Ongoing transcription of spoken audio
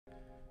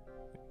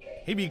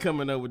He be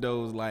coming up with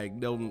those like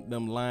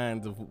them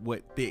lines of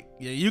what thick.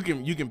 Yeah, you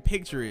can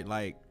picture it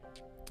like.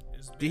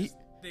 It's thick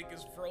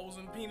as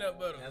frozen peanut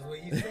butter. That's what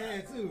he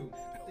said too.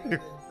 Thicker than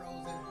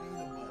frozen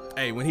peanut butter.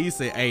 Hey, when he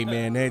said, "Hey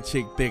man, that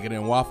chick thicker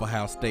than Waffle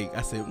House steak,"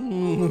 I said,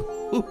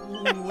 What?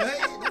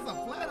 That's a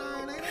flat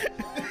iron, ain't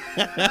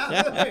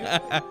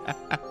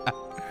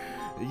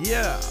it?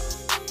 "Yeah,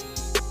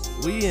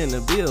 we in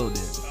the building."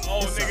 The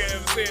old nigga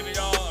ever said to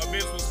y'all a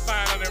bitch was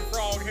finer than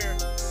frog hair?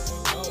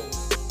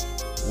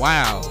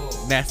 Wow,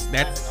 that's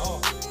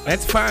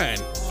fine.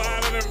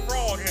 Finer than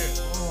frog hair.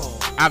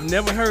 I've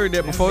never heard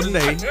that before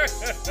today,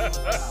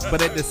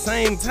 but at the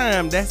same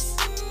time, that's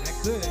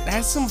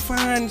some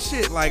fine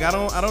shit. Like I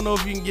don't know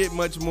if you can get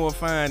much more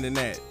fine than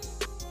that.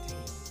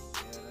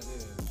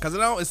 Cause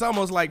it's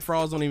almost like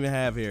frogs don't even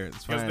have hair.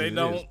 It's fine. Cause they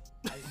don't.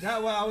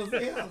 That's what I was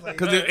saying. Like,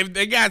 Cause if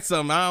they got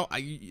something,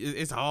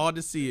 it's hard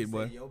to see it,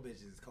 boy. Your bitch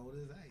is cold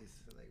as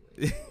ice.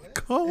 Like,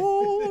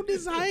 Cold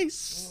as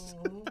ice.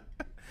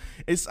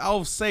 It's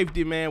off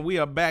safety, man. We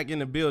are back in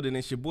the building.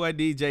 It's your boy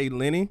DJ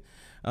Lenny.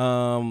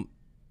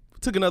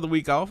 Took another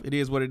week off. It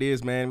is what it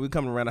is, man. We're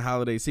coming around the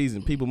holiday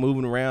season. People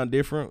moving around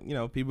different. You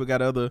know, people got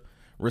other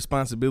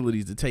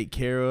responsibilities to take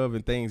care of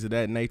and things of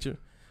that nature.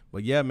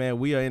 But yeah, man,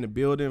 we are in the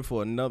building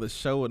for another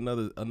show,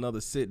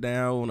 another sit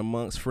down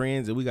amongst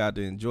friends, and we got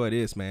to enjoy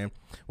this, man.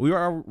 We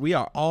are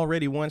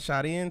already one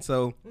shot in,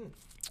 so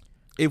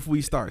if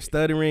we start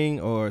stuttering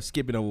or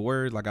skipping over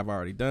words like I've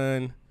already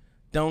done,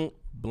 don't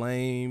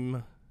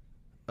blame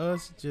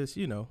us. Just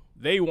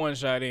They one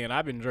shot in.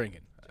 I've been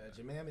drinking.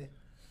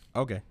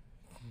 okay.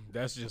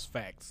 That's just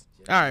facts.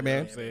 All right, man. You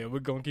know what I'm saying? We're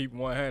gonna keep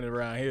 100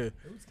 around here.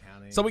 who's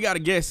counting? So we got a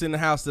guest in the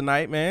house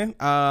tonight, man.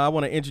 I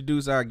want to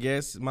introduce our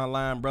guest, my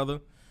line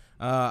brother.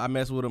 I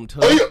messed with him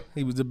tough.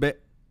 He was the best.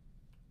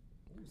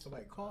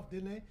 Somebody coughed,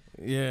 didn't they?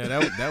 Yeah,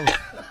 that was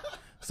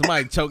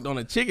somebody choked on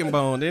a chicken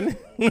bone, didn't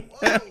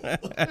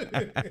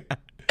it?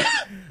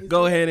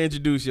 Go ahead and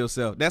introduce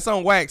yourself. That's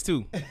on wax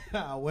too.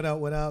 What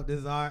up? This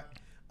is Art.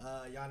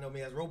 Y'all know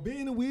me as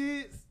Robin the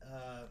Wiz.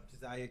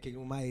 Just out here kicking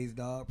with my ace,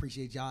 dog.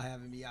 Appreciate y'all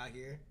having me out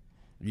here.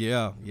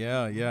 Yeah.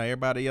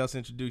 Everybody else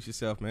introduce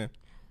yourself, man.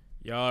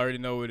 Y'all already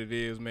know what it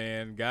is,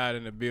 man. God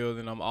in the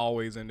building. I'm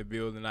always in the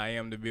building. I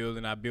am the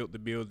building. I built the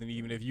building.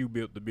 Even if you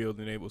built the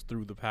building, it was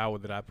through the power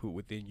that I put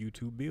within you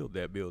to build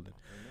that building.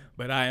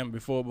 But I am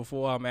before.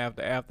 I'm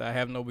after. I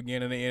have no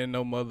beginning and end,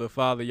 no mother,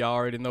 father. Y'all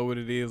already know what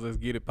it is. Let's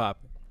get it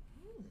popping.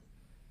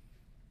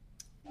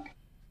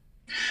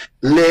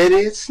 Let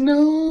it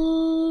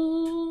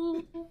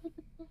snow.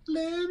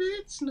 Let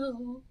it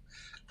snow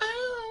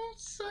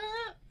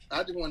outside.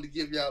 I just wanted to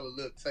give y'all a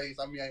little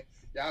taste. I mean,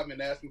 y'all been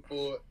asking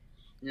for it.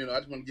 You know, I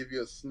just want to give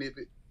you a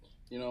snippet.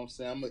 You know what I'm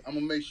saying? I'm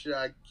gonna make sure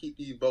I keep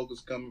these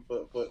vocals coming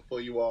for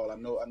you all. I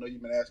know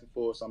you've been asking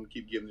for it, so I'm gonna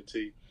keep giving it to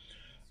you.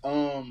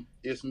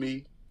 It's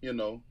me. You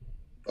know,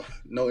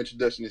 no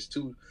introduction is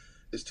too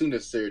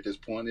necessary at this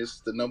point.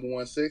 It's the number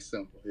one sex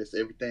symbol. It's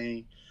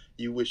everything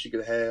you wish you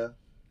could have,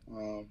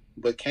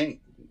 but can't.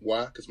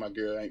 Why? Because my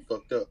girl ain't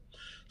fucked up.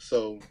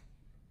 So,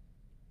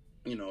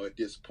 you know, at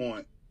this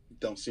point,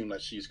 don't seem like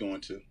she's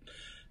going to.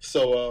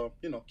 So,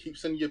 you know, keep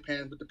sending your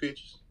panties with the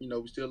pictures. You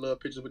know, we still love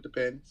pictures with the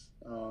panties.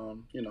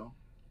 You know,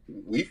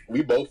 we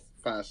both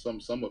find some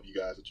of you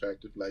guys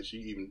attractive. Like she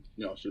even,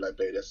 you know, she like,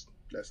 babe,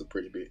 that's a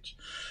pretty bitch.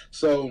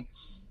 So,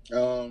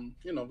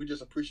 you know, we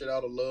just appreciate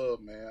all the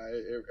love,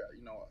 man.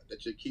 You know,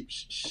 that you keep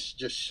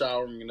just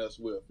showering us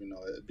with, you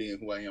know, being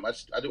who I am. I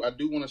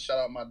do want to shout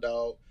out my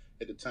dog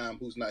at the time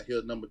who's not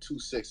here, number 2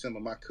 sex symbol,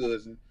 my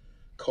cousin,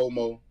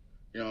 Como.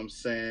 You know what I'm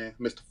saying?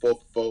 Mr.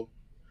 444,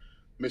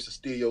 Mr.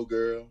 Steal Your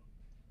Girl,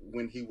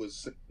 when he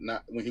was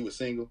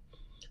single.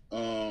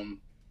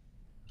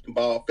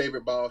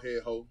 Favorite bald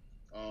head hoe.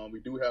 We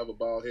do have a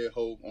bald head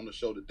hoe on the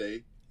show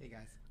today. Hey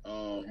guys.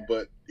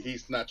 But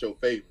he's not your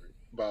favorite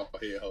bald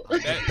head hoe.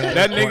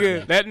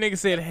 That nigga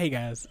said, "Hey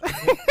guys."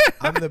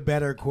 I'm the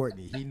better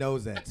Courtney. He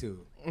knows that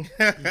too. He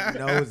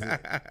knows it.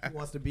 He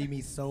wants to be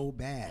me so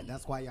bad.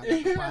 That's why y'all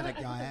got the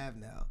product y'all have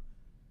now.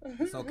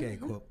 It's okay,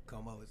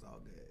 Como. It's all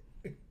good.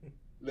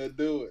 Let's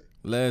do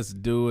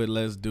it.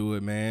 Let's do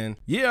it, man.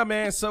 Yeah,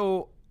 man.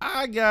 So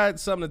I got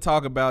something to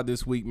talk about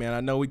this week, man.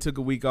 I know we took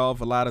a week off.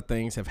 A lot of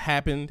things have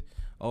happened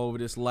over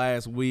this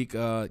last week.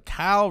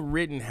 Kyle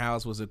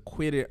Rittenhouse was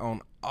acquitted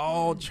on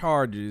all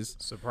charges.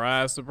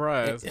 Surprise.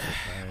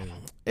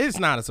 It's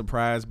not a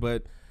surprise,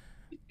 but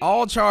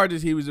all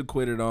charges he was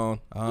acquitted on.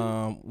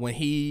 When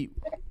he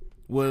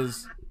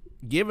was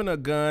given a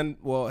gun,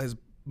 well, his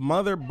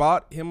mother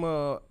bought him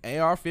a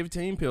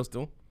AR-15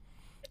 pistol.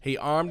 He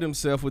armed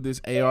himself with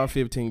this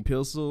AR-15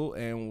 pistol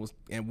and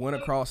went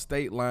across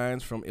state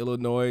lines from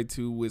Illinois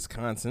to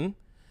Wisconsin.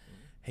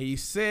 He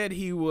said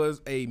he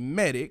was a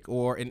medic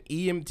or an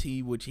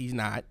EMT, which he's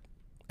not,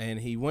 and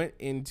he went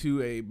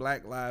into a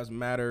Black Lives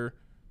Matter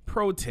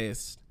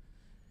protest,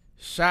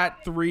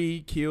 shot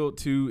 3, killed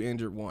 2,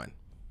 injured 1.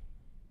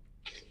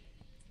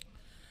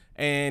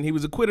 And he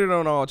was acquitted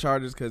on all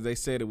charges because they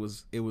said it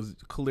was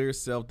clear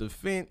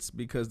self-defense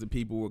because the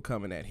people were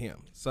coming at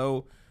him.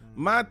 So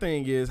my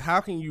thing is,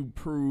 how can you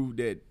prove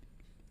that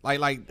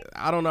Like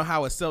I don't know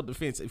how it's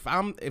self-defense.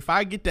 If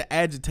I get to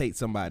agitate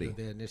somebody,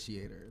 The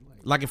initiator.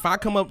 like if I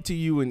come up to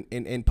you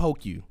and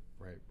poke you,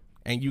 Right.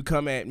 and you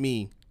come at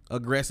me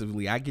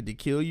aggressively, I get to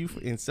kill you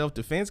in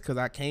self-defense because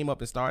I came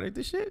up and started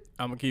this shit.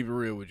 I'm gonna keep it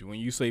real with you. When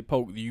you say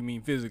poke, do you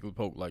mean physically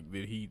poke? Like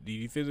did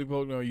he physically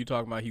poke, or are you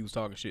talking about he was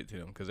talking shit to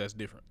him? Because that's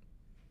different.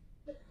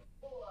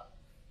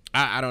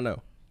 I don't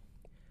know.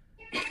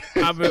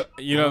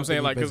 You know what I'm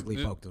saying? Like, 'cause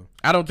physically poked him.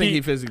 I don't think Keep-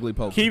 he physically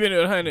poked me. keeping it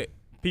 100,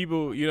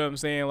 people, you know what I'm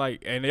saying?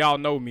 Like, and they all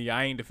know me.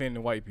 I ain't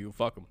defending white people.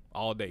 Fuck them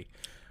all day.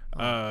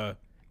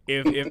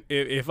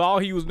 If all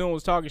he was doing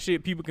was talking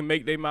shit, people can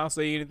make their mouth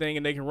say anything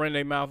and they can run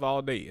their mouth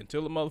all day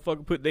until a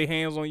motherfucker put their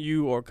hands on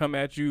you or come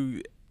at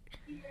you.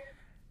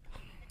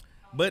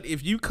 But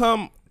if you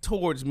come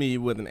towards me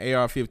with an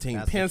AR-15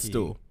 That's the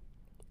pistol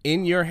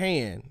in your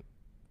hand,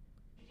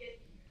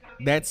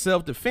 that's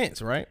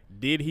self-defense, right?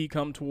 Did he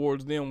come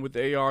towards them with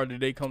the AR? Did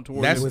they come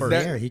towards That's He him was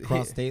first? there. He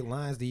crossed state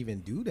lines to even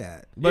do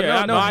that. But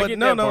Yeah, no, I but get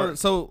no, that no. part.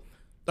 So,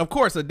 of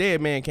course, a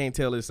dead man can't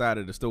tell his side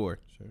of the story.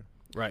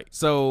 Right.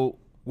 So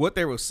what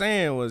they were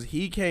saying was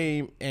he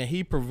came and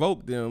he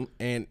provoked them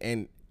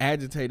and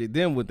agitated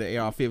them with the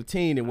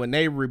AR-15, and when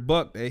they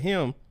rebucked at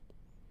him,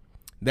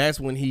 that's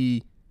when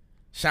he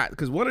shot.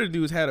 Because one of the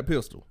dudes had a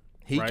pistol.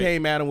 He Right.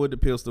 came at him with the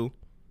pistol,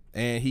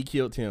 and he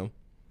killed him.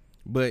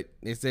 But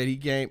it said he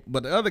came.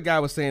 But the other guy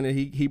was saying that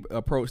he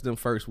approached them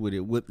first with it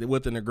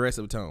with an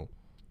aggressive tone.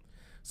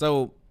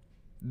 So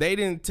they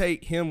didn't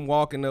take him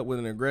walking up with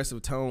an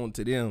aggressive tone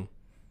to them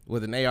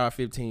with an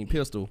AR-15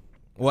 pistol.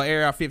 Well,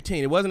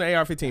 AR-15. It wasn't an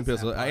AR-15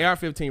 pistol. An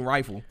AR-15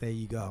 rifle. There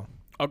you go.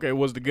 Okay,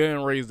 was the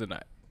gun raised or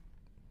not?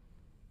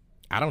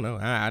 I don't know.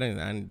 I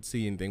didn't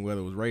see anything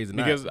whether it was raised or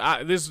not. Because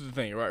this is the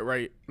thing,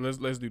 right? Let's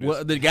do this.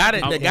 Well, the guy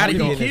that got it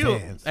he in his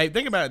killed. hands. Hey,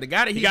 think about it. The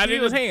guy that he he got it in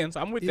killed. his hands.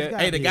 I'm with He's that. got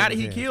Hey, the it guy in that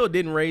he his killed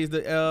didn't raise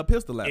the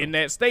pistol at him. In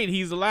that state,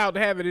 he's allowed to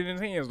have it in his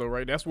hands, though,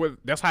 right?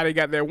 That's how they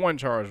got that one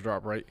charge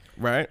drop, right?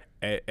 Right?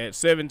 At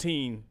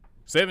 17,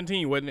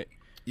 wasn't it?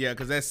 Yeah,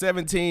 because at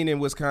 17 in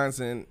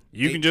Wisconsin,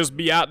 You can just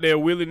be out there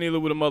willy-nilly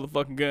with a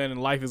motherfucking gun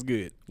and life is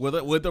good.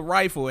 with the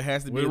rifle, it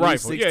has to be With at a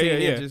least rifle. 16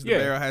 Yeah. inches. The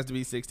barrel has to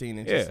be 16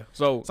 inches. Yeah.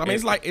 So So I mean,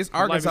 it's like it's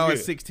life is Arkansas at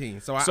good.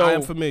 16. So So- I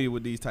am familiar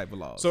with these type of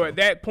laws. So at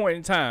that point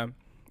in time,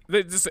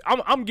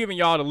 I'm giving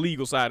y'all the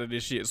legal side of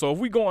this shit. So if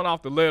we going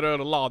off the letter of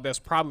the law, that's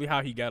probably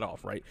how he got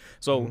off, right?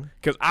 So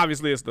because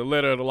obviously it's the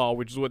letter of the law,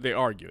 which is what they're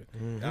arguing.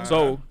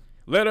 So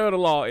letter of the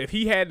law, if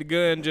he had the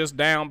gun just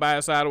down by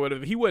his side or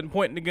whatever, if he wasn't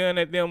pointing the gun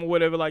at them or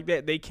whatever like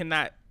that, they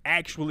cannot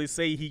actually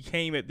say he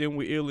came at them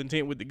with ill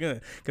intent with the gun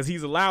because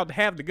he's allowed to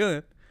have the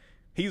gun.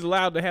 He's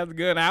allowed to have the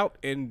gun out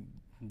and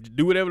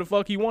do whatever the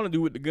fuck he want to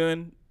do with the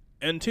gun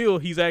until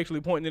he's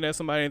actually pointing it at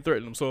somebody and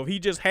threatening them. So if he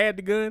just had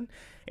the gun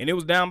and it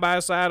was down by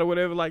his side or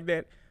whatever like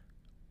that,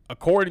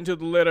 according to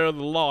the letter of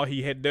the law,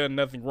 he had done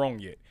nothing wrong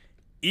yet.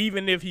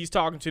 Even if he's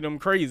talking to them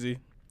crazy,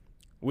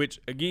 which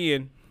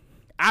again,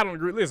 I don't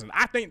agree. Listen,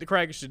 I think the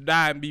crackers should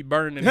die and be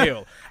burned in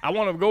hell. I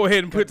want to go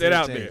ahead and put that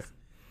out there.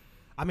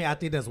 I mean, I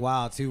think that's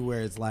wild too,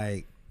 where it's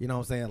like, you know what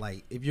I'm saying?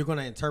 Like, if you're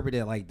gonna interpret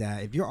it like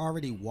that, if you're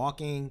already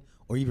walking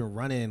or even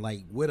running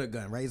like with a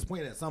gun, right? It's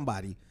pointed at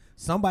somebody.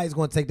 Somebody's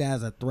gonna take that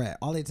as a threat.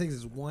 All it takes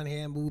is one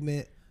hand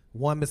movement,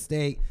 one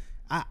mistake.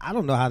 I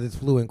don't know how this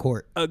flew in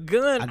court. A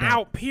gun I don't.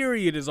 out,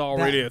 period, is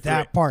already a threat.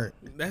 That part.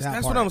 that's that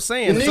what part. I'm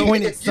saying. It's So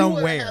pointed if you would've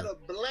somewhere. had a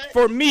black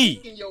For me.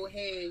 stick in your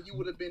hand, you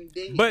would have been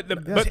dead. But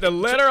the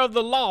letter of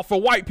the law for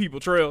white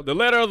people, Trail, the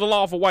letter of the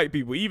law for white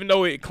people, even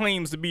though it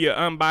claims to be an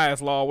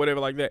unbiased law or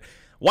whatever like that,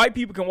 white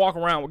people can walk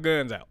around with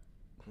guns out.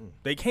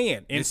 They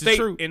can. This is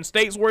true. In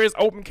states where it's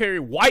open carry,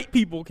 white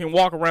people can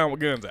walk around with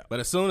guns out. But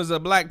as soon as a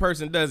black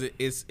person does it,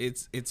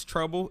 it's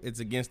trouble. It's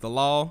against the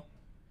law,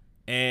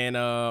 and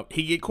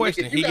he get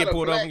questioned. If you He got get a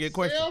pulled up black and get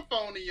questioned. cell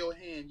phone in your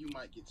hand, you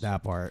might get shot.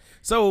 That part.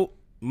 So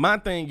my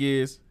thing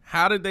is,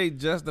 how did they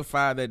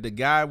justify that the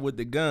guy with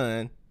the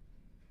gun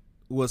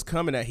was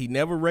coming at? He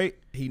never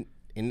in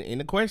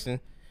the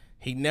question,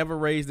 he never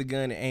raised the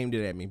gun and aimed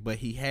it at me, but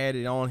he had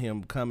it on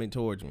him coming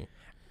towards me.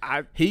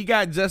 He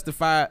got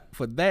justified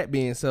for that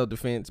being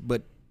self-defense,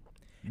 but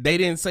they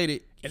didn't say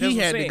that And that's he what I'm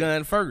had the saying.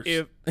 gun first.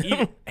 If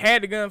he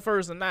had the gun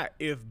first or not,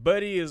 if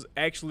Buddy is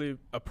actually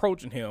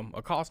approaching him,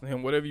 accosting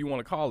him, whatever you want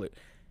to call it,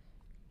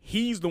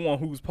 he's the one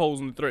who's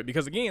posing the threat.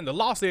 Because again, the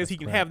law says he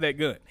can have that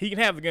gun. He can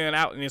have the gun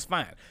out and it's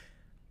fine.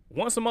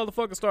 Once a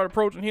motherfucker start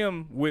approaching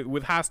him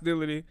with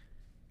hostility,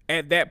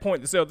 at that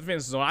point the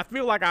self-defense is on. I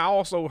feel like I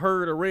also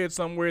heard or read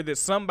somewhere that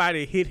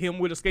somebody hit him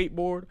with a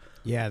skateboard.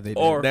 Yeah, they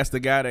Or- That's the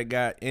guy that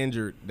got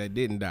injured that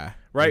didn't die.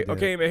 Right? did.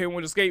 Okay, man, hit him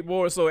with a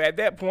skateboard. So at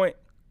that point,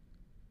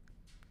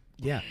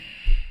 yeah.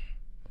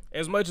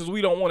 as much as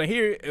we don't want to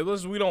hear it, as much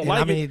as we don't And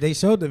like I mean, it, they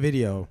showed the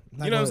video.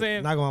 Not You know what I'm gonna-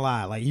 saying? Not gonna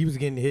lie, like he was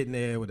getting hit in the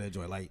head with that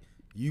joint. Like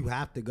you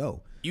have to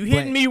go. you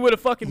hitting But me with a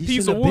fucking he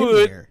piece of shouldn't have been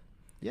wood. there.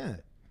 Yeah.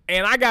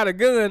 and I got a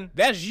gun,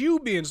 that's you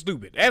being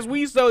stupid. As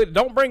we said,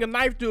 don't bring a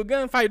knife to a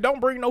gunfight. Don't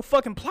bring no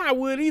fucking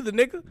plywood either,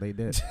 nigga. They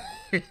did.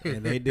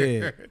 And they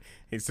did.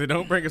 He said,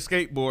 "Don't bring a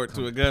skateboard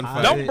to a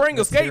gunfight." Don't bring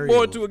a Materials,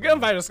 skateboard to a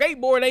gunfight. A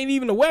skateboard ain't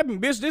even a weapon,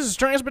 bitch. This is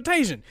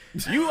transportation.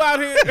 You out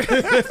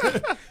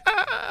here.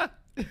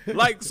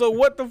 Like, so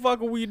what the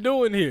fuck are we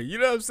doing here? You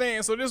know what I'm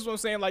saying? So this is what I'm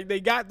saying. Like, they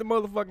got the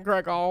motherfucking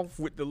crack off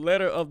with the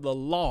letter of the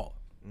law,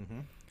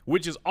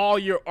 which is all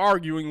you're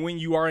arguing when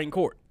you are in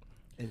court.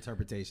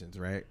 Interpretations,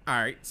 right? All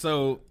right,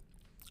 so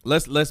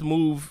let's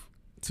move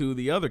to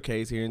the other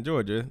case here in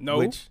Georgia. No,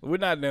 which, we're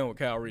not done with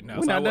Kyle Rittenhouse.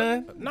 We're not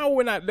done? No,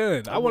 we're not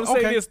done. I want to say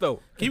Okay. this, though.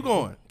 keep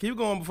going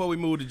before we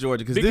move to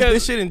Georgia, because Because-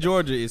 this shit in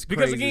Georgia is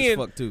Because crazy again,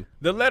 as fuck too.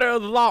 the letter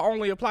of the law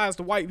only applies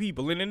to white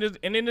people, and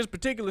in this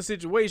particular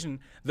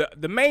situation,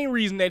 the main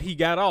reason that he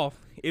got off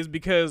is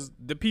because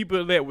the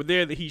people that were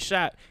there that he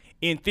shot,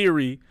 in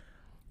theory,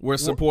 We're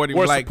supporting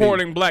were black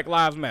supporting people. Black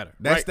Lives Matter.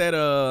 That's right?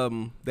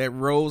 that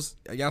Rose.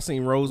 Y'all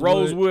seen Rosewood?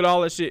 Rosewood, all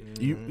that shit.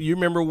 You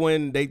remember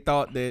when they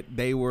thought that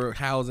they were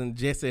housing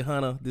Jesse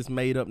Hunter, this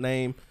made up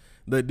name,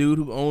 the dude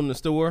who owned the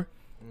store?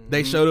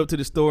 They showed up to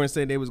the store and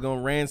said they was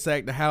gonna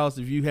ransack the house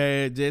if you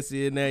had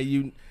Jesse in there.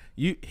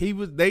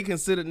 They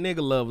considered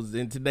nigga lovers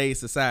in today's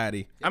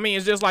society. I mean,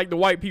 it's just like the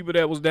white people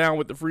that was down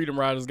with the Freedom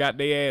Riders got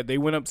their ass. They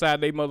went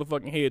upside their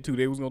motherfucking head too.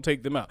 They was gonna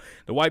take them out.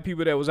 The white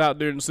people that was out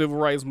there in the civil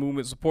rights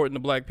movement supporting the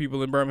black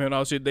people in Birmingham and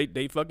all shit,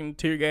 they fucking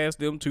tear gassed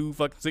them too.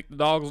 Fucking sick the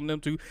dogs on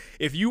them too.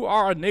 If you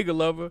are a nigga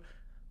lover,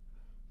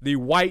 the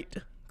white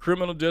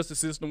criminal justice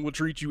system will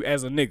treat you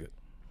as a nigga.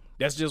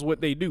 That's just what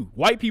they do.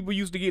 White people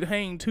used to get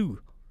hanged too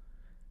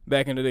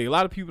back in the day. A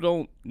lot of people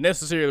don't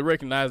necessarily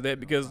recognize that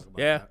because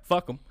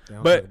fuck them. They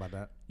don't But talk about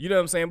that. you know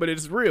what I'm saying? But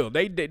it's real.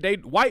 They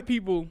white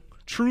people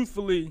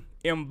truthfully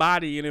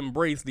embody and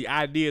embrace the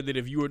idea that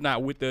if you are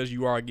not with us,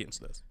 you are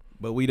against us.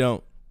 But we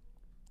don't.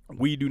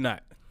 We do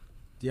not.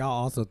 Do y'all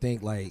also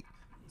think, like,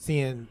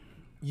 seeing,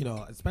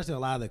 especially a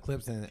lot of the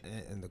clips in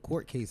the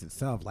court case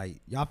itself,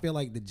 like, y'all feel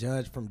like the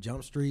judge from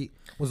Jump Street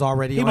was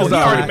already He on was his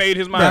already side? made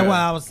his mind That's up. what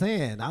I was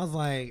saying. I was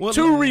like, Well,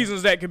 Two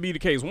reasons that could be the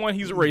case. One,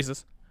 he's a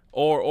racist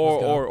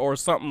or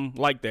something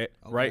like that,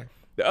 right?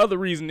 The other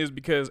reason is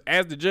because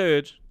as the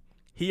judge,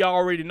 he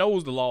already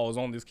knows the law is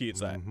on this kid's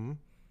side.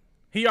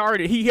 He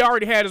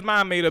already had his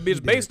mind made up. It's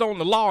based on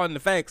the law and the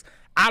facts.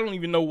 I don't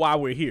even know why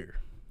we're here.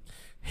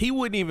 He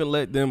wouldn't even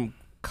let them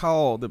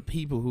call the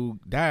people who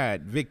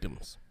died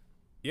victims.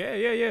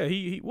 Yeah.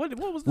 He what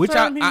was the Which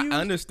term he I used?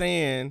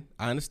 understand.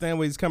 I understand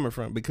where he's coming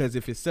from, because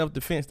if it's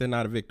self-defense, they're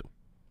not a victim.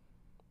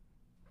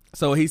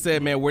 So he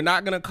said, man, we're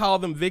not going to call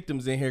them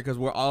victims in here because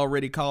we're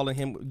already calling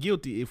him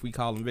guilty if we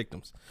call them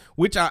victims,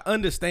 which I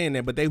understand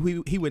that, but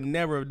he would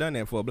never have done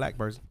that for a black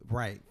person.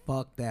 right,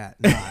 fuck that.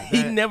 Nah,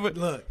 He never.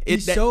 Look, it-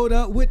 he that- showed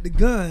up with the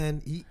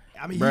gun.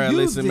 Bruh, he used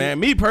listen, it. man.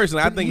 Me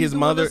personally, I think He's his the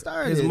one that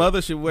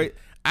mother started. should wait.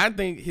 I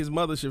think his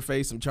mother should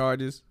face some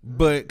charges,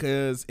 but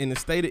because in the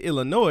state of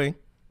Illinois,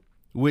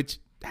 which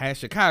has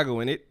Chicago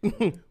in it,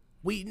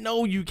 we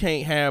know you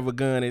can't have a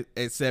gun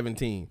at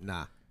 17.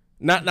 Nah.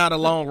 Not a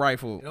long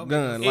rifle don't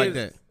gun make like Is-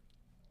 that.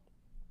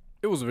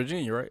 It was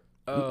Virginia, right?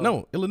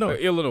 No, Illinois.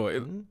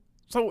 Illinois.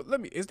 So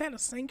is that a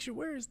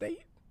sanctuary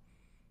state?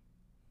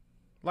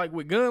 Like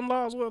with gun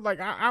laws? Well, like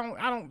I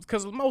don't,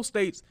 because most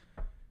states,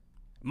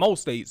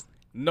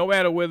 no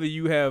matter whether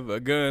you have a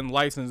gun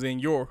license in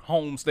your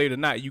home state or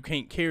not, you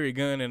can't carry a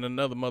gun in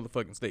another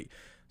motherfucking state.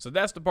 So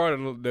that's the part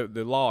of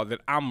the law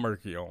that I'm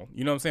murky on.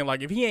 You know what I'm saying?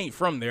 Like if he ain't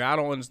from there, I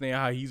don't understand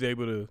how he's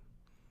able to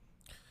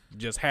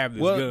just have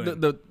this Well,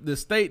 gun. the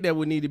state that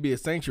would need to be a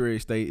sanctuary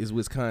state is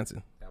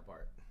Wisconsin. That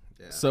part.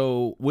 Yeah.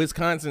 So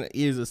Wisconsin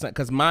is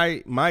because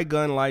my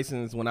gun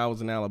license when I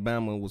was in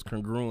Alabama was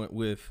congruent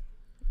with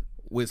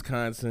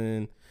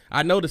Wisconsin.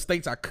 I know the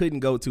states I couldn't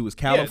go to was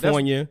Yeah,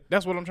 California,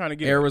 that's what I'm trying to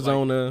get at.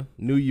 Arizona,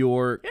 New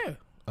York. Like,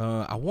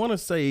 I want to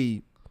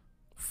say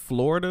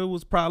Florida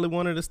was probably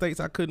one of the states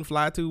I couldn't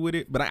fly to with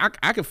it, but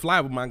I could fly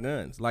with my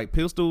guns, like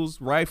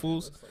pistols,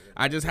 rifles.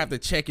 I just have to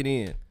check it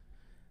in.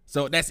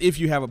 So that's if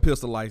you have a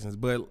pistol license,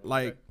 but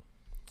like.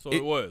 So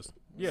it was.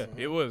 Yeah,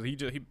 it was.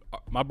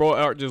 My bro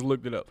Art just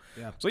looked it up.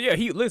 Yeah. So yeah,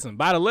 listen,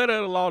 by the letter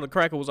of the law, the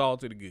cracker was all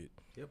to the good.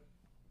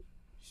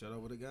 Shut up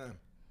with a gun.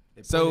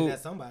 It So- pointed at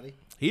somebody.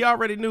 He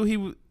already knew he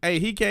was. Hey,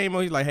 he came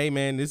on. He's like, "Hey,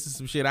 man, this is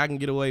some shit I can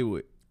get away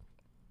with."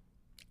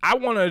 I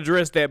want to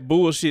address that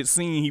bullshit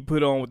scene he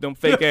put on with them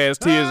fake ass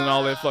tears and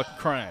all that fucking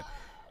crying.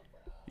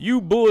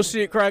 You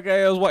bullshit crack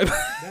ass white.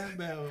 That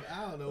man,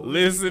 I don't know. what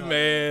Listen,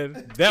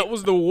 man, that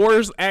was the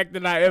worst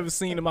acting I ever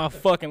seen in my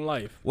fucking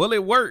life. Well,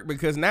 it worked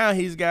because now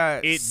he's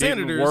got It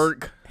senators. didn't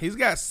work. He's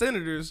got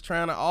senators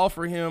trying to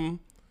offer him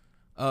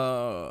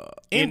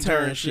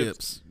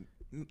internships.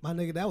 My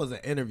nigga, that was an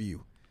interview.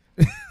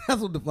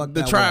 That's what the fuck.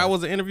 The that trial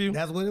was an interview.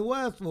 That's what it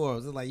was for. It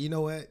was like, you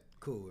know what?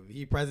 Cool. If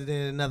he president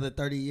in another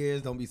 30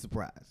 years, don't be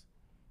surprised.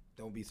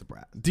 Don't be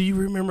surprised. Do you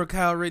remember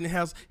Kyle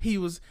Rittenhouse? He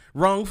was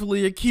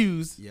wrongfully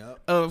accused Yep.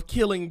 of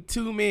killing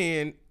 2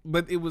 men,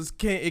 but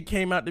it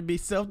came out to be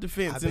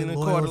self-defense I've in been the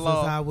loyal court of since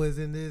law. I was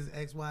in this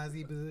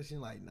XYZ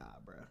position. Like, nah,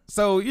 bro.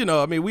 So,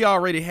 I mean, we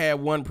already had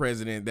one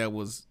president that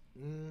was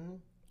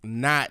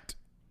not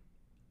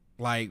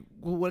like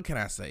what can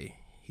I say?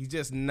 He's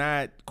just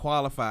not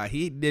qualified.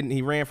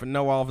 He ran for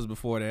no office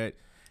before that.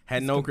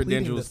 Had He's no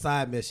completing credentials. The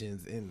side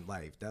missions in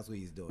life. That's what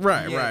he's doing.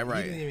 Right.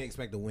 He didn't even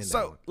expect to win that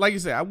So, one. like you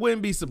said, I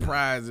wouldn't be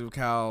surprised if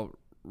Kyle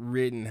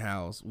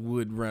Rittenhouse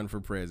would run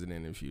for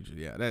president in the future.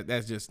 Yeah,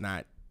 that's just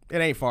not. It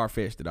ain't far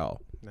fetched at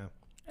all. No.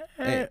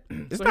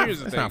 It's So not. here's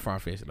the It's thing. not far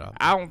fetched at all.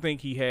 I don't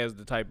think he has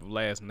the type of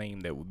last name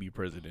that would be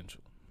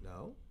presidential.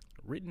 No.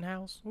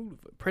 Rittenhouse?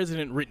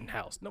 President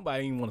Rittenhouse.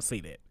 Nobody even want to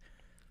say that.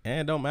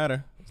 And it don't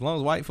matter as long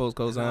as white folks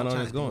goes on,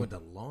 it's going. The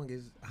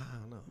longest, I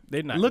don't know.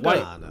 They're not Look white.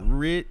 up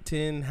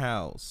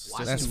Rittenhouse.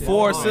 That's Washington.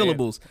 4 Oh,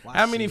 syllables.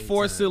 How many 4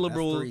 Washington.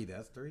 syllable?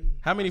 That's three.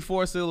 How many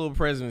 4 syllable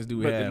presidents do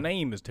we But have? the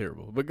name is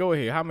terrible. But go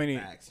ahead. How many?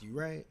 Facts. You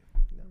right.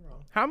 You're not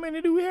wrong. How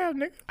many do we have,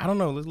 nigga? I don't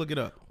know. Let's look it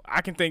up. I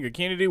can think of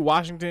Kennedy,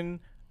 Washington,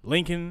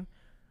 Lincoln,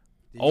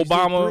 Did you say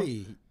Obama,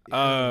 three?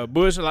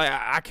 Bush. Like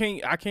I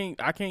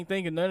can't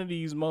think of none of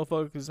these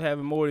motherfuckers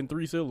having more than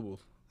 3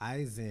 syllables.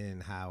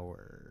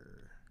 Eisenhower.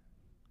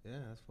 Yeah,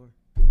 that's 4.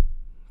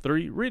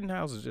 3.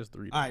 Rittenhouse is just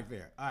 3. All right,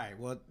 fair. All right,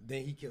 well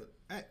then he killed.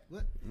 All right,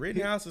 what?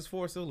 Rittenhouse is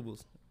 4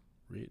 syllables.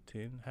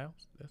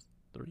 Rittenhouse. That's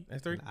 3.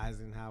 That's 3.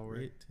 Eisenhower.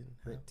 Rittenhouse.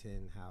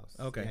 Rittenhouse.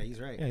 Okay. Yeah, he's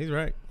right. Yeah, he's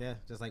right. Yeah,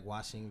 just like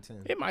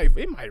Washington. It might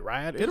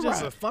ride. It's It'll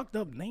just ride. a fucked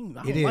up name.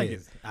 I It don't like it.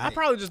 is. I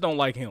probably just don't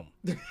like him.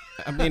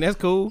 I mean, that's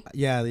cool.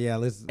 Yeah.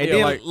 Let's. And Yeah,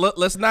 then like-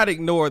 let's not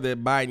ignore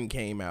that Biden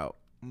came out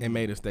and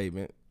made a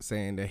statement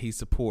saying that he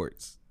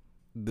supports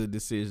the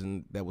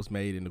decision that was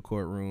made in the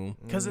courtroom.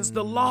 Because it's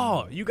the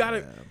law. You got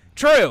to.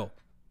 Trail,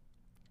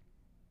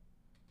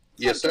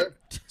 Yes, sir.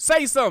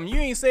 say something. You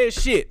ain't said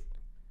shit.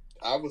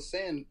 I was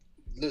saying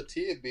little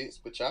tidbits,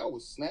 but y'all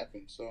was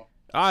snapping. So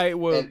All right,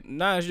 well, And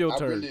now it's your I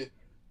turn. really,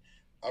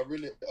 I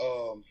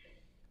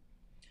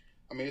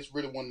mean, it's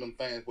really one of them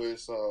things where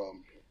it's,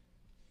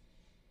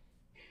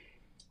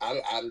 I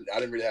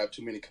didn't really have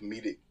too many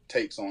comedic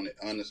takes on it,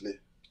 honestly.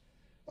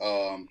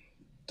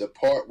 The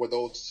part where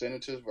those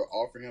senators were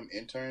offering him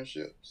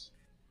internships,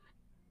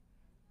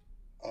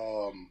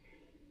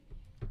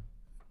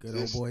 Good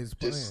old boys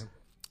playing.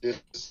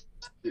 this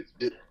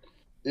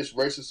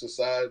racist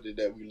society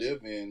that we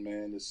live in,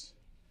 man, it's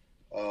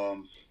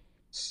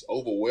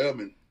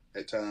overwhelming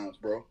at times,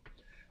 bro.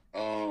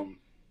 I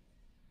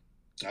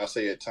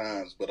say at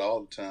times, but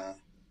all the time.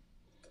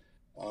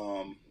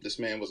 This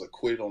man was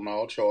acquitted on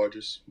all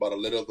charges by the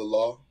letter of the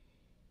law.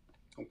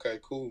 Okay,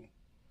 cool.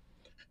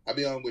 I'll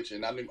be honest with you,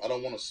 and I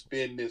don't want to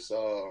spin this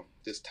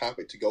this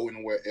topic to go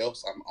anywhere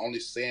else. I'm only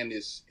saying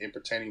this in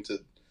pertaining to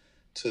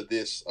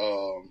this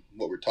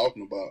what we're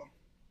talking about.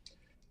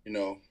 You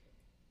know,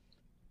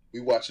 we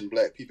watching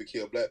black people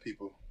kill black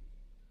people,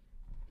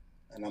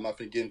 and I'm not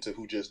gonna get into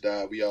who just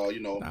died. We all,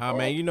 you know. Nah,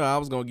 man, you know I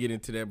was gonna get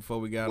into that before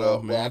we got Well,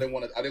 off, man. I didn't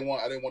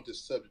want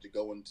this subject to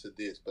go into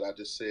this, but I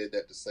just said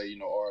that to say, you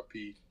know,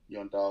 R.I.P.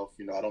 Young Dolph.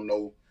 You know, I don't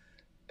know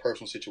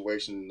personal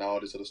situation and all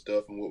this other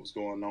stuff and what was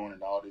going on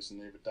and all this and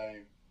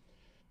everything,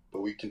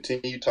 but we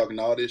continue talking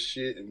all this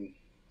shit and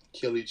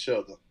kill each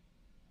other,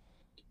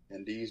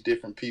 and these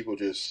different people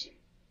just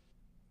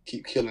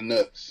keep killing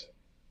us.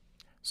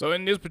 So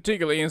in this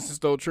particular instance,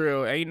 though,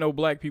 Trail, ain't no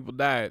black people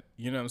died.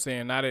 You know what I'm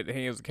saying? Not at the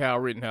hands of Kyle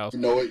Rittenhouse. You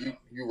know what? You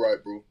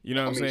right, bro. You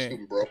know what I'm saying? Excuse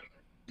me, bro.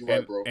 You right,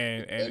 And- bro.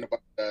 and- Ain't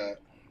nobody died.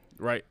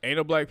 Right? Ain't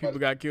no black people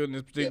got killed in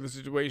this particular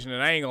situation,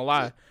 and I ain't gonna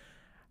lie,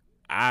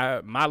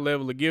 my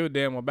level of give a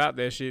damn about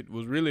that shit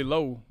was really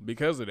low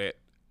because of that.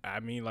 I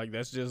mean, like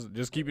that's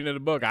just keeping it a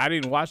buck. I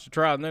didn't watch the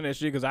trial, none of that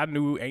shit, because I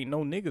knew ain't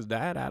no niggas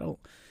died. I don't.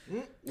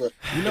 Look,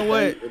 You know the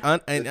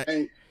what? thing- the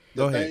thing-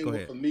 Go the ahead, thing go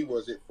ahead. For me,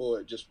 was it for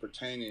it just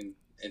pertaining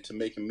and to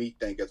making me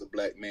think as a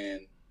black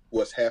man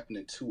what's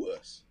happening to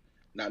us,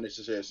 not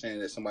necessarily saying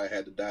that somebody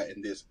had to die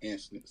in this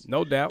instance.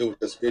 No doubt.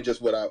 It's just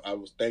what I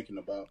was thinking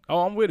about,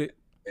 Oh, I'm with it.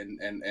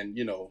 and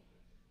you know,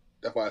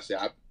 that's why I say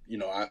I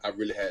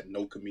really had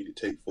no comedic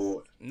take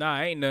for it. Nah,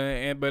 ain't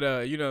none.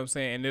 But you know what I'm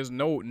saying. And there's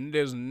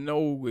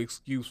no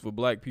excuse for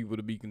black people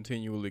to be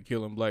continually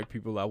killing black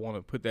people. I want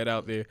to put that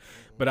out there.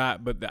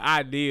 But the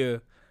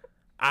idea,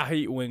 I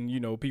hate when, you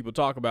know, people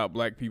talk about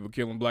black people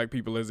killing black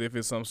people as if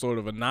it's some sort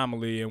of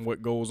anomaly in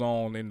what goes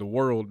on in the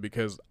world,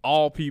 because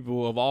all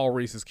people of all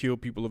races kill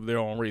people of their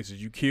own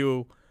races. You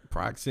kill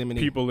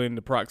Proximity. people in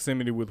the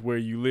proximity with where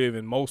you live,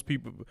 and most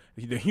people,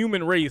 the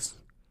human race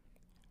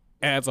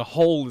as a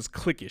whole is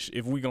cliquish,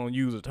 if we're going to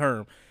use a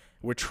term.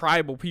 We're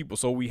tribal people,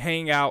 so we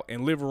hang out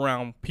and live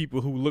around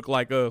people who look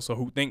like us or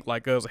who think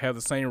like us, have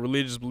the same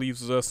religious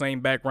beliefs as us, same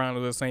background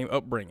as us, same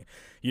upbringing.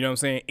 You know what I'm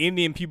saying?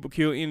 Indian people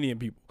kill Indian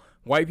people.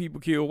 White people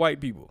kill white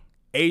people.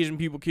 Asian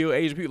people kill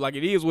Asian people. Like,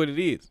 it is what it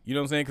is. You know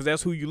what I'm saying? Because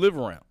that's who you live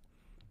around.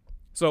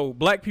 So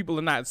black people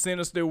are not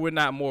sinister. We're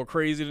not more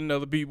crazy than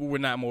other people. We're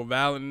not more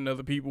violent than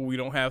other people. We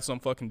don't have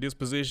some fucking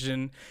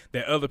disposition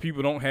that other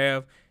people don't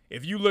have.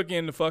 If you look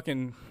in the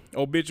fucking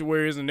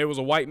obituaries and there was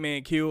a white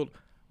man killed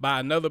by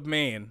another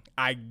man,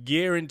 I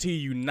guarantee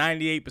you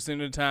 98% of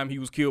the time he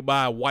was killed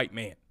by a white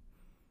man.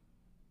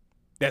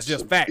 That's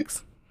just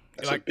facts.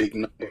 That's Like, a big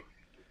number.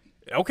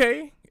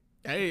 okay.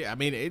 Hey, I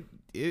mean,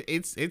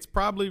 it's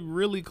probably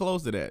really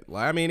close to that.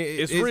 Like, I mean,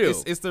 It's real.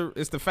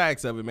 It's the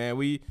facts of it,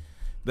 man.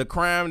 The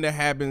crime that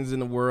happens in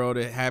the world,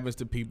 it happens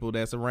to people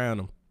that's around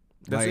them.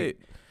 That's it.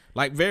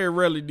 Like, very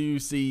rarely do you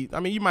see. I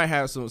mean, you might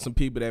have some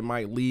people that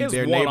might leave It's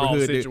their one-off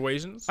neighborhood.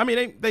 situations. I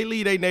mean, they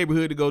leave their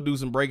neighborhood to go do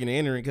some breaking and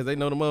entering because they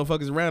know the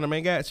motherfuckers around them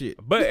ain't got shit.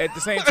 But at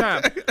the same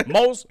time,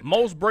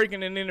 most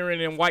breaking and entering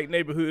in white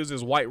neighborhoods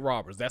is white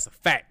robbers. That's a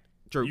fact.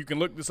 True. You can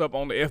look this up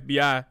on the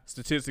FBI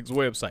statistics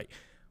website.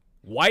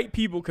 White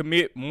people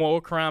commit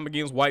more crime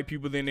against white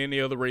people than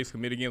any other race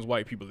commit against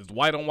white people. It's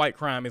white on white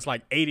crime. It's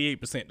like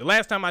 88%. The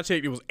last time I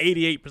checked, it was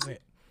 88%.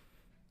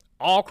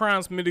 All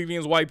crimes committed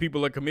against white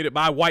people are committed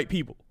by white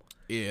people.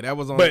 Yeah, that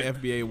was on But- the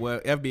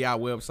FBI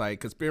website.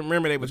 Because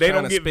remember, they was They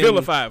trying don't to get spin,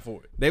 vilified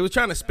for it. They was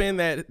trying to spin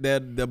that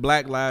the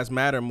Black Lives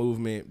Matter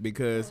movement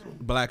because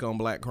black on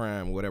black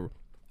crime or whatever.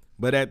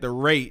 But at the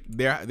rate,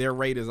 their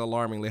rate is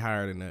alarmingly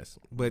higher than us.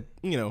 But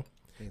you know,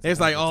 it's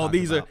like, oh,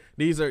 these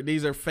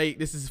are fake.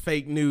 This is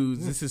fake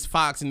news. This is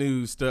Fox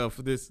News stuff.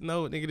 This is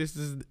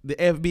the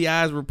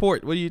FBI's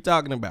report. What are you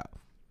talking about?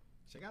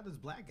 Check out this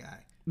black guy.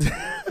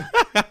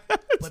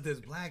 But this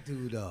black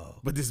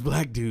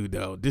dude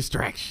though.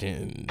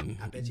 Distraction,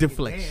 I bet you can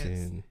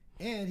deflection. dance.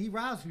 And he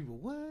robs people.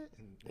 What?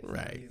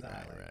 Right. So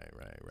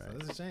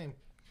it's a shame.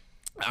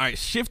 All right,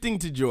 shifting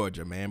to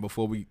Georgia, man.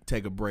 Before we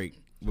take a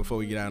break, before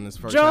we get out on this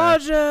first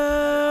half. Georgia.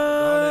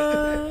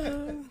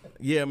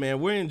 Yeah, man,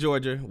 we're in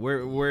Georgia.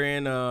 We're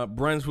in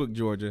Brunswick,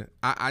 Georgia.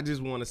 I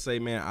just want to say,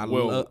 man, I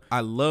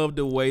love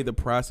the way the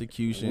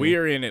prosecution.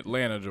 We're in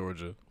Atlanta,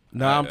 Georgia.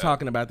 No, I'm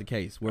talking about the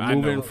case. We're I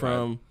moving know,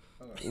 from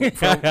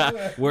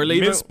we're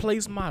leaving.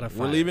 Misplaced modifier.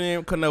 We're leaving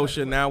in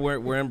Kenosha. Now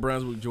we're in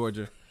Brunswick,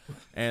 Georgia,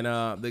 and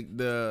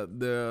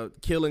the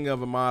killing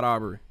of Ahmaud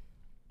Arbery.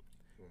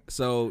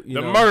 So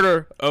The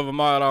murder of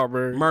Ahmaud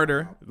Arbery.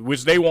 murder,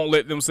 Which they won't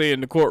let them say in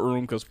the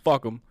courtroom because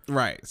fuck them.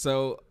 right?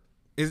 So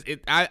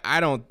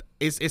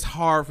it's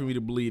hard for me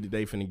to believe that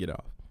they finna get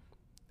off.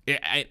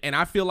 And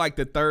I feel like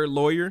the third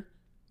lawyer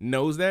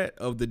knows that,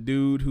 of the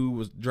dude who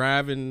was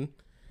driving,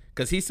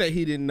 because he said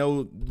he didn't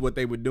know what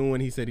they were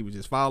doing. He said he was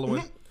just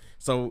following.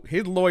 So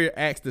his lawyer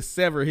asked to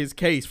sever his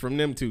case from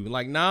them two.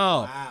 Like,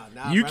 no,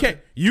 you brother. can't.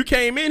 You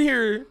came in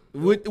here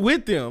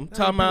with them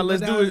talking about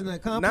let's do it.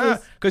 Nah,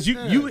 because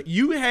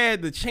you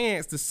had the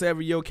chance to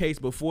sever your case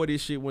before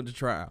this shit went to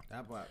trial.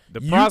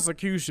 The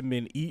prosecution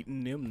been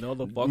eating them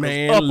motherfuckers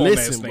Man, up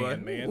listen, on that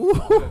stand, bro. man.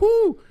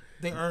 Woo-hoo-hoo.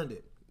 They earned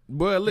it.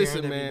 But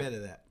listen, They earned man. every bit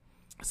of that.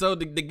 So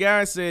the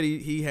guy said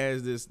he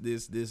has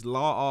this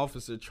law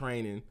officer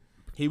training.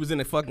 He was in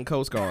the fucking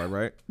Coast Guard,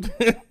 right?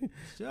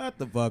 Shut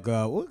the fuck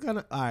up. What kind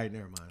of? All right,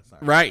 never mind. Sorry.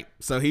 Right.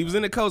 So he was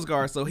in the Coast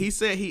Guard. So he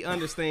said he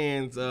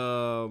understands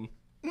the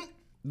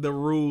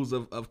rules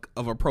of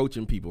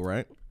approaching people,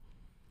 right?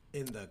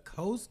 In the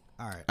coast.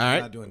 All right. All I'm right.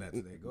 not doing that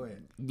today. Go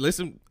ahead.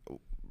 Listen,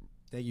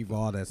 Thank you for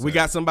all that. we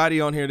got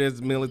somebody on here that's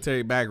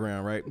military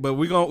background, right? But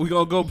we're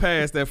gonna go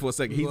past that for a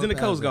second. He's in the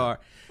Coast Guard.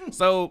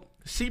 So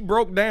she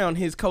broke down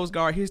his Coast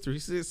Guard history. She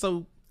said,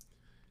 so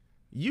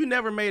you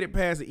never made it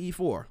past the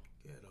E4.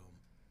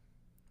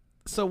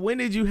 So when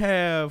did you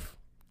have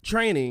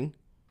training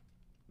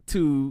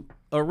to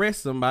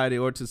arrest somebody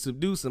or to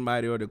subdue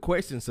somebody or to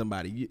question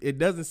somebody? It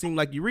doesn't seem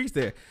like you reached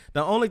there.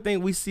 The only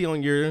thing we see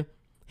on your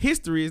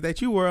history is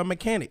that you were a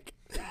mechanic.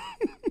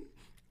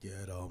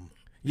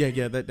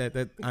 Yeah,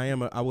 that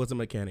I was a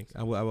mechanic.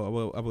 I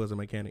was a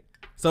mechanic.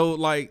 So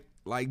like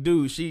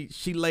dude,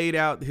 she laid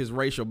out his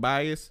racial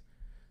bias.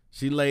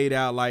 She laid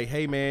out like,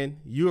 hey man,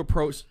 you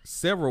approached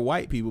several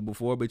white people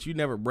before, but you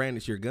never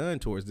brandished your gun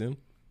towards them.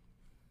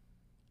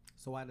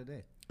 So why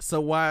today? So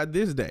why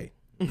this day?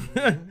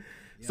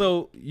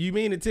 So you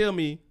mean to tell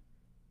me,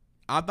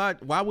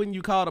 why wouldn't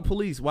you call the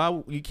police?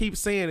 Why you keep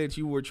saying that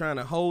you were trying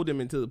to hold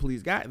him until the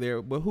police got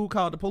there, but who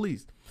called the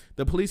police?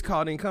 The police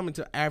call didn't come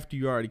until after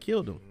you already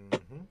killed him.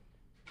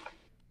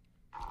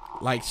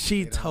 Like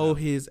she told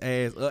his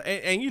ass,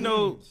 and you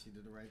know, She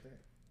did it right there.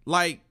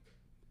 like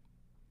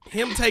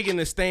him taking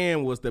the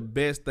stand was the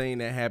best thing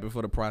that happened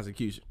for the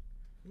prosecution.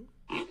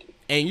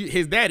 And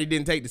his daddy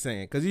didn't take the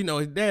stand because you know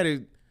his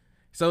daddy.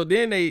 So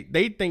then they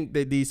think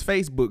that these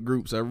Facebook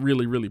groups are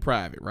really, really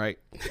private, right?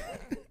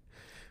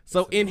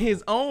 So in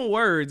his own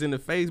words in the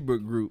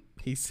Facebook group,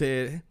 he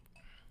said,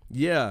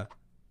 yeah,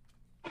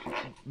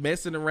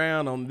 messing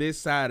around on this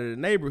side of the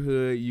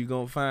neighborhood, you're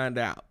going to find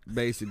out,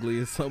 basically,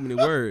 in so many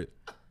words.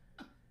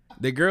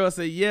 The girl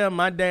said, yeah,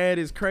 my dad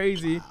is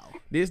crazy. Wow.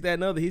 This, that,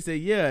 and other. He said,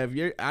 yeah,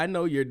 I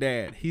know your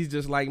dad. He's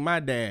just like my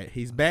dad.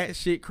 He's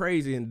batshit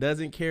crazy and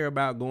doesn't care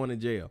about going to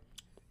jail.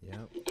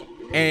 Yep.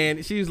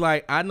 And she was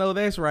like, I know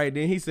that's right.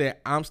 Then he said,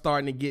 I'm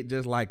starting to get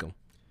just like him.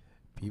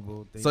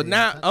 People think So they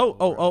now,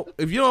 untouchable,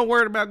 if you don't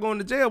worry about going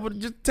to jail, but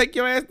just take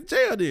your ass to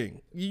jail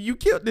then. You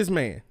killed this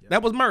man. Yep.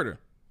 That was murder.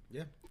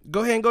 Yeah.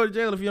 Go ahead and go to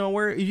jail if you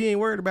ain't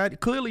worried about it.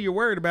 Clearly you're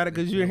worried about it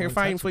because you're in here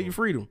fighting for your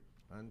freedom.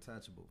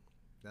 Untouchable.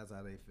 That's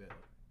how they feel.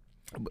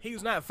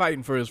 He's not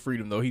fighting for his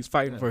freedom though. He's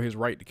fighting for his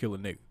right to kill a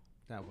nigga.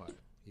 That part.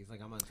 He's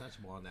like, I'm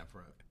untouchable on that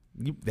front.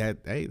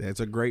 That's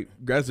a great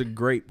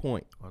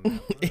point. On that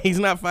front. He's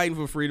not fighting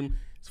for freedom.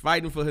 He's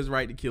fighting for his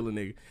right to kill a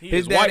nigga.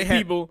 His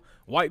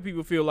white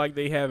people feel like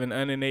they have an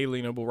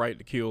unalienable right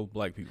to kill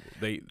black people.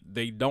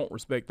 They don't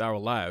respect our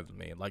lives,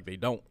 man. Like they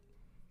don't.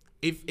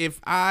 If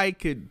I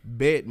could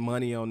bet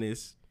money on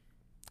this,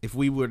 if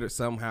we were to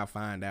somehow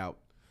find out,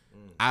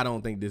 I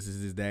don't think this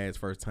is his dad's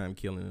first time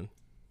killing him.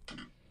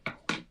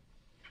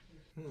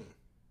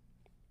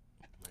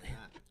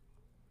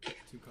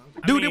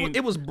 Dude,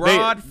 it was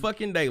broad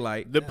fucking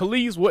daylight. The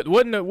police,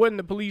 wasn't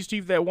the police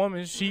chief that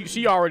woman?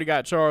 She already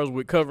got charged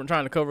with trying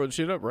to cover the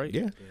shit up, right?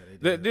 Yeah.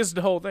 This is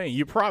the whole thing.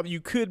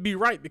 You could be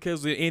right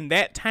because in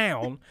that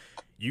town,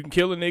 you can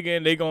kill a nigga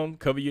and they gonna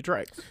cover your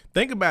tracks.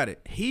 Think about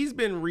it. He's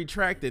been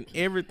retracting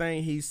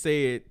everything he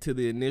said to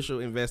the initial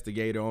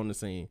investigator on the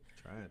scene.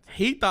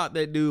 He thought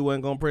that dude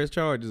wasn't gonna press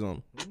charges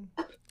on him.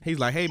 He's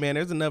like, hey man,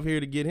 there's enough here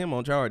to get him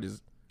on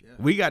charges. Yeah.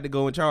 We got to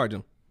go and charge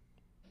him.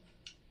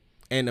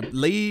 And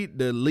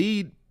the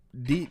lead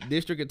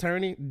district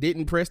attorney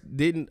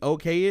didn't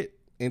okay it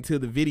until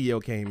the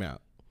video came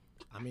out.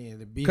 I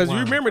mean, because you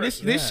remember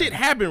this shit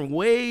happened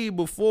way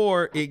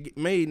before it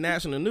made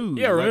national news.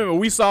 Yeah, remember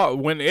we saw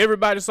when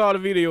everybody saw the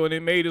video and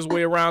it made its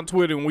way around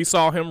Twitter and we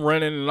saw him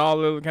running and all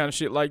the other kind of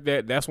shit like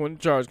that. That's when the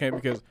charge came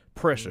because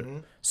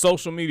pressure,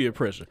 social media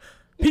pressure.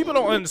 People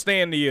don't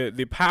understand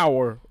the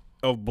power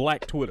of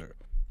Black Twitter.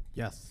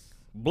 Yes.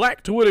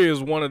 Black Twitter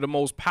is one of the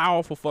most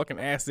powerful fucking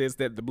assets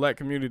that the black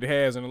community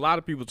has, and a lot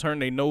of people turn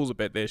their nose up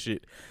at that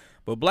shit.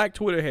 But Black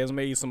Twitter has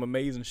made some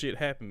amazing shit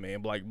happen,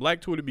 man. Like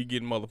Black Twitter be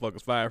getting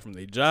motherfuckers fired from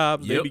their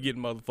jobs. Yep. They be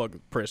getting motherfuckers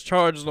press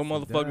charges on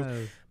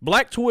motherfuckers.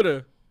 Black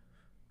Twitter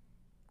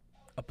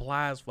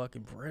applies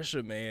fucking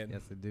pressure, man.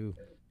 Yes, it do.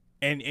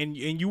 And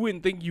you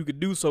wouldn't think you could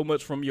do so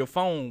much from your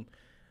phone,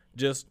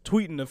 just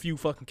tweeting a few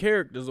fucking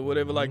characters or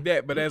whatever like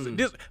that. But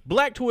this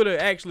Black Twitter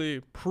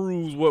actually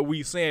proves what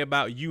we say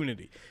about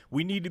unity.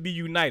 We need to be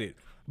united.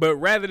 But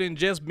rather than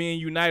just being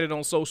united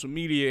on social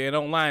media and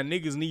online,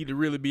 niggas need to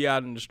really be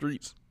out in the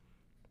streets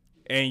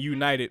and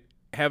united,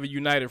 have a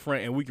united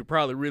front, and we could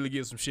probably really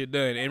get some shit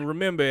done. And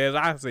remember, as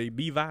I say,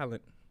 be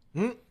violent.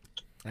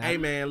 Hey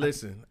man,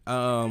 listen.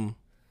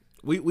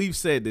 We've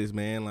said this,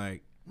 man.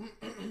 Like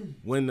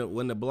when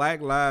the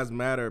Black Lives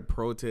Matter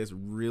protests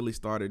really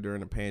started during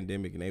the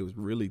pandemic and they was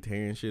really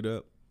tearing shit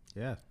up.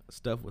 Yeah,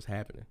 stuff was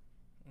happening.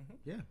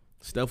 Yeah,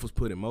 stuff was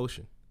put in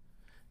motion.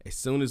 As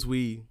soon as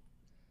we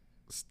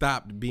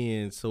stopped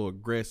being so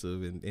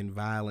aggressive and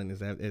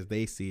violent as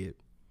they see it,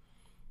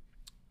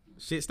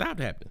 shit stopped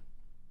happening.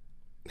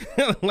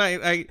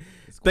 like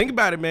think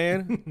about it,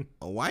 man.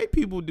 White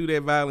people do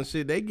that violent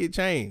shit, they get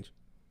changed.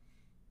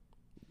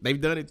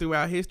 They've done it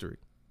throughout history.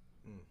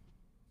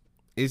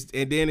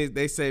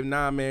 They say,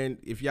 nah, man,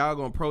 if y'all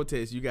gonna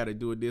protest, you got to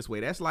do it this way.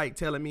 That's like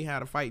telling me how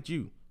to fight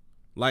you.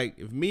 Like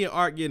if me and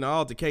Art get in an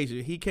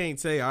altercation, he can't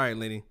say, all right,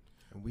 Lenny,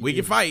 we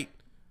can fight,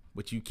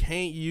 but you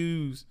can't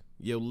use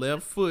your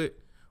left foot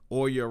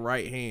or your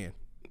right hand.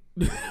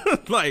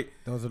 Like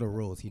those are the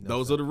rules. He knows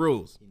those are the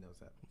rules. He knows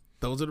that.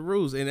 Those are the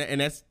rules,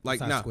 and that's like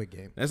Squid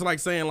Game. That's like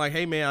saying like,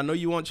 hey man, I know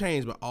you want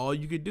change, but all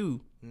you could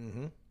do,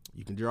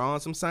 you can draw on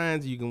some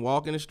signs. You can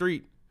walk in the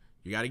street.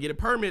 You got to get a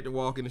permit to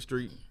walk in the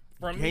street.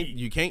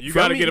 You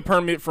got to get a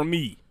permit from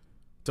me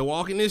to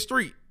walk in this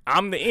street.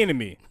 I'm the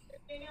enemy,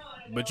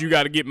 but you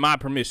got to get my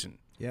permission.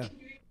 Yeah.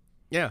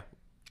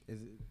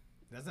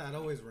 That's how it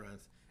always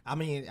runs. I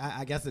mean,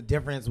 I guess the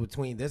difference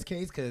between this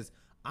case, because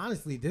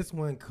honestly, this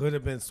one could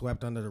have been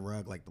swept under the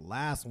rug like the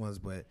last ones,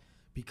 but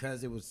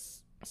because it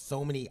was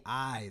so many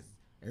eyes,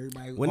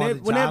 everybody when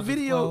that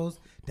video closed,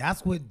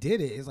 that's what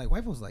did it. It's like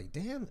white folks like,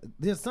 damn,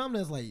 there's something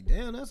that's like,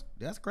 damn,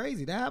 that's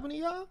crazy. That happened to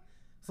y'all?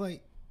 It's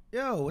like,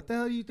 yo, what the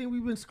hell do you think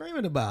we've been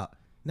screaming about?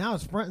 Now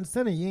it's front and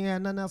center. You ain't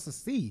had nothing else to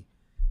see.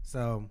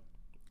 So,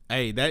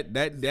 hey, that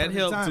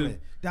helped too.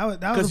 That was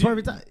the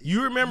perfect time.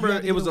 You remember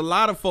it was a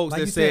lot of folks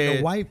like that said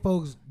the white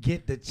folks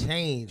get the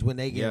change when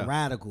they get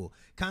radical.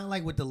 Kind of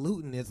like with the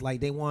looting, it's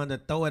like they wanted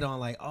to throw it on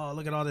like, oh,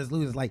 look at all this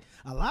loot. It's like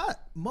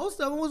most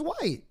of them was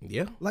white.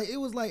 Yeah, like it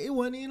was like it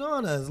wasn't even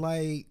on us.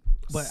 Like,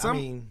 but I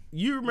mean,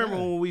 you remember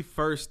when we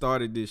first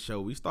started this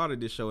show? We started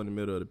this show in the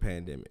middle of the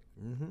pandemic,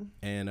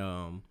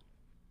 and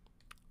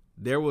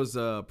there was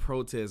a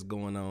protest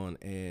going on,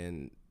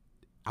 and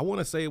I want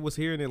to say it was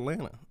here in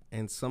Atlanta,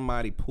 and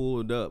somebody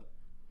pulled up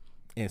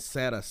and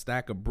sat a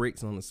stack of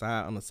bricks on the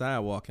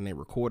sidewalk, and they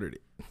recorded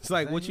it. It's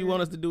like, what you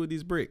want us to do with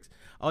these bricks?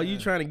 Oh, you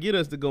trying to get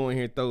us to go in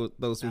here and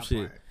throw some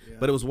shit? Yeah.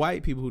 But it was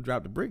white people who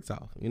dropped the bricks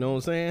off. You know what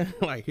I'm saying?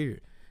 Like, here,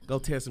 go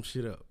tear some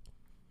shit up.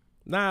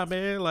 Nah,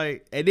 man.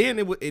 Like, and then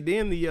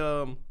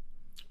the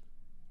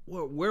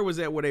where was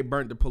that where they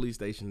burnt the police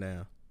station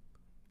down?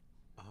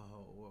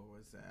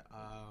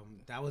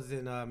 That was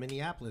in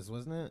Minneapolis,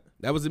 wasn't it?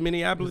 That was in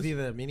Minneapolis? It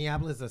was either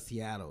Minneapolis or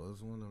Seattle. It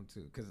was one of them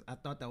two. Because I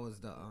thought that was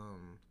the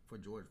for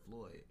George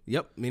Floyd.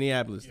 Yep,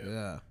 Minneapolis.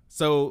 Yeah.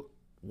 So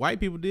white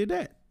people did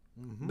that.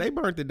 They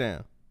burnt it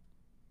down.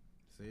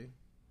 See?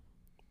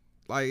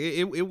 Like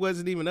it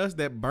wasn't even us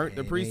that burnt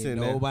the precinct.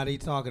 Nobody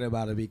talking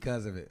about it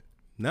because of it.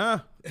 Nah.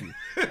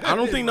 I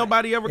don't think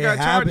nobody ever got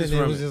charges from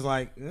it. It was just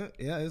like,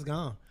 yeah, it's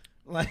gone.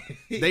 Like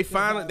They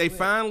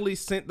finally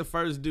sent the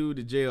first dude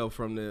to jail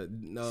from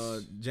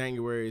the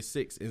January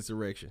 6th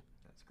insurrection.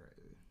 That's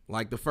crazy.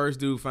 Like the first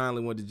dude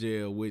finally went to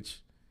jail,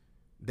 which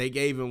they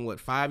gave him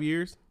 5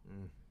 years?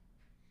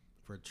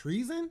 For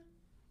treason?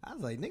 I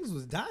was like, niggas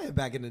was dying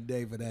back in the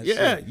day for that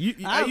Yeah, shit. you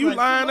I was like,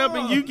 line come up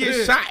and on. you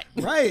get shot.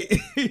 Right.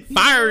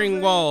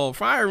 Firing wall,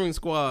 firing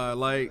squad,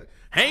 like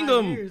hang 5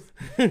 them. years.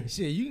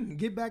 Shit, you can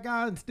get back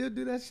out and still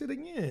do that shit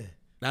again.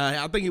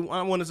 I think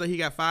I want to say he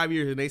got 5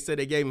 years, and they said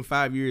they gave him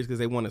 5 years because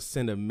they want to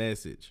send a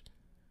message.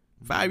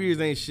 5 years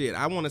ain't shit.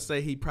 I want to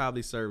say he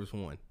probably serves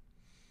 1.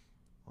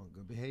 On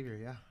good behavior,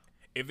 yeah.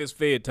 If it's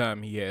Fed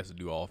time, he has to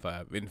do all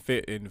 5. In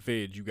the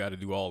Fed, you got to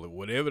do all of it.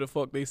 Whatever the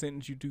fuck they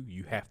sentence you to,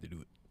 you have to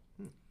do it.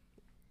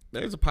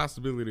 There's a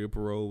possibility of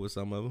parole with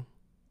some of them.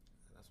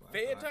 That's why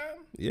Fed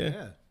time?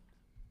 Yeah.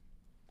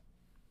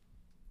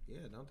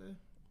 Yeah, don't they?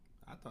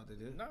 I thought they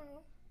did. No.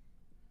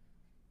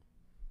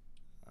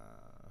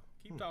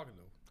 Keep talking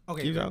though.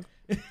 Okay. Keep good.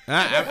 talking.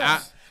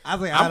 I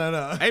was like, I don't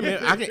know. Hey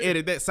man, I can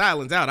edit that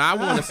silence out. I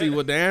want to see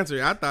what the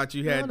answer. I thought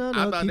you had. No, I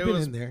thought keep there it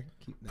was in there.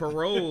 Keep,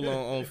 parole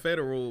on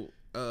federal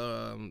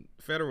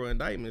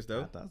indictments I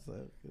though. thought so.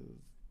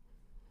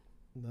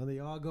 None of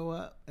y'all go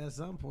up at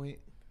some point.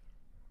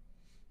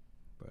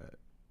 But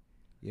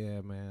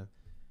yeah, man.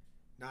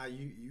 Nah,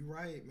 you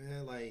right,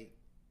 man. Like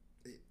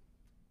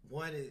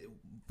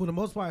for the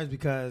most part, is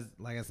because,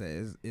 like I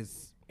said,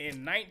 it's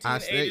In I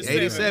said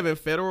 87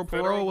 federal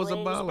parole was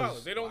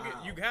abolished. They don't get.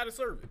 You got to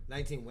serve it.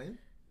 19 when?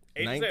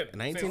 87.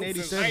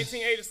 1987. Since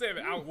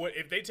 1987.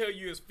 If they tell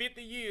you it's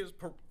 50 years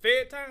per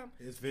Fed time,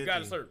 It's you got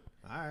to serve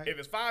it. All right. If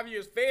it's 5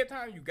 years Fed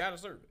time, you got to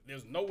serve it.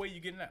 There's no way you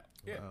getting out.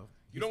 Yeah, Wow.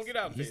 you don't get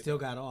out. Of He Fed still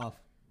time. got off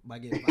by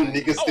getting fired.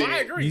 Niggas Oh, I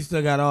said, agree. He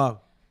still got off.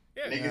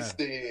 Yeah. niggas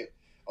said,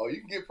 oh,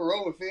 you can get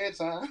parole with Fed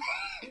time.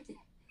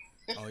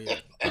 Oh yeah.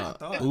 I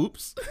thought.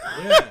 Oops.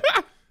 Yeah.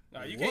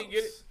 No, you can't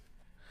get it.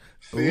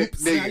 Oops.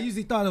 See, I Nigga,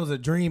 usually thought it was a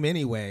dream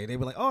anyway. They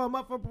were like, "Oh, I'm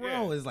up for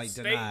parole." Yeah. It's like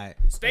State- denied.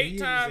 State He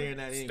was time. saying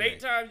that anyway. State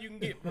time, you can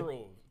get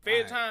parole. Fed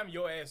Alright. time,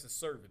 your ass is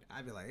serving it.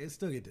 I'd be like, it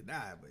still get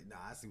denied, but nah,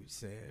 I see what you're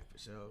saying for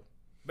sure.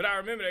 But I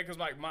remember that because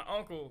like my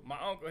uncle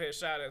had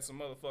shot at some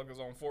motherfuckers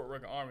on Fort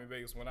Rucker Army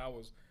Base when I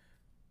was.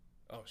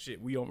 Oh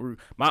shit, we on route.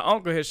 My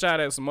uncle had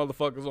shot at some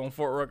motherfuckers on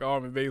Fort Rucker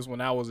Army Base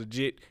when I was a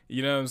jit.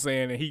 You know what I'm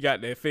saying? And he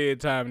got that Fed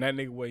time, and that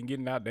nigga wasn't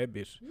getting out that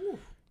bitch. Woo.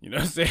 You know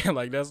what I'm saying?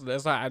 Like that's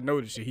how I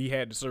know this shit. He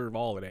had to serve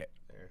all of that.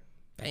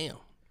 Damn.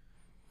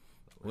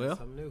 Learn Well,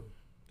 something new.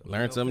 Don't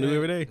learn get no something new Fed-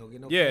 every day. don't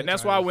get no Yeah, Fed and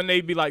that's why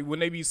charges. when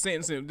they be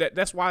sentencing,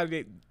 that's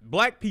why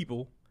black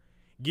people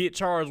get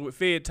charged with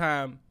Fed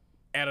time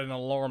at an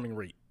alarming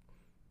rate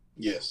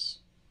yes.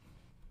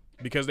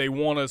 because they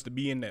want us to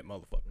be in that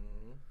motherfucker.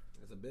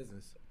 It's a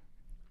business.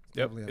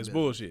 Yep, definitely a it's business.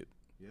 bullshit.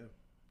 Yeah,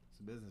 it's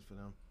a business for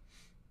them.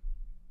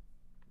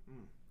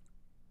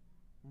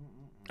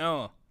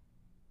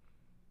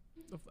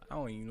 I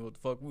don't even know what the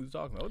fuck we was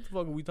talking about. What the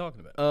fuck are we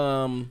talking about?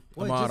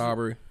 What, Ahmaud just-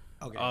 Arbery.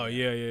 Okay. Oh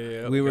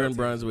yeah. We were in Okay.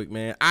 Brunswick,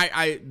 man.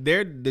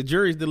 The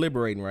jury's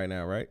deliberating right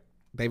now, right?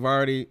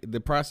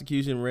 The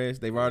prosecution rests.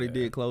 They've already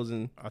did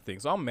closing. I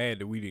think so. I'm mad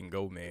that we didn't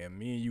go, man.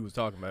 Me and you was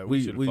talking about it. We-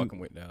 We should we- have fucking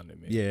went down there,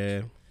 man.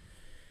 Yeah.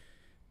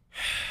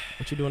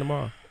 What you doing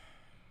tomorrow?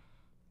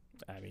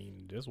 I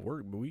mean, just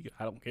work, but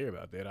I don't care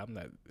about that. I'm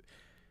not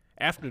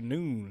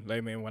afternoon.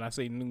 Like, man, when I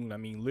say noon, I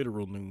mean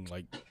literal noon.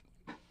 Like,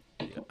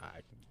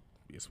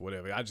 it's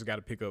whatever. I just got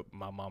to pick up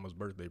my mama's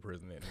birthday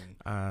present at noon.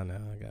 I know.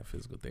 I got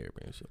physical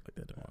therapy and shit like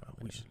that tomorrow.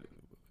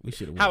 We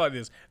should have. How about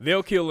this?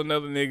 They'll kill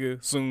another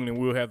nigga soon, and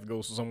we'll have to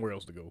go somewhere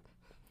else to go.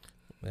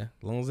 Yeah, as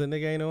long as that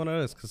nigga ain't on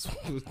us, because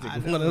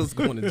one of us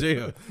going to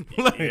jail.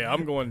 Like, Yeah,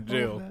 I'm going to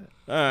jail.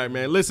 all right,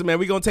 man. Listen, man,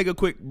 we gonna take a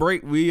quick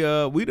break. We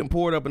done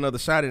poured up another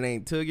shot. It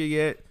ain't took it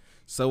yet.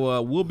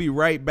 So we'll be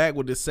right back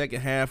with the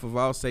second half of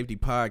All Safety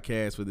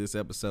Podcast for this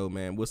episode,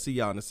 man. We'll see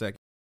y'all in a second.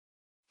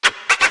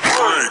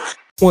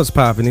 What's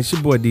poppin'? It's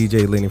your boy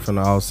DJ Lenny from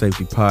the All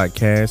Safety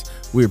Podcast.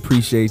 We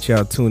appreciate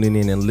y'all tuning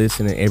in and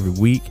listening every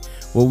week.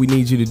 What we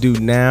need you to do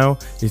now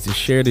is to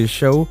share this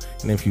show.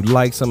 And if you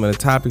like some of the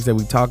topics that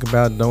we talk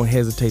about, don't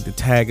hesitate to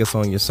tag us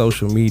on your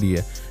social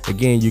media.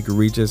 Again, you can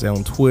reach us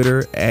on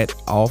Twitter at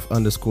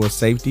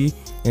 @off_safety,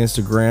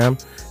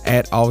 Instagram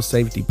at All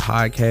Safety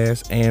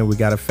Podcast, and we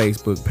got a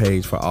Facebook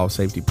page for All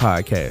Safety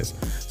Podcast.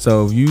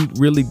 So if you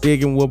really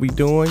digging what we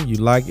doing, you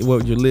like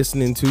what you're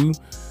listening to,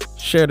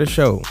 share the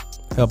show.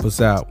 Help us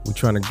out. We're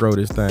trying to grow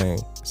this thing.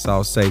 It's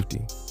All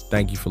Safety.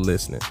 Thank you for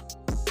listening.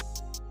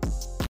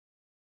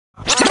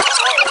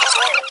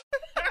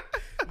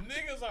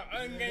 Niggas are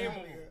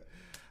ungameable.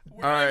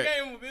 We're All right.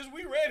 ungameable, bitch.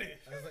 We ready.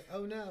 I was like,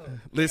 oh no.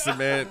 Listen,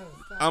 man.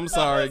 I'm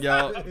sorry,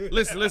 y'all.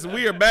 Listen.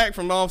 We are back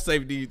from Off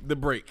Safety, the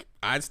break.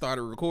 I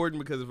started recording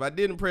because if I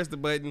didn't press the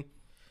button,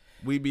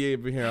 we'd be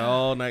able to hear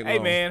all night long. Hey,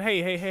 man.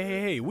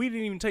 Hey. We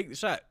didn't even take the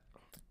shot.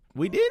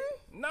 We didn't?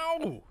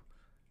 No.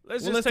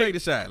 Let's Well, let's take the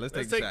shot. Let's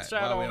take the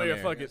shot. While we on there.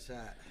 Fuck it.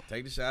 Shot.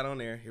 Take the shot on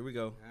there. Here we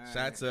go.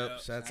 Shots up.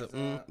 Yep. Shots up. Shots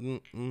up.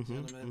 Mm-hmm.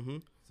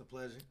 Gentlemen, it's a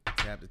pleasure.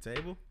 Tap the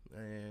table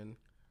and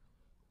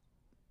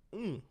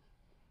I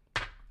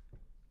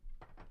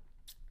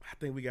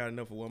think we got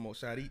enough for one more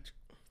shot each.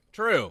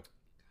 Trill.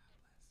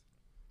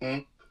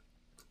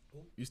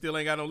 You still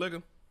ain't got no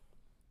liquor?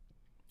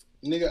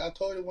 Nigga, I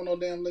told you, no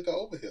damn liquor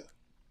over here.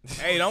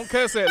 Hey, don't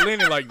cuss at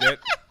Lenny like that.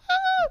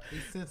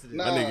 He's sensitive.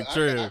 Nah, That nigga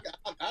Trill.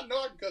 I know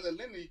I can cuss at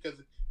Lenny because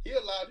he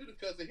allowed you to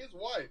cuss at his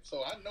wife,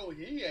 so I know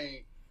he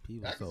ain't.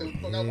 People I can so say what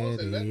the fuck I want to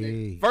say to that nigga.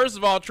 petty. First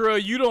of all, Trill,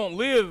 you don't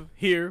live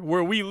here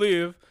where we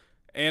live,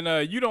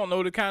 and you don't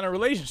know the kind of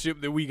relationship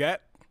that we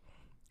got.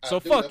 So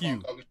fuck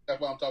you.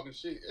 That's why I'm talking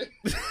shit.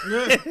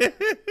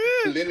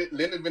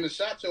 Lenny been a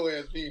shot your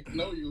ass. He didn't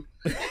know you.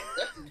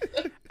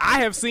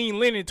 I have seen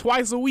Lenny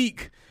twice a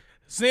week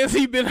since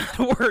he been out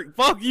of work.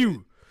 Fuck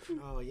you.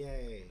 Oh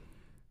yay!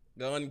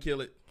 Go ahead and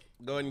kill it.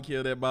 Go ahead and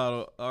kill that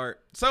bottle. All right.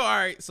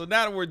 So so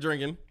now that we're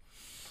drinking,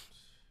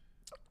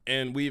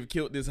 and we've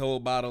killed this whole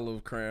bottle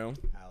of Crown.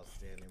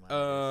 Outstanding.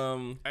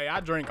 My Hey, I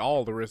drank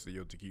all the rest of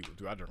your tequila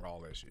too. I drank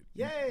all that shit.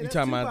 yay! You That's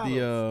talking two about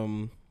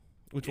bottles.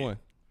 which one?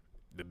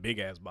 The big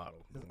ass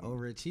bottle. That's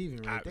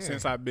overachieving right there.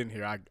 Since I've been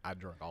here, I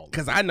drank all of it.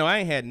 Because I know I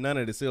ain't had none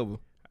of the silver.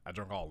 I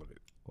drank all of it.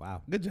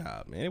 Wow. Good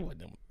job, man. It wasn't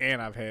them.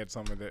 And I've had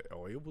some of that.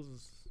 Oh, it was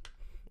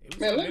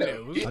Man, something look in at there.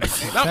 him. It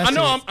was- No, I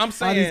know. I'm All these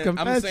saying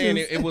confessions.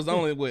 it was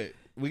only what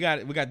we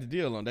got the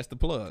deal on. That's the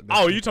plug.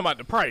 Oh, you talking about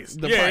the price?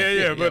 The yeah, price, yeah,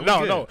 yeah, yeah. But we no,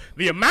 good. no.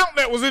 The amount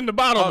that was in the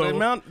bottle, Oh, the though,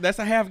 amount, that's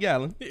a half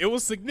gallon. it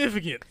was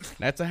significant.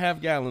 That's a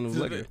half gallon of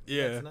liquor.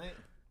 Yeah. Tonight?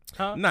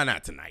 Huh? No,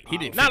 not tonight. He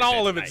didn't. Not finish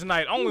all that of it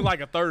tonight. Only like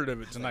a third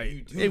of it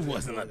tonight. It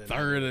wasn't a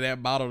third of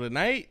that bottle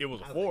tonight. It was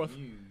a I was fourth. like,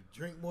 you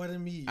drink more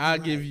than me. I'll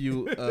You're give right.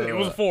 you. It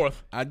was a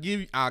fourth. I'll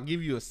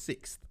give you a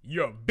sixth.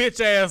 You're a bitch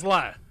ass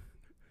lie.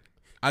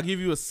 I'll give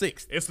you a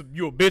sixth.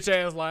 You a bitch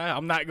ass lie.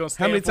 I'm not gonna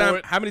stand for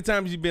it. How many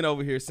times you been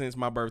over here since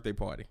my birthday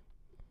party?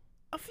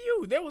 A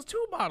few. There was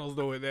 2 bottles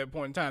though at that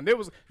point in time. There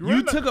was. You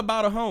remember- took a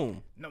bottle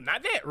home. No,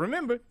 not that.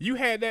 Remember, you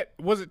had that.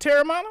 Was it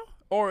Terramana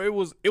or it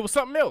was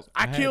something else?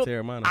 I had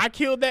Terramana. I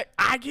killed that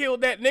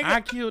nigga. I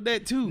killed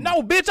that too.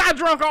 No, bitch, I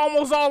drunk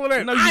almost all of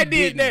that. No, you I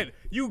did didn't. that.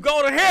 You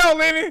go to hell,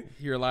 Lenny.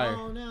 You're a liar.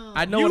 Oh, no.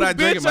 I know You what I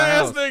drink bitch in my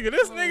ass house. nigga.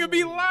 This nigga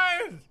be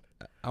lying.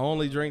 I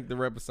only drink the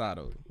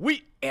Reposado.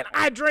 And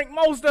I drank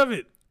most of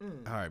it.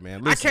 All right,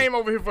 man. I Listen. came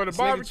over here for the nigga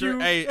barbecue.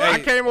 Hey, I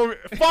hey. came over.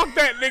 Fuck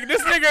that nigga.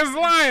 This nigga is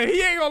lying.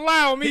 He ain't gonna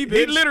lie on me, He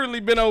bitch.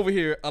 literally been over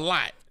here a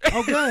lot,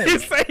 Oh, he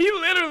good. say he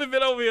literally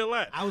been over here a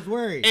lot. I was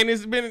worried. and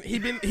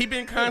he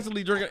been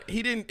constantly drinking.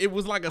 He didn't. It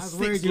was like a I was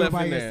worried six you were left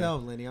by in there.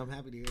 yourself, Lenny. I'm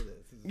happy to hear this.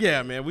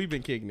 Yeah, man. We've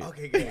been kicking it.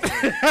 Okay, good.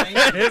 Thank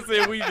you. That's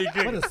it. We be What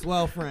kicking. a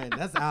swell friend.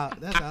 That's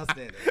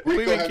outstanding. We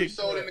Rico, been have you kick-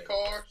 sold any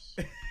cars?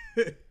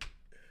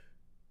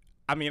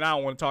 I mean, I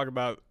don't want to talk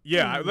about.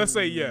 Yeah, let's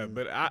say yeah,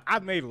 but I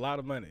made a lot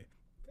of money.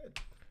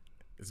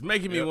 It's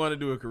making me want to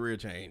do a career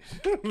change.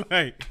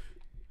 Like,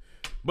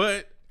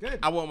 but Good.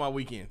 I want my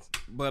weekends.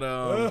 But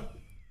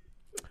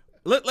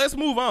let's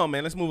move on,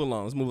 man. Let's move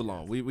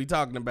along. We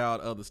talking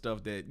about other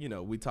stuff that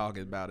we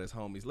talking about as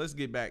homies. Let's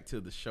get back to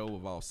the show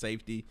of all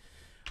safety.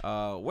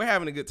 We're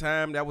having a good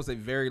time. That was a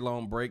very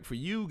long break for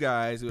you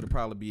guys. It would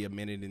probably be a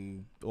minute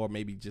or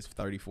maybe just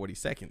 30-40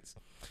 seconds.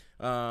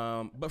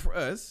 But for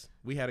us,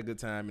 we had a good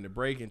time in the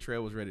break, and Trey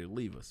was ready to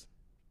leave us.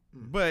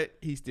 But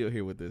he's still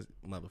here with this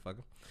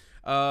motherfucker.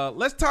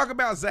 Let's talk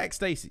about Zach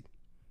Stacy.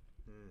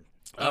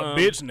 A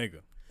bitch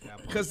nigga.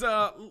 Cause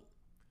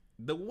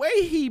the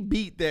way he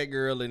beat that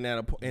girl in that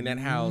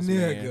house,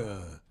 man.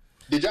 Nigga.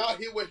 Did y'all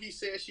hear what he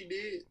said she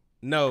did?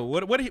 No,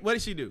 what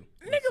did she do?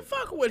 Nigga,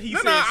 fuck what he No,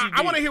 said. no, she I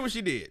did. want to hear what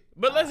she did.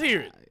 But let's hear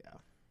it.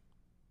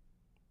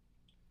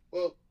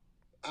 Well,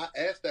 I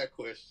asked that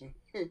question.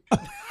 Cause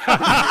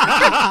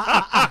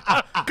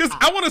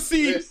I want to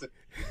see, Listen,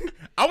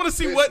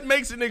 what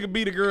makes a nigga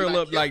beat a girl I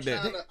up kept like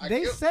that. trying to- I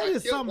They kept- said I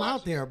there's kept something out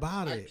watching- there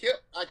about I it.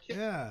 kept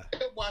Yeah.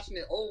 watching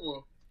it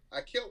over. I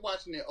kept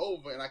watching it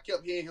over, and I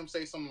kept hearing him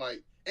say something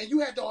like, "And you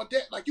had the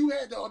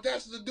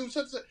audacity to do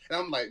such and such." And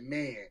I'm like,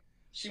 man,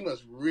 she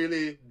must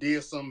really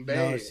did something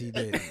bad. No, she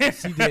didn't.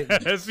 She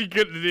didn't. She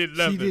couldn't have did She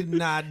nothing. did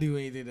not do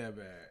anything that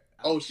bad.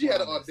 Oh, she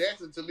had the promise.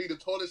 audacity to leave the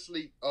toilet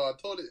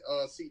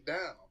seat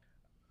down.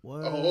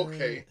 What? Oh,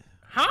 okay.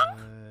 Huh?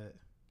 What?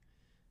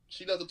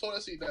 She does the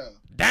toilet seat down.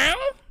 Down?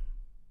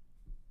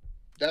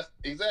 That's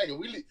exactly.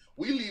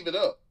 We leave it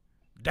up.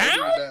 They Down?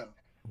 leave it down.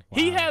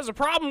 He Wow. has a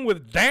problem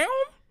with down?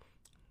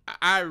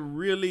 I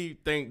really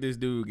think this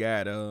dude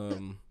got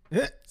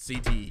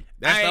CTE.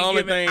 That's I the ain't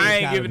only giving, thing. I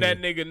ain't gotta giving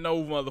that be. nigga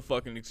no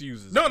motherfucking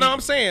excuses. No, I'm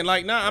saying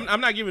like, no,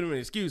 I'm not giving him an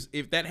excuse.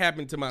 If that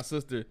happened to my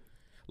sister,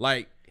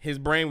 like his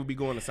brain would be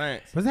going to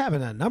science. What's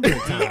happened a number of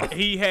times?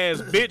 He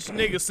has bitch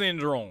nigga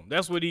syndrome.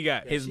 That's what he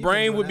got. His she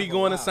brain been would doing be that for a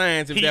going to while.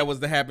 science if He- that was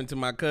to happen to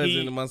my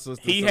cousin and my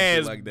sister. He some shit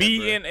has like that,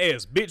 bruh.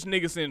 BNS, bitch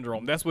nigga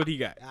syndrome. That's what he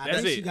got. I That's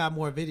think she it. got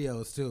more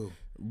videos too.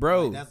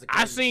 Bro. Like, that's the I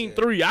crazy seen shit.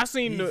 3. I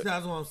seen the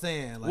That's what I'm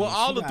saying. Like, Well,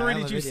 all she the got 3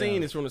 hella that you've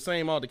seen videos. is from the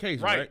same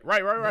altercation, right.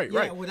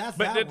 Yeah, well, that's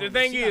But that the one,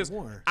 thing but she got is,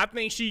 more. I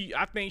think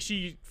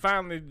she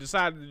finally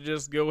decided to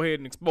just go ahead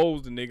and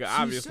expose the nigga,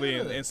 obviously,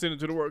 shoulda. and send him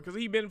to the world because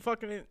he been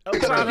fucking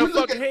Because upside if her you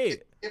look fucking at-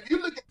 head. If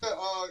you look at the,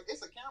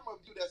 it's a camera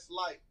view that's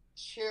like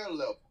chair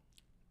level.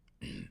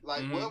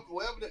 Like Mhm.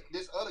 wherever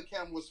this other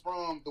camera was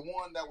from, the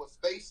one that was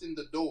facing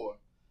the door,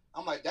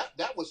 I'm like,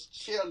 that was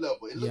chair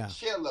level. It looked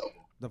chair level.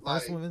 The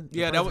first Like, one,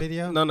 Yeah, the that first was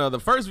video. no. The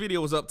first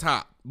video was up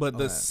top, but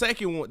the Okay.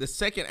 second one, the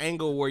second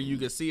angle where you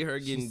could see her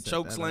She getting set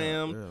choke that up,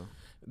 slammed, yeah.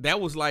 that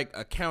was like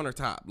a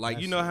countertop. Like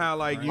That you know shit how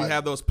like you crazy.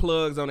 have those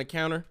plugs on the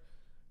counter.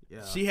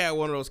 Yeah. She had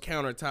one of those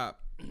countertop,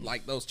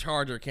 like those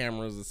charger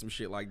cameras and some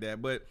shit like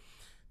that. But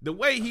the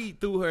way he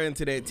threw her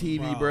into that TV,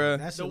 bruh.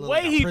 that shit The look way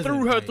like a he prison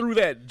threw her fight. through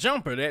that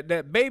jumper,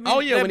 that baby. Oh,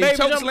 yeah, that when he baby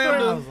choke jumper slammed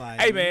through. her. I was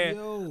like, Hey man,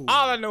 yo.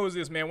 all I know is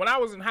this, man. When I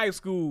was in high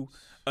school,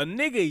 a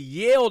nigga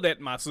yelled at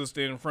my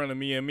sister in front of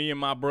me, and me and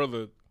my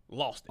brother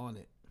lost it. on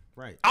it,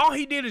 right? All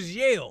he did is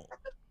yell.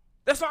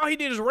 That's all he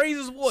did is raise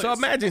his voice. So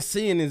imagine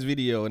seeing this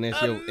video and that's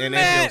your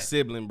Man.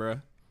 sibling,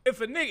 bruh. If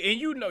a nigga,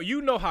 and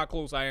you know how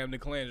close I am to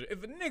Calandra.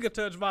 If a nigga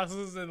touch my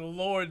sister and the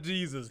Lord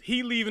Jesus,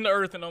 he leaving the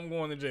earth and I'm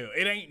going to jail.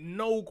 It ain't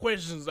no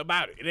questions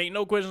about it. It ain't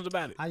no questions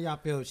about it. How y'all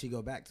feel if she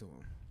go back to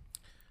him?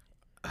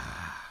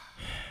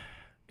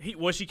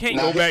 She can't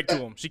go back to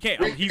him. She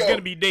can't. He's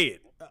gonna be dead.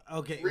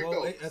 Okay, Rico.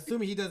 well,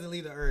 assuming he doesn't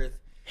leave the earth.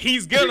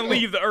 He's gonna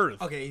leave the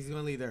earth. Okay, he's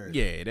gonna leave the earth.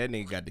 Yeah, that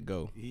nigga got to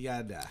go. He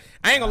gotta die.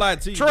 I ain't gonna lie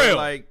to you, Trill. but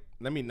like,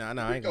 let me nah,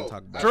 I ain't gonna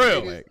talk about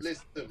Trill. it.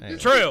 Listen,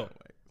 Trill.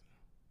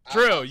 I-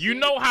 Trill, I've you seen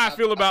know it. how I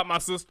feel about my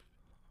sister.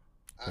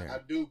 I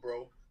do,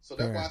 bro. So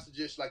that's Fair. why I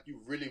suggest like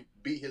you really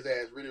beat his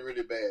ass really,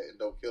 really bad and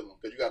don't kill him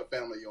because you got a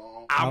family of your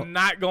own. I'm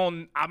not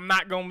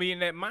gonna be in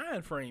that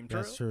mind frame,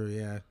 Trill. That's true.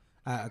 Yeah.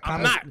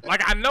 I'm not.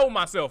 Like I know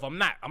myself. I'm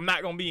not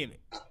gonna be in it.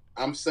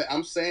 I'm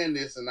saying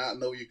this and I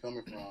know where you're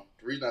coming from.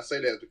 The reason I say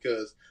that is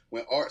because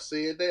when Art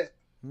said that,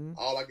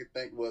 all I could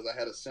think was I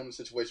had a similar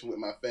situation with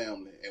my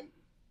family, and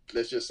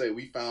let's just say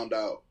we found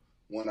out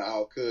one of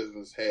our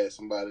cousins had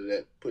somebody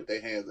that put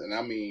their hands, and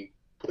I mean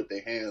put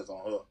their hands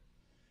on her,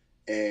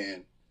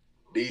 and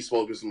these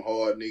supposed to be some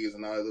hard niggas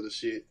and all that other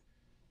shit.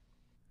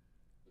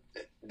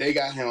 They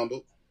got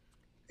handled,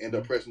 ended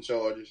up pressing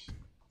charges,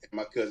 and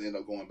my cousin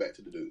ended up going back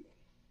to the dude.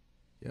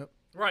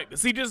 Right, but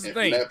see, this is the And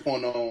from thing. that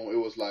point on, it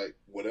was like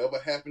whatever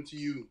happened to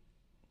you,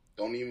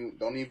 don't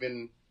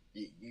even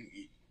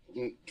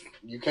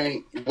you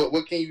can't.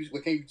 What can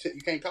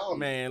you call me?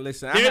 Man,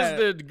 listen,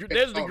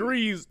 There's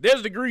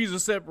degrees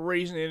of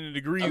separation and the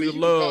degrees I mean, of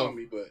you can call love.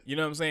 me, but You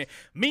know what I'm saying?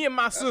 Me and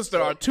my sister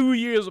are 2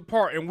 years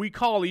apart, and we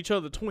call each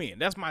other twin.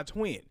 That's my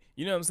twin.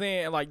 You know what I'm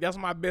saying? Like that's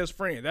my best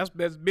friend. That's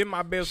been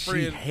my best she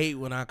friend. hate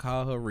when I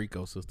call her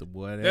Rico sister,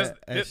 boy. That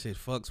Shit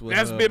fucks with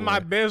That's her, been boy. my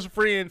best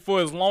friend for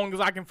as long as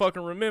I can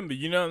fucking remember.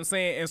 You know what I'm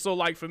saying? And so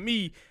like for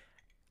me,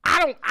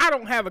 I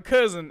don't have a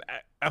cousin,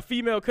 a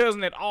female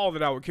cousin at all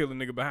that I would kill a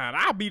nigga behind.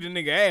 I'll beat a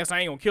nigga ass.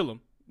 I ain't gonna kill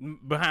him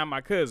behind my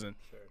cousin.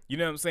 You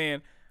know what I'm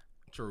saying?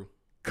 True.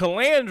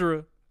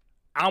 Calandra,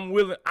 I'm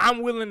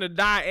willing to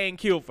die and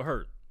kill for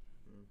her.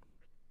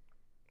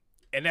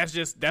 And that's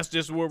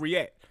just where we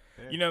at.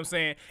 You know what I'm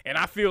saying? And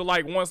I feel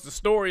like once the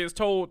story is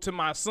told to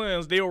my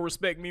sons, they'll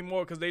respect me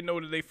more because they know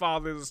that their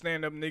father is a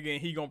stand-up nigga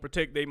and he gonna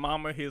protect their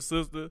mama, his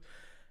sister,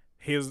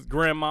 his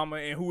grandmama,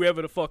 and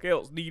whoever the fuck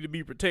else need to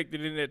be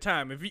protected in that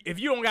time. If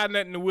you don't got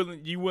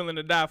nothing you willing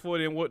to die for,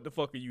 then what the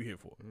fuck are you here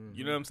for?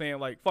 You know what I'm saying?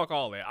 Like fuck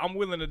all that. I'm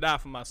willing to die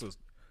for my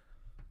sister.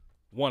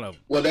 One of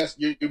them. well, that's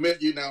you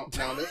now.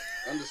 Now let's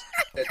understand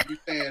that you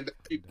saying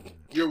that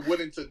you're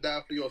willing to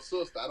die for your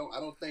sister. I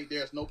don't think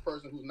there's no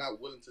person who's not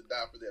willing to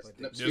die for their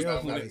sister. Just- I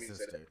don't mean to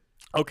say that.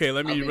 Okay,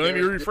 let me I mean,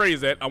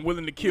 rephrase that. I'm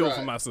willing to kill for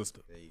Right. my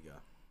sister. There you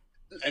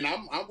go. And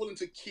I'm willing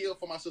to kill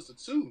for my sister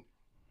too.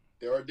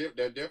 There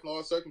definitely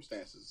are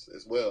circumstances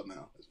as well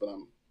now. But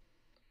I'm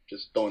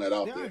just throwing that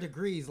out There there. are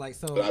degrees, like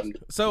so. But I'm,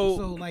 So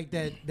like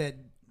that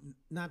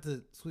not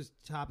to switch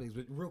topics,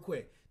 but real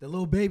quick, the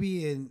little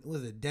baby in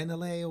was it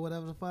Danny or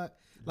whatever the fuck?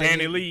 Like,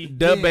 Danny Lee.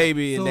 The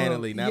baby and Danny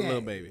Lee, not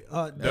little baby.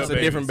 That's The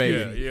a different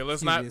babies. baby. Yeah, let's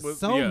See, not. there's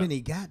so yeah.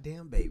 many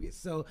goddamn babies.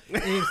 So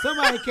if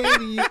somebody came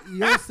to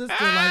your sister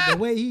like the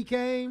way he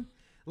came,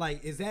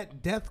 like is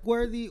that death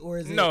worthy or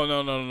is it? No.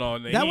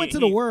 That went to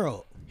the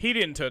world. He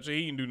didn't touch her.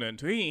 He didn't do nothing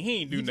to her. He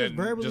ain't do He nothing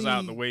verbally just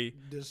out the way.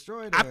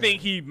 Destroyed I her. think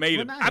he made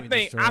Well, it. not I even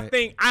think destroyed.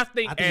 I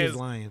he was as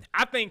lying.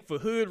 I think for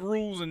hood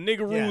rules and nigga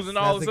Yes, rules and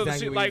all that's this other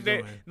exactly shit what like he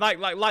that. was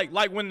doing.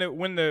 Like when the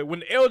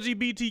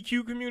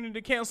LGBTQ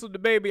community canceled the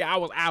baby, I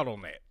was out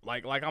on that.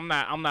 Like I'm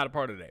not a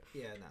part of that.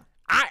 Yeah, no.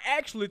 I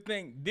actually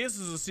think this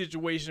is a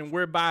situation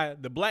whereby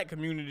the black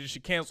community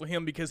should cancel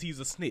him because he's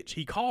a snitch.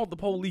 He called the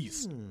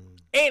police.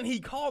 And he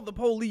called the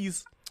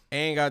police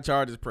And got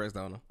charges pressed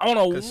on her. on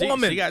a 'Cause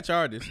woman. She got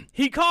charges.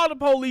 He called the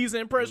police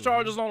and pressed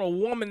charges on a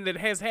woman that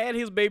has had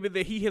his baby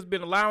that he has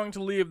been allowing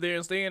to live there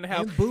and stay in the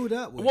house. And booed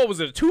up with. What was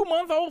it, a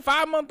 2-month-old,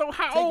 5-month-old?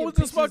 How Taking old was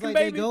this pictures fucking like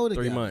baby? They go 3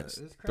 together. months.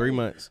 It's crazy. 3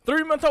 months.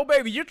 3-month-old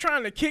baby. You're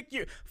trying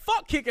to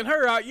fuck kicking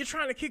her out. You're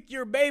trying to kick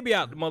your baby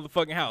out the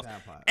motherfucking house.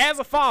 That part. As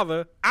a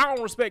father, I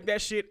don't respect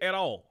that shit at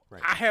all.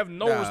 I have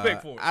no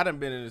respect for it. I done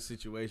been in a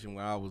situation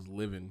where I was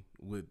living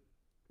with.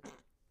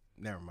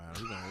 Never mind.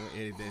 We're gonna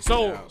edit that shit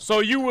So out. so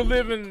you were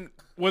living,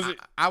 was it?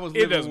 I was It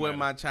living doesn't with matter.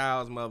 my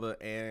child's mother,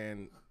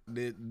 and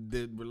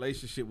the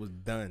relationship was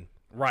done.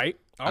 Right.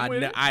 I'm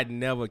with it. I'd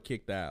never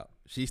kicked her out.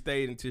 She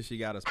stayed until she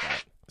got a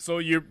spot. So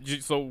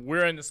so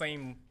we're in the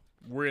same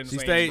we're in the She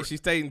same. She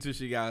stayed until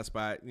she got a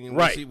spot. You know,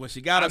 Right. When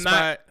she got a I'm not-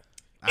 spot.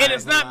 And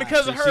it's not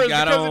because of her, it's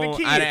because of the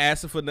kid. I didn't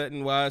ask her for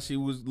nothing while she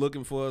was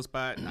looking for a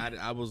spot.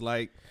 I was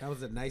like, That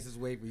was the nicest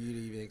way for you to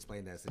even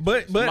explain that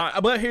situation.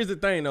 but here's the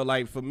thing though.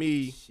 Like for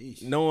me,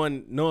 Sheesh.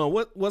 knowing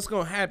what's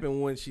gonna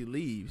happen when she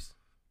leaves,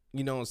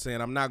 you know what I'm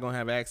saying. I'm not gonna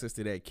have access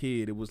to that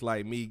kid. It was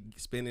like me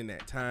spending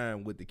that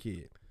time with the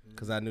kid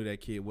because I knew that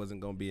kid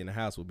wasn't gonna be in the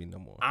house with me no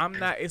more. I'm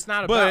not. It's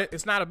not But- about.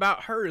 It's not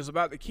about her. It's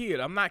about the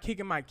kid. I'm not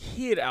kicking my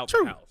kid out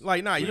True. the house.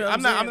 Like, nah, You know what I'm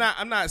I'm not. saying?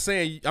 I'm not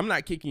saying. I'm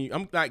not kicking you.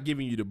 I'm not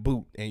giving you the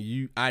boot,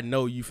 and I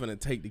know you finna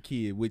take the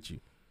kid with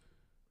you.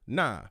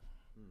 Nah,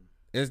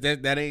 it's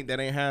that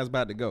ain't how it's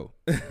about to go.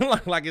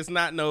 like it's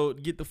not no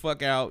get the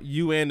fuck out.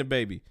 You and the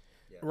baby.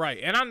 Right.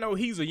 And I know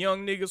he's a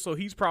young nigga, so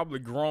he's probably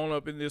grown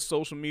up in this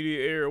social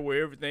media era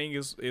where everything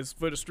is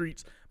for the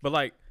streets. But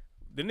like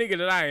the nigga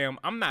that I am,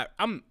 I'm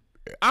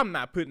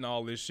not putting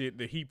all this shit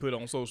that he put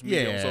on social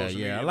media on social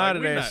media. A lot Like,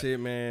 of we that not- shit,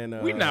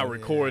 man. We not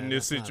recording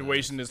this that's not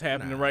situation that's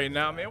happening right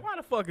now, man. Why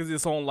the fuck is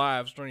this on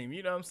live stream?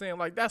 You know what I'm saying?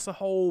 Like that's a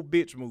whole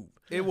bitch move.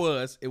 It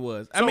was.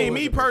 I So mean, was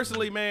me it.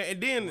 personally, man.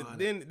 And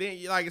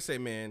then, like I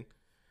said, man.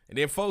 And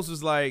then folks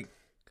was like,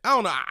 I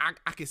don't know.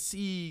 I can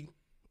see.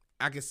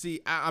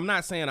 I'm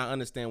not saying I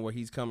understand where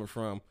he's coming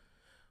from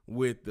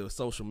with the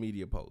social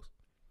media post,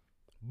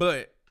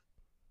 but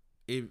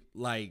if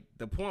like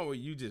the point where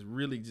you just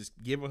really just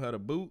giving her the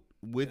boot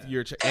with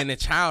your and the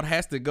child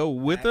has to go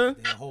with her.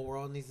 The whole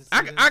world needs to see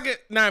I get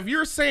now. If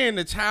you're saying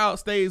the child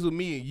stays with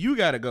me and you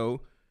gotta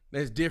go,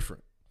 that's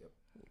different.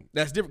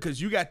 That's different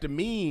because you got the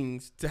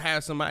means to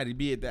have somebody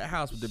be at that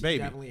house with the She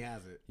baby. definitely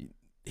has it.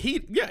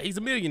 He's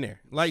a millionaire.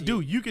 Like,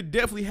 dude, you could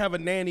definitely have a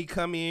nanny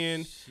come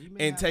in She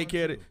may and have take one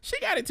care of it. too. She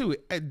got it too,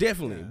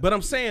 definitely. Yeah. But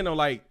I'm saying though,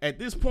 like at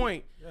this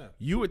point, Yeah.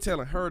 you were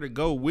telling her to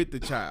go with the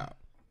child.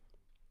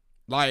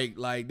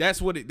 Like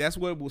that's what it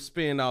will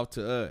spin off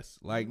to us.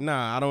 Like,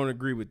 nah, I don't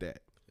agree with that.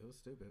 It was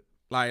stupid.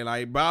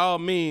 Like by all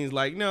means,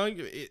 like no,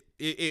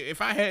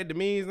 if I had the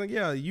means, like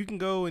yeah, you can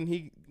go and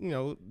the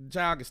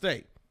child can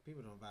stay.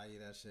 People don't value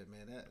that shit,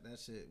 man. That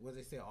shit. What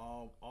they say?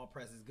 All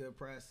press is good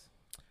press.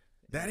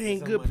 That ain't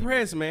Some good money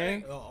press,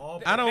 making. man.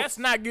 All I don't. That's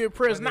not good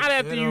press. Whether Not it's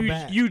after good or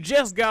bad. you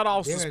just got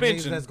off There are niggas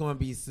suspension. that's gonna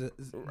be.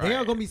 They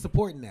are gonna be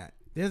supporting that.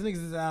 There's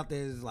niggas that's out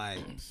there is like.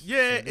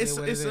 Yeah, it is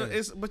what it is.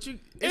 it's but you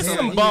It's Yeah,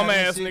 some you bum got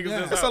that ass shit niggas. down.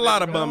 That's It's out a lot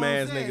there, of bro. bum You know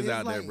what ass I'm saying? niggas It's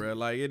out there, like- bro.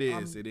 Like it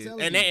I'm is,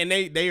 telling and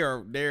you.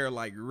 they're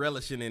like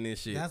relishing in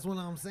this shit. That's what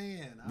I'm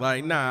saying.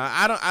 Like nah,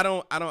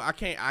 I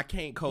can't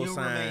He'll co-sign.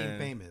 remain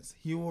famous.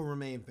 He will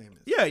remain famous.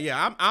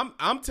 Yeah,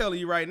 I'm telling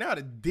you right now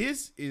that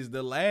this is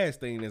the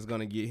last thing that's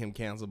gonna get him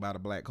canceled by the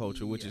black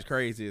culture, which is Yes.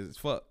 crazy as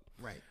fuck.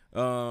 Right.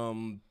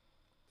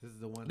 This is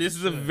the one. This that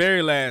is the should.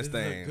 very last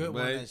This is a thing, good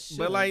one that should,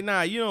 but like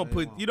nah, you don't but it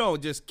put won't. you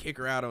don't just kick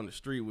her out on the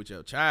street with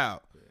your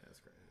child. Yeah, that's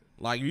crazy.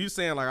 Like you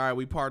saying like all right,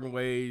 we parting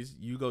ways.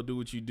 You go do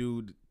what you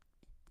do. The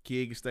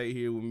kid can stay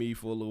here with me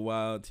for a little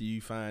while until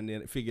you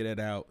figure that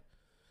out.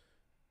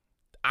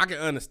 I can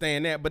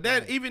understand that, but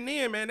that Right. even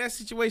then, man, that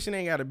situation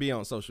ain't got to be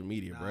on social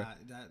media, bro.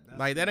 That's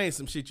Like that ain't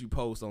some shit you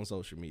post on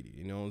social media.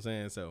 You know what I'm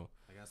saying? So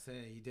Like I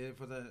said, he did it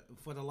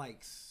for the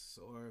likes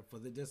or for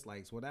the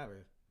dislikes,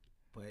 whatever.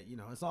 But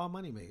it's all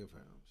money making for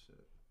him.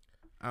 Shit.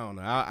 I don't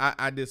know.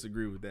 I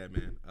disagree with that,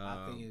 man.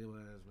 I think it was,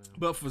 man.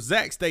 But for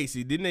Zach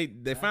Stacy,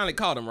 didn't they finally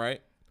caught him,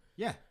 right?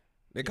 Yeah,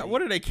 What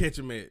did they catch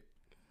him at?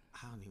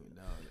 I don't even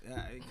know.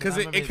 'Cause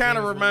I it remember his kinda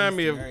name was remind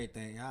me released of- and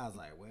everything. I was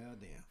like, well,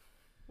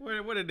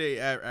 damn. What did they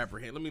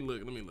apprehend? Let me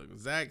look.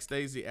 Zach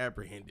Stacy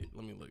apprehended.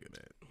 Let me look at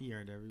that. He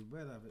earned every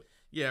bit of it.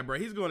 Yeah, bro,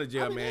 he's going to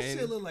jail, I mean, man.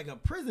 that shit looked like a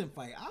prison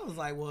fight. I was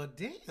like, well,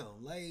 damn.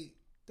 Like,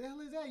 the hell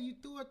is that? You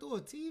threw it through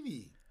a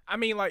TV. I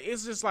mean, like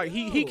it's just like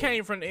he Yo.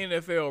 came from the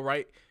NFL,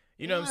 right?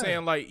 You know what I'm Yeah.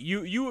 saying? Like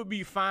you would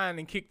be fined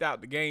and kicked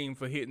out the game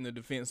for hitting the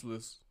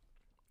defenseless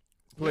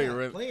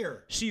player. Yeah,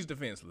 player. She's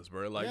defenseless,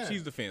 bro. Like Yeah.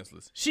 she's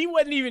defenseless. She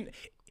wasn't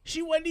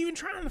even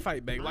trying to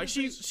fight back. Like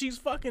she's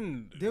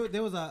fucking.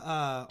 There was a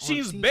on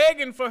She's T-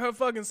 begging for her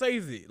fucking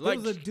safety. There Like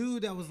was a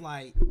dude that was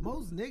like,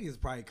 most niggas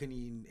probably couldn't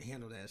even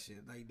handle that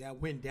shit. Like that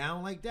went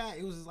down like that.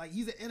 It was just like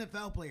he's an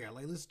NFL player.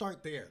 Like let's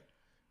start there,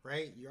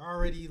 right? You're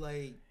already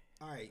like,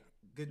 all right,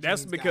 good.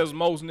 that's James because got it.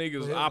 most But niggas it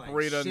was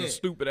operate like, under shit.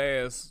 stupid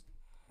ass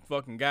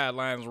fucking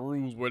guidelines,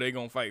 rules where they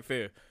gonna fight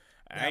fair.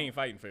 I ain't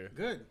fighting fair.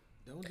 Good.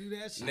 Don't do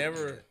that shit.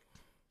 Never.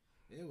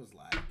 It was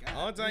like God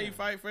Only time you damn.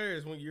 fight fair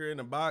is when you're in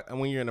a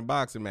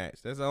boxing match.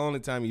 That's the only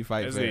time you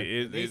fight That's fair.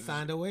 it. They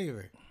signed a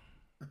waiver.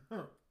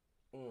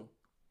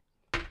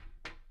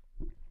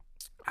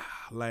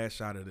 Last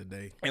shot of the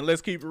day. And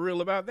let's keep it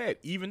real about that.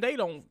 Even they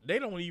don't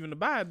even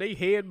abide. They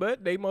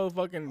headbutt. They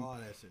motherfucking All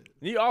that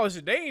shit. all this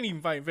shit. They ain't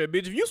even fighting fair,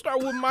 bitch. If you start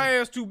whooping my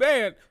ass too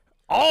bad,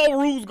 all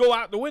rules go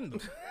out the window.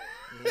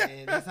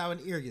 And that's how an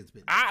ear gets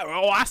bitten.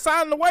 I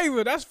signed the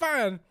waiver. That's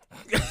fine.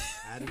 I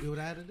had to do what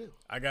I had to do.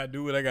 I gotta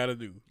do what I gotta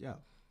do. Yo.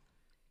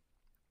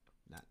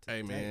 Not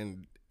Hey today.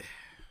 man,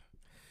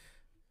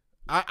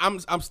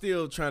 I'm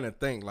still trying to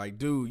think. Like,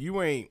 dude,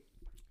 you ain't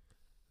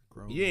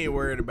You ain't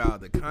worried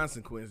about the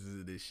consequences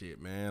of this shit,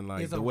 man.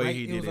 Like It's the a way right,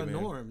 he it did was it, a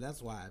man. norm.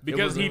 That's why.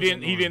 Because he It was a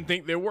didn't norm.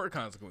 think there were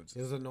consequences.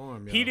 It was a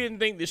norm. Yo. He didn't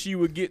think that she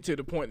would get to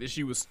the point that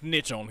she would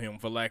snitch on him,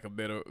 for lack of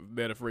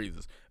better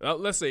phrases.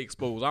 Let's say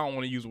expose. I don't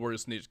want to use the word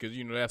snitch because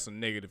that's a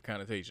negative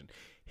connotation.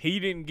 He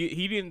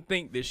didn't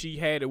think that she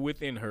had it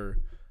within her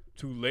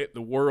to let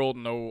the world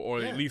know,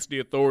 or at least the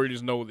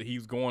authorities know, that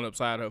he's going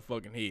upside her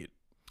fucking head.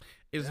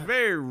 It's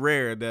very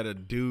rare that a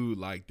dude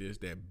like this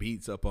that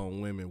beats up on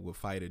women will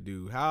fight a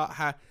dude.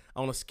 How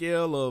on a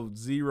scale of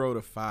 0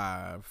 to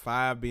 5,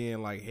 5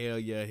 being like hell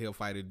yeah he'll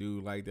fight a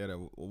dude like that,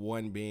 or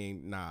 1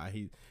 being nah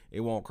it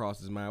won't cross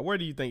his mind. Where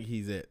do you think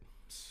he's at?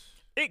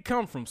 It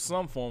comes from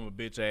some form of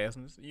bitch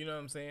assness. You know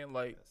what I'm saying?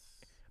 Like,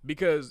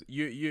 because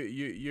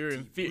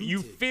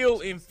you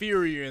feel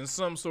inferior in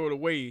some sort of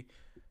way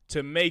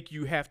to make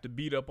you have to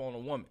beat up on a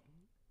woman.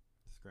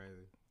 It's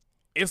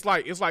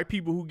crazy. It's like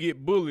people who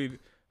get bullied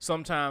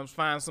sometimes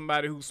find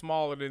somebody who's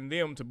smaller than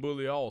them to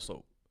bully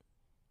also.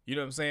 You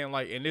know what I'm saying?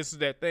 Like, and this is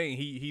that thing.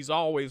 He's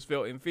always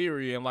felt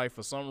inferior in life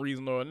for some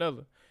reason or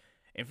another,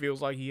 and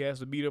feels like he has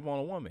to beat up on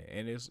a woman.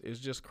 And it's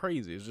just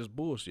crazy. It's just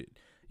bullshit.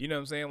 You know what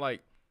I'm saying?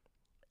 Like,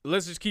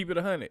 let's just keep it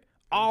 100.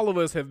 All of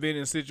us have been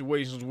in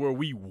situations where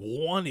we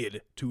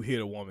wanted to hit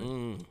a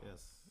woman.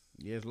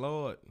 Yes,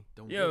 Lord.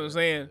 You know what I'm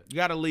saying? You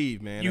gotta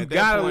leave, man. You At that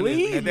gotta point,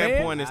 leave, At that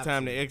man. point, it's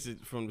time to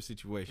exit from the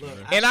situation. Look,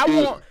 man. And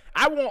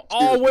I want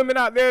all women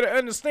out there to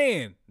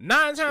understand,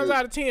 9 times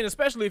out of 10,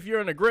 especially if you're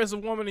an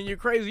aggressive woman and you're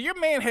crazy, your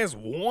man has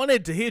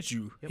wanted to hit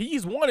you.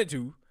 He's wanted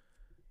to.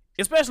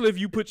 Especially if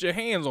you put your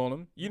hands on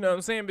him. You know what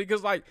I'm saying?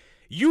 Because, like,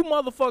 you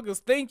motherfuckers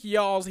think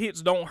y'all's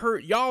hits don't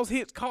hurt. Y'all's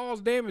hits cause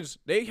damage.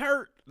 They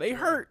hurt. They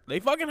hurt. They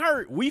fucking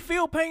hurt. We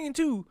feel pain,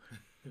 too.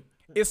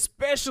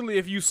 Especially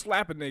if you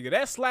slap a nigga.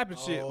 That slapping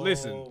shit.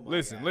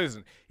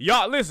 Listen.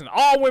 Y'all, listen.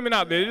 All women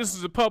out there, this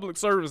is a public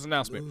service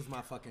announcement. Lose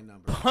my fucking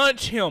number.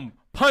 Punch him.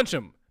 Punch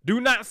him.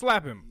 Do not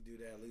slap him. You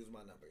do that, lose my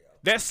number, yo.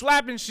 That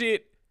slapping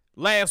shit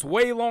lasts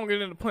way longer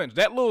than the punch.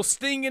 That little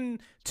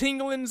stinging,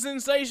 tingling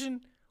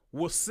sensation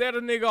will set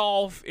a nigga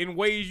off in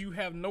ways you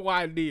have no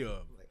idea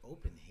of. Like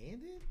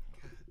open-handed?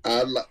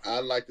 I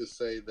like to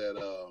say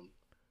that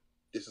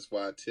this is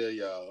why I tell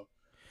y'all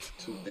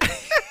to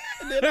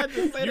Did I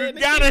just say You that?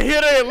 gotta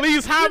hit her at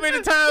least how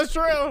many times,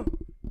 Trail?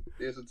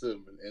 listen to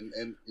me,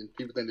 and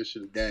people think this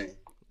shit is game.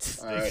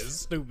 All right, Nigga's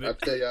stupid. I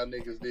tell y'all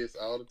niggas this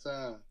all the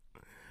time.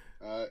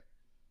 All right,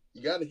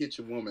 you gotta hit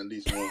your woman at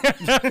least once.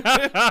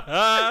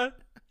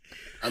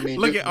 I mean,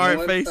 Look just at Art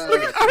one face. time.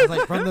 Look at It's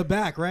like from the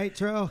back, right,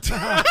 Tro?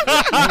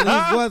 At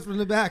least once from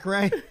the back,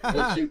 right?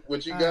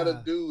 What you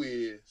gotta do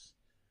is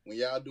when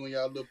y'all doing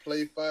y'all little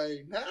play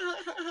fight,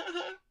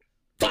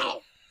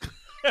 bow.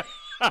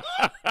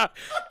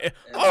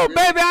 Oh,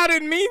 baby, I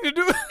didn't mean to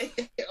do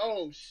it.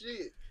 Oh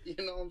shit, you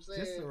know what I'm saying?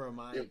 Just a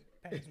reminder.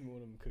 Pass me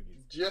one of them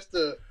cookies. Just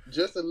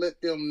to let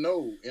them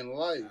know in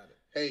life,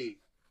 hey,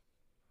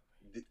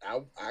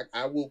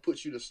 I will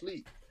put you to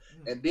sleep.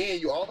 And then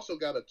you also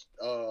gotta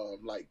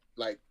like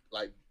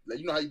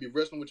you know how you be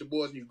wrestling with your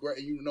boys and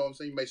you know what I'm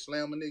saying, you may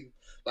slam a nigga,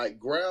 like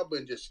grab her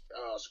and just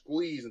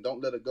squeeze and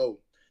don't let her go,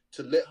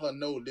 to let her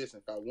know,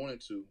 listen, if I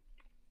wanted to,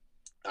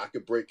 I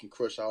could break and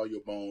crush all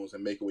your bones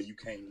and make it where you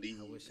can't leave.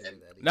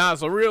 Nah,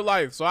 so real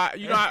life. So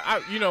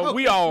I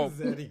we all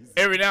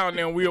every now and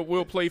then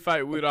we'll play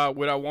fight with our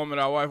woman,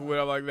 our wife,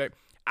 whatever like that.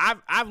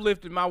 I've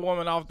lifted my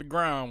woman off the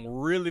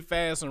ground really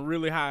fast and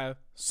really high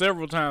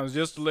several times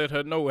just to let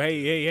her know,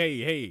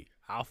 hey,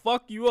 I'll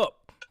fuck you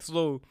up.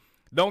 So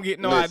don't get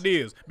no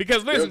ideas.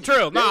 Because listen,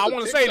 Trail, I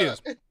want to say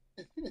this.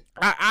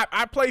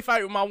 I play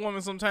fight with my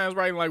woman sometimes,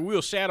 right? Like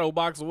we'll shadow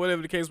box or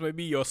whatever the case may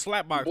be, or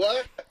slap box.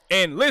 What?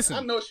 And listen,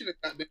 I know she done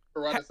got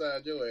karate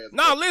side your ass.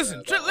 no,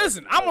 listen.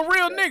 I'm a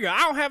real nigga. I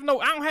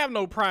don't have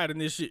no pride in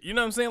this shit. You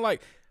know what I'm saying?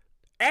 Like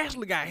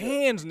Ashley got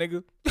hands,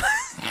 nigga.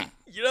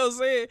 You know what I'm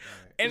saying?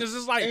 And it's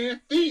just like, and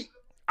feet.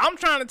 I'm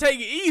trying to take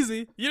it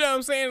easy. You know what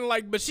I'm saying?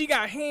 Like, but she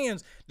got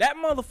hands. That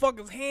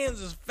motherfucker's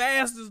hands is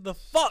fast as the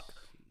fuck.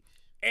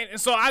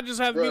 And so I just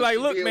have to be like,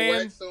 look, man.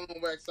 Wax on,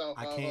 wax off,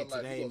 I all can't her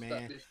life. today, You gonna stop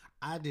man. this?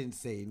 I didn't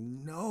say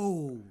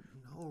no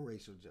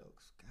racial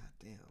jokes. God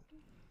damn.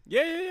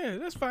 Yeah.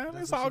 That's fine.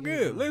 That's all what you need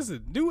good. to do.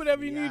 Listen, do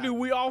whatever you need to Yeah. do.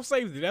 We off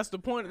safety. That's the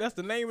point. That's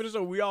the name of the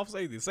show. We off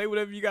safety. Say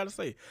whatever you got to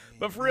say.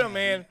 But for real,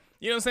 man,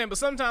 you know what I'm saying? But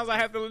sometimes I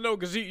have to let her know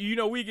because, you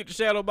know, we get the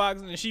shadow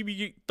boxing and she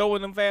be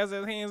throwing them fast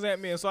ass hands at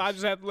me. And so I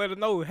just have to let her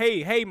know,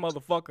 hey,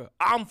 motherfucker,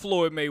 I'm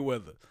Floyd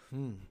Mayweather.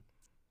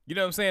 You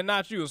know what I'm saying?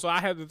 Not you. So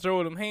I have to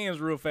throw them hands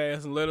real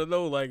fast and let her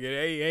know, like,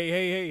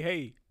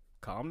 hey,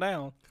 calm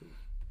down.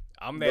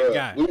 I'm that Bruh,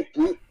 guy.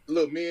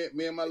 Look,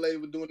 me and my lady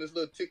were doing this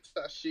little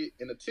TikTok shit,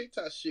 and the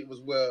TikTok shit was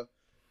where,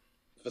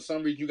 for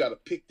some reason, you got to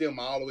pick them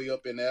all the way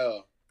up in the air,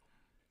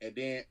 and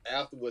then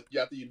afterwards,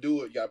 after you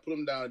do it, you got to put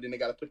them down, and then they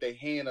got to put their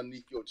hand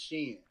underneath your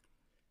chin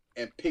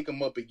and pick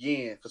them up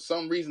again. For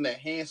some reason, that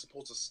hand's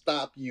supposed to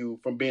stop you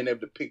from being able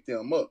to pick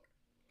them up.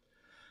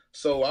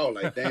 So I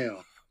was like, damn.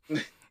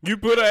 You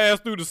put her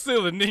ass through the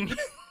ceiling, didn't you?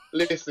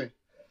 Listen,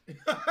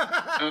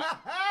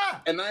 I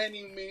And I ain't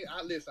even mean.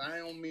 Listen. I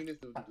don't mean this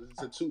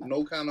to toot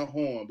no kind of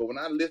horn. But when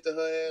I lifted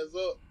her ass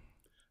up,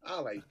 I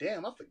was like,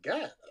 damn, I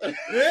forgot.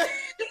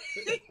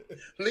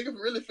 Nigga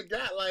really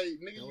forgot. Like,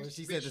 nigga, You know, you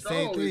she be said the strong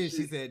same and thing. shit.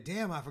 She said,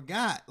 "Damn, I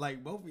forgot."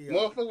 Like both of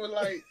y'all. Motherfucker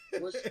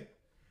was like,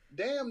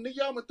 damn, nigga,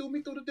 y'all threw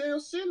me through the damn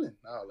ceiling.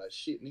 I was like,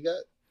 shit, nigga.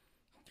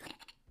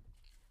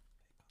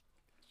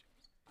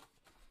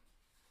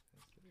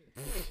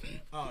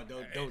 Oh,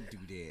 don't do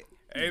that.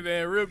 Hey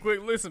man, real quick,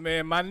 listen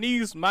man, my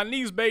niece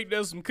baked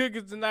us some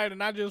cookies tonight,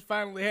 and I just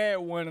finally had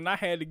one, and I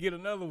had to get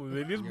another one.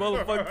 Man. This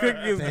motherfucking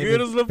cookie is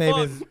good as the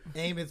fuck.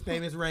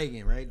 Famous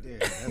Reagan right there.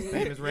 That's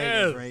famous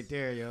Reagan right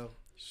there, yo.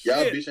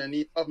 Y'all Shit. bitch ain't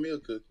need off meal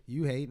cookie.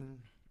 You hating?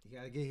 You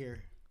gotta get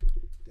here.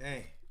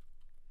 Dang.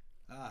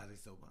 Ah, they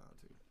so mild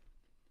too.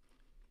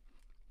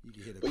 You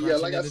can hear the But yeah,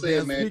 like I crunching in the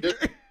said, man, damn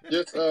speaker.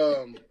 just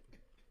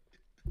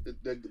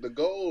the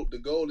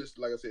goal is,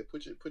 like I said,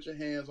 put your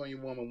hands on your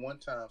woman one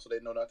time so they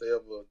know not to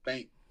ever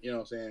think, you know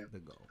what I'm saying, The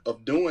goal.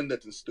 of doing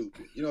nothing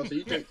stupid. You know what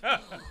I'm saying?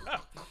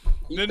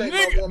 You The think my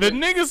nigga,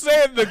 woman- nigga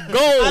said the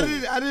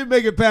goal. I didn't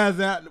make it past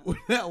that word.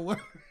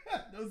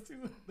 Those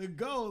two, the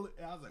goal.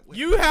 I was like, wait,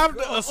 You have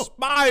the to goal.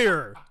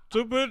 aspire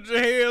to put your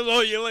hands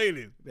on your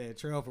ladies. Man,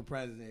 Trail for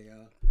president,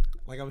 yo.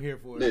 Like I'm here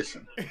for it.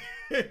 Listen,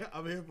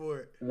 I'm here for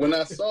it. when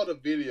I saw the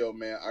video,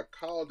 man, I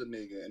called the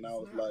nigga and I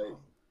was He's not like, wrong.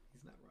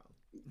 He's not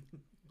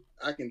wrong.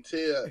 I can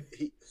tell.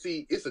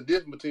 It's a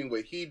difference between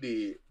what he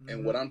did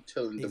and what I'm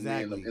telling the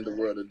men Exactly. in the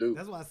world to do.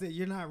 That's why I said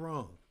you're not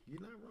wrong.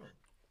 You're not wrong.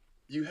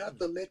 You have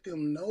to let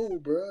them know,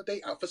 bro.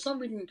 They for some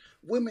reason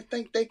women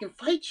think they can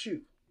fight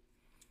you,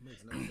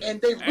 Makes no sense.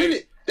 and they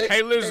really.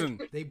 Hey, listen,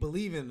 They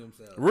believe in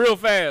themselves. real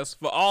fast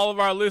for all of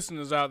our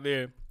listeners out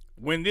there.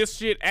 When this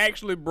shit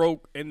actually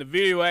broke and the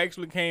video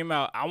actually came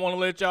out, I want to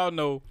let y'all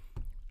know,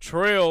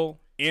 Trail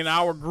in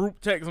our group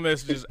text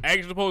messages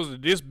actually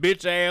posted this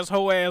bitch ass,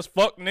 hoe ass,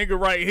 fuck nigga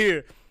right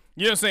here.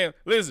 You know what I'm saying?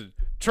 Listen,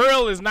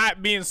 Trail is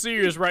not being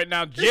serious right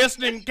now,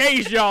 just in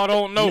case y'all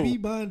don't know. He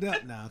bunned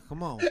up now.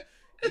 Come on.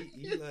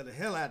 He let the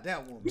hell out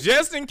that woman.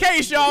 Just in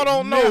case y'all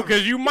don't know, Never.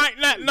 because you might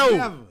not know.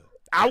 Never.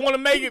 I want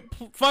to make it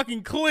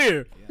fucking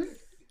clear.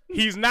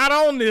 He's not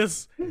on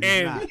this,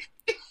 and Not.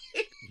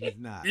 He's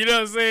not. you know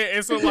what I'm saying?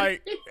 And so,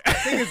 like, I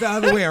think it's the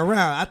other way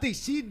around. I think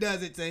she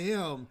does it to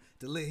him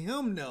to let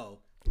him know.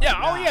 Like, yeah,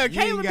 oh nah, yeah, you ain't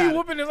Caleb got be it.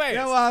 whooping his That's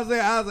ass. what I was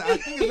saying. I was like, I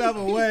think it's the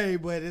other way,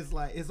 but it's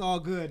like it's all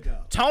good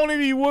though. Tony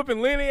be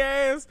whooping Lenny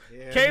ass.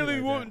 Yeah, Caleb like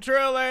be whooping that.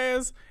 Trail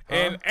ass.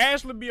 And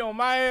Ashley be on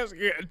my ass.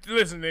 Yeah,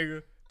 listen,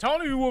 nigga.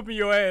 Tony be whooping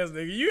your ass,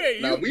 nigga. You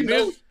ain't. Now you, we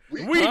know.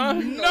 We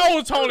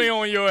know Tony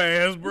on your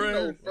ass, We bro.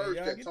 know first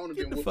y'all that Tony get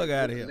been the whooping fuck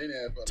outta here. Lenny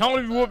ass for a Tony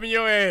long be time. whooping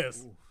your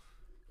ass.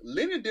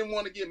 Lenny didn't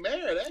want to get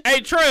married. Hey,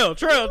 Trail.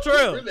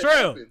 Really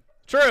happened.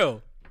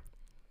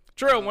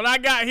 When I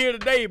got here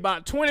today,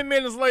 about 20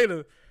 minutes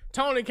later,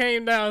 Tony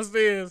came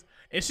downstairs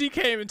and she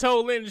came and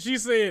told Lenny, she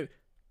said,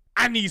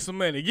 I need some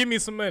money. Give me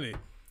some money.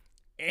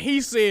 And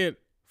he said,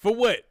 for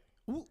what?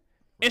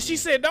 And she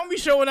said, don't be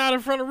showing out in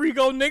front of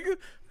Rico, nigga.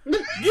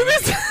 Give me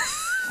some.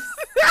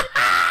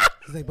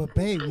 He's like, but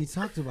babe, we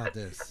talked about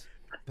this.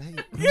 Babe,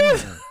 come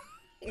on.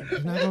 You're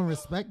not gonna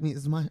respect me.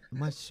 It's my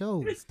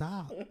show.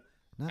 Stop.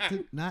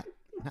 Not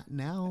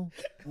now.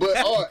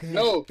 But Okay.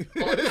 no,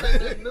 this ain't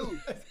good news.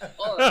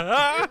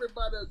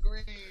 Everybody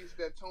agrees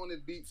that Tony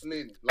beats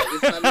Lenny. Like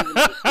it's not even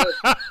a discussion.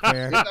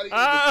 Fair. It's not even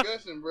a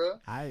discussion, bro.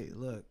 I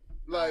look.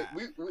 Like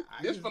we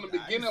I this can- from the I can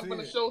beginning of when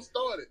see the it. show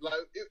started. Like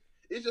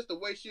it's just the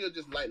way she'll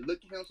just like look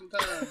at him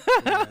sometimes.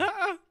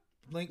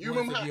 Blink You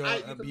once remember if how you're I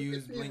used to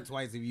abused. look at Blink him?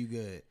 twice if you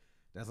good.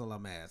 That's all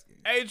I'm asking.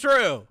 Hey,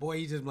 Trail. Boy,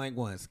 you just blinked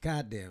once.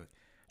 God damn it.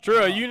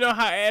 Trail, you know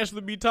how Ashley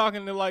be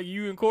talking to like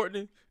you and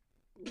Courtney?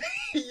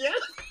 Yeah.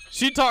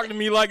 She talked to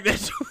me like that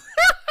too.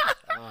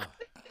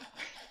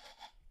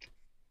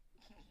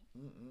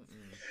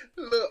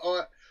 Look,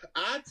 or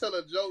I tell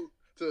a joke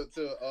to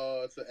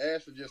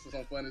Ashley just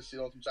some funny shit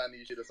on some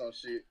Chinese shit or some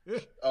shit.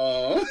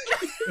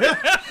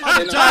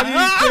 And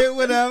Chinese shit,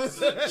 whatever.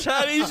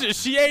 Chinese shit.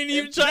 She ain't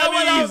even That's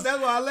what Chinese.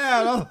 that's why I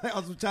laughed. I was like,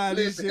 on some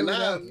Chinese listen, shit, and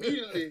I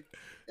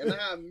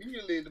whatever.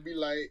 immediately to be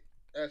like,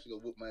 Ashley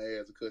gonna whoop my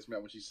ass and cuss me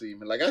out when she see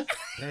me. Like I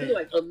Damn.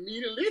 like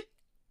immediately.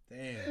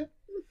 Damn.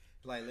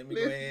 Like, let me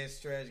go Listen, ahead and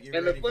stretch. Get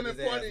And the ready for funny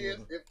this part ass is,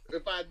 whooping.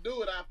 if I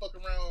do it, I fuck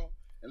around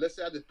and let's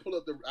say I just pull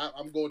up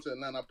I'm going to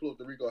Atlanta. I pull up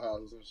the Rico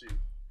house or some shit.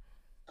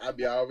 I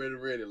be already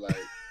ready. Like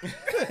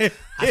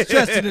I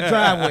stretched in the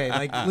driveway.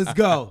 Like, let's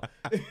go.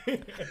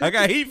 I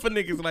got heat for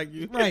niggas like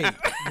you. Right.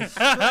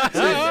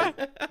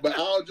 But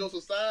all jokes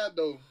aside,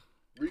 though,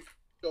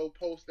 Rico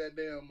post that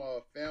damn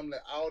family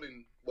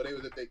outing where they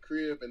was at their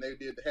crib and they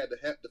had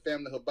the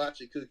family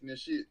hibachi cooking and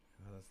shit.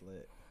 Oh, that's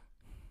lit.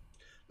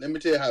 Let me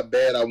tell you how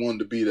bad I wanted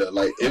to be there.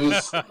 Like it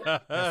was,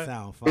 That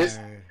sound It's-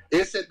 fire.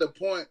 it's at the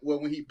point where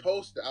when he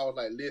posted, I was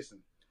like, listen,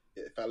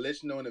 if I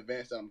let you know in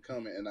advance that I'm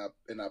coming and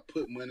I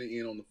put money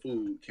in on the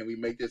food, can we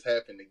make this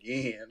happen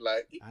again?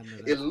 Like I know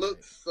it that's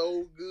looks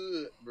so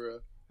good, bro.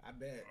 I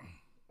bet.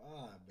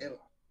 Oh, I bet.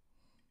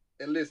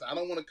 And listen, I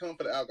don't want to come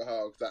for the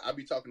alcohol because I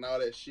be talking all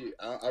that shit.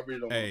 I really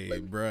don't want to Hey,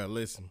 play. bruh,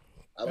 listen.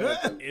 I don't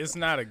want to. It's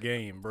not a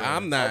game, bro.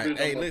 I'm not. really don't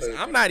Hey, want listen, to-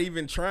 I'm not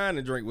even trying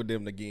to drink with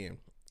them again.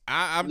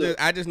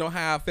 I just know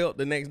how I felt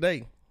the next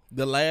day.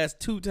 The last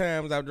 2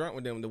 times I've drunk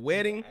with them, the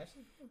wedding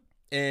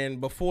and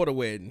before the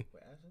wedding.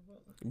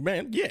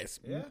 Man, yes.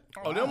 Yeah.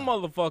 Oh, them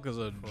motherfuckers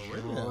are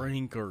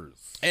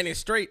drinkers. And it's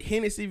straight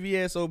Hennessy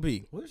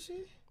VSOP. What is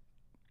she?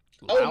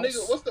 Oh, Louse.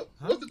 nigga, what's the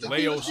tequila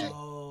Leo shit? shit.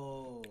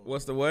 Oh.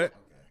 What's the what?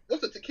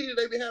 What's the tequila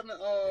they be having?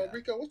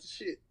 Rico, what's the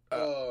shit?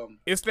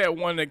 It's that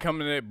one that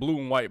come in that blue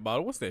and white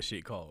bottle. What's that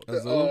shit called? The,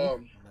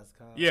 Azul? That's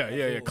called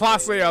Yeah.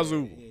 Clase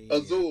Azul.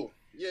 Azul.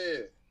 Yeah,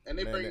 and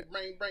they Man,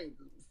 bring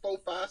 4,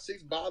 5,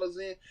 6 bottles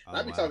in. And Oh,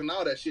 I be wow. talking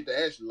all that shit to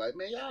Ashley. Like,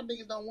 man, y'all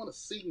niggas don't want to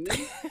see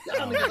me.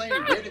 Y'all niggas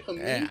ain't ready for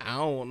me. Man, I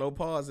don't want no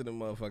pause in them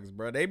motherfuckers,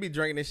 bro. They be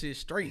drinking this shit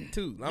straight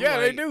too. I'm Yeah,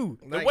 they like- do.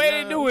 The like, way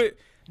nah. they do it,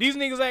 these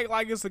niggas act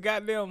like it's a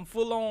goddamn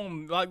full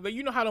on, like,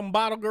 you know how them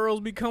bottle girls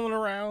be coming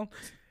around?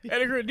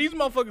 These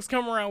motherfuckers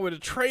come around with a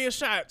tray of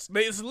shots.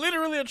 It's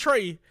literally a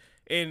tray,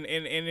 and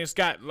it's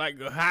got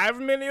like however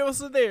many of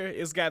us are there.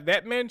 It's got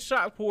that many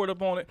shots poured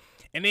up on it,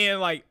 and then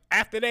like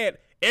after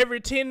that, every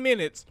 10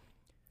 minutes,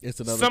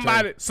 It's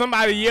another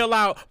somebody yell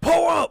out,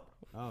 "Pour up!"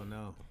 Oh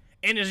no.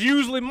 And it's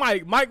usually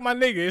Mike. Mike, my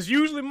nigga. It's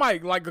usually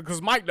Mike, like,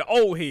 because Mike the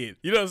old head.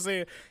 You know what I'm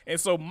saying? And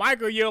so Mike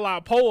will yell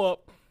out, "Pour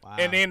up," Wow.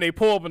 and then they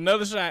pour up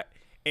another shot.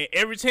 And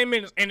every 10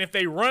 minutes, and if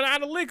they run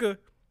out of liquor,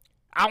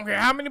 I don't care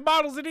how many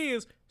bottles it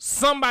is,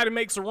 somebody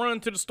makes a run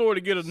to the store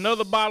to get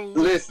another bottle.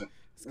 Listen,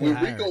 when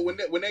higher. Rico,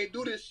 when they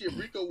do this shit,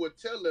 Rico would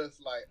tell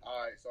us like,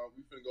 all right, so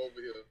we finna go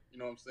over here. You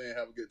know what I'm saying?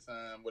 Have a good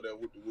time, whatever.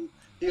 Whoop the whoop.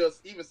 He'll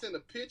even send a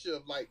picture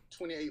of like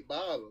 28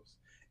 bottles.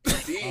 And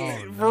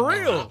then, Oh, For no.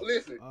 real.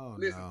 listen, Oh,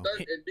 listen. no.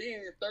 30, and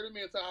then 30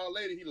 minutes an hour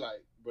later, he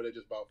like, bro, they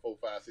just bought 4,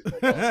 5, 6 more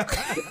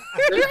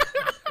bottles.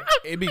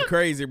 It'd be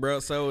crazy, bro.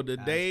 So the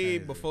day crazy.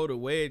 before the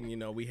wedding, you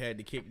know, we had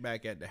to kick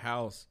back at the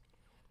house,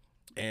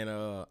 and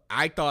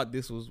I thought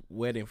this was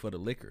wedding for the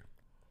liquor.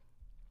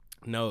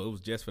 No, it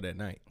was just for that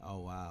night. Oh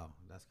wow,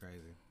 that's crazy.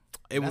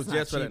 It That's was not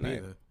just for that cheap night.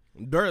 either.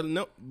 Bro,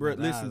 no, bro,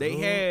 Nah, listen, they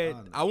Azul, had,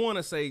 no. I want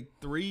to say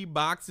 3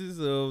 boxes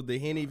of the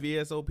Henny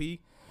VSOP.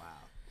 Wow.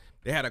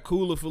 They had a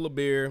cooler full of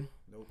beer.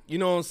 Nope. You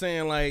know what I'm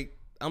saying? Like,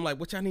 I'm like,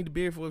 what y'all need the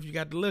beer for if you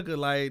got the liquor?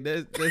 Like,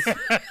 that's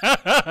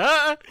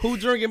who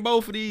drinking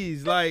both of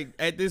these? Like,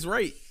 at this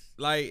rate,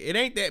 like, it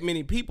ain't that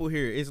many people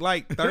here. It's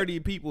like 30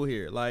 people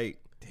here. Like,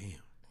 Damn.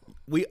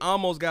 we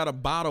almost got a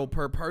bottle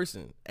per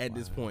person at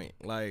this point.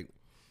 Like,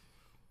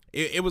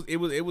 it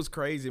was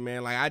crazy,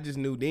 man. Like, I just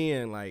knew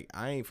then, like,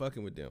 I ain't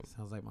fucking with them.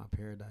 Sounds like my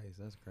paradise.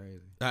 That's crazy.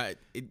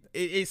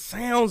 It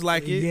sounds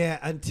like it Yeah,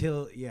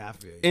 until I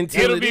feel you.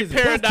 until It'll it be isn't.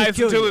 paradise That's to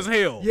kill until you. it's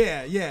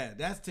hell. Yeah,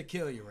 that's to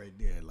kill you right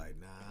there. Like,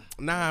 nah.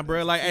 Nah,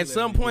 bro. Like, at Tequila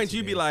some will get point you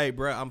you be there. like,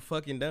 bro, I'm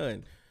fucking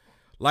done.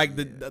 Like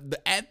the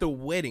at the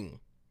wedding,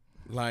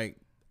 like,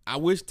 I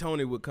wish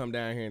Tony would come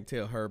down here and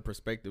tell her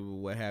perspective of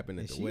what happened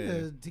at And the she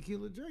wedding. a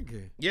tequila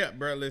drinker. Yeah,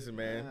 bro. Listen,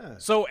 man. Yeah.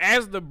 So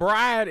as the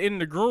bride and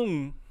the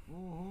groom,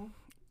 Mm-hmm.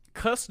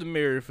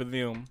 customary for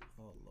them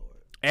Oh Lord.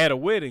 at a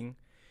wedding,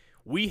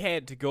 we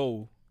had to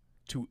go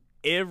to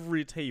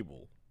every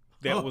table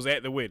that was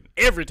at the wedding.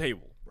 Every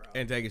table.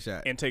 And take a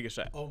shot. And take a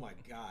shot. Oh my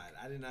God,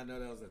 I did not know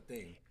that was a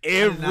thing.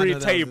 Every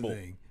table.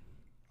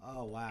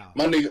 Oh wow.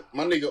 my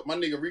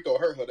nigga Rico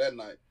hurt her that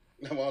night.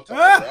 That's what I'm talking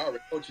about. I already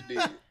know what you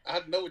did.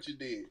 I know what you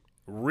did.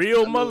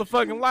 Real I know what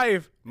motherfucking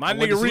life. My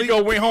went to nigga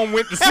Rico went home,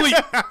 went to sleep.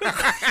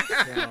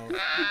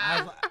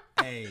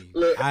 Hey,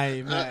 Look, I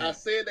ain't mad. I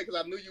said that because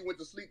I knew you went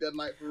to sleep that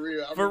night for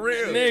real. I For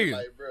remember real. saying, Nigga.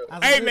 like, bro.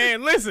 Hey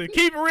man, listen,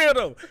 keep it real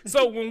though.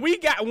 So when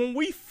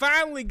we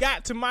finally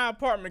got to my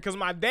apartment, because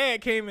my dad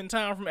came in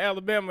town from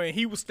Alabama and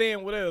he was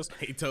staying with us.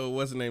 He told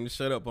what's the name to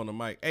shut up on the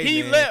mic. Hey,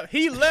 He man.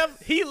 He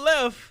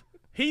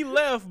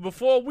left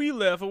before we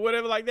left or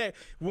whatever like that.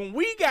 When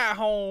we got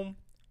home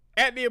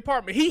at the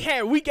apartment,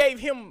 we gave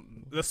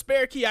him the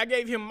spare key. I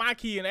gave him my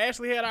key and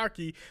Ashley had our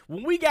key.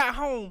 When we got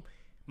home,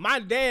 my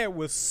dad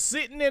was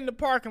sitting in the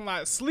parking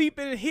lot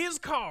sleeping in his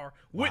car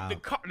with Wow. the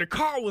car. The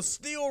car was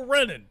still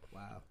running.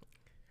 Wow.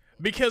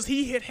 Because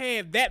he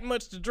had that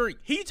much to drink.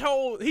 He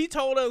told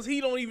us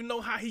he don't even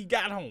know how he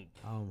got home.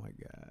 Oh my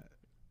God.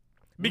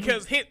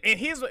 Because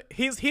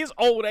his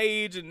old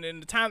age and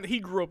the time that he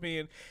grew up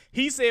in,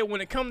 he said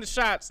when it comes to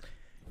shots,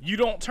 you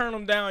don't turn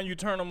them down, you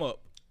turn them up.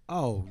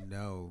 Oh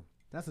no.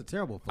 That's a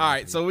terrible. All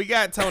right, so we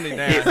got Tony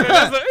now. He said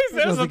that's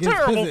goes a against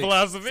terrible physics.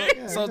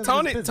 philosophy.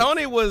 So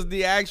Tony was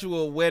the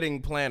actual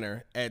wedding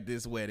planner at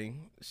this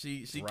wedding.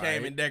 She came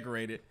Right. and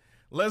decorated.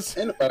 Let's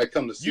Ain't nobody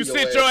come to see You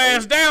sit your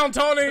ass down,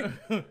 Tony.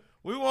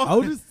 we want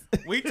Otis?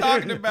 we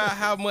talking about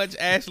how much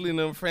Ashley and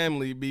them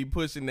family be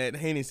pushing that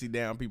Hennessy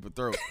down people's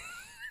throat.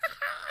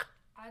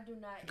 I do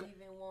not even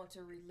want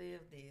to relive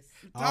this.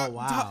 Oh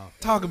wow.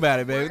 Talk about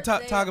it, baby. Worst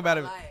Talk day about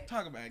it. of my life.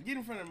 Talk about it. Get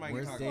in front of the mic.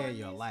 Worst and day talk of about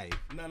your life.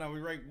 it. No, we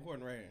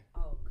recording right here.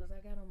 Oh, because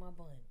I got on my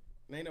bun.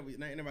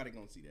 Ain't nobody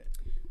gonna see that.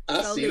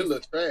 I So see it listen.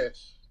 look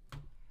trash.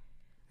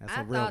 That's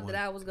I a real thought one.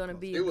 that I was gonna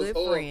be a It was good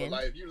horrible. friend.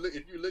 Like if you look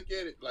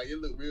at it, like it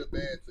looked real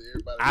bad to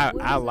everybody.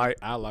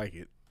 I like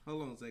it.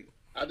 Hold on a second.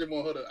 I just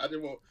want her to.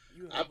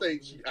 I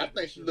think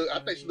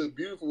she look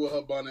beautiful with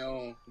her bonnet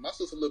on. My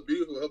sister look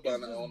beautiful with her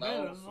bonnet on.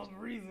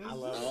 I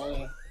love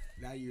it.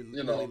 Now You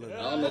know, I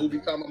don't know who be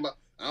talking about.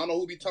 I don't know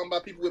who be talking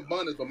about people with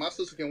bonnets, but my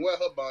sister can wear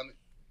her bonnet.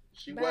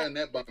 She wearing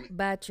that bonnet.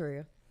 Bye,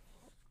 Trill.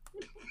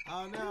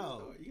 Oh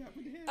no!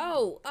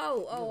 Oh.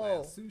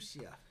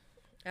 Sushi.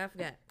 I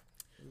forgot.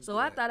 So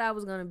I thought I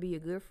was gonna be a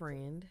good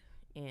friend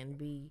and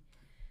be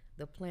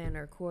the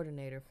planner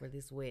coordinator for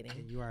this wedding.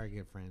 And you are a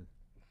good friend.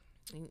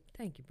 And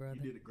thank you, brother.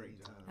 You did a great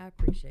job. I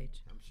appreciate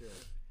you. I'm sure.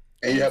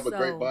 And you have a So-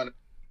 great bonnet.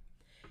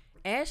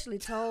 Ashley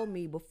told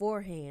me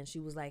beforehand, she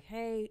was like,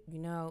 hey,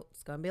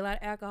 it's going to be a lot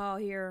of alcohol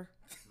here.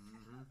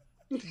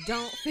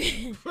 Don't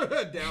feel,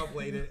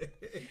 Downplayed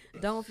it.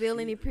 don't feel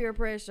any peer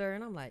pressure.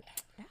 And I'm like,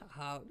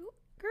 alcohol?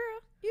 Girl,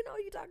 you know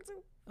who you talking to?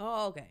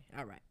 Oh, okay.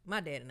 All right. My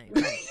daddy name.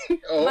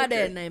 Oh, My okay.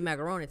 daddy named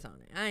Macaroni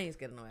Tony. I ain't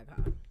scared of no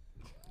alcohol.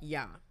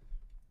 Yeah.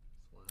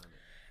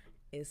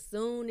 As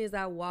soon as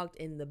I walked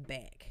in the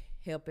back,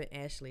 helping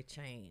Ashley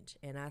change,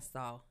 and I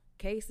saw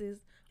cases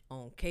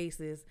on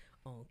cases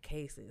on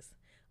cases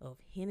of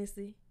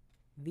Hennessy,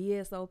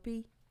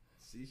 VSOP,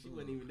 See, she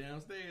wasn't even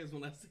downstairs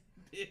when I said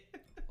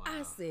that.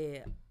 I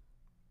said,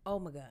 oh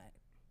my God.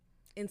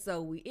 And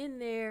so we in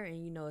there,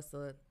 and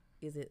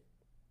is it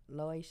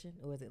Laotian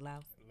or is it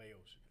Laos?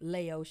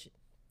 Laotian.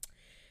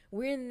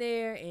 We're in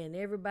there, and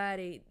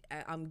everybody,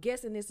 I'm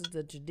guessing this is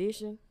the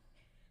tradition.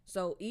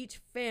 So each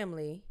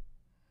family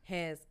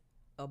has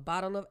a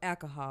bottle of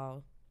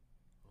alcohol.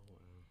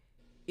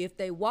 If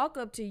they walk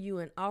up to you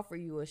and offer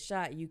you a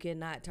shot, you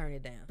cannot turn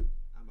it down.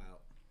 I'm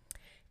out.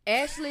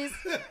 Ashley's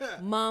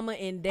mama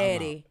and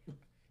daddy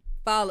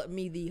followed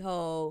me the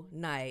whole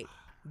night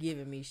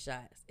giving me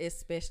shots,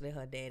 especially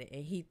her daddy,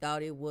 and he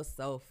thought it was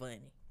so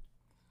funny.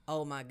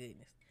 Oh my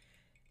goodness.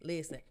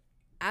 Listen,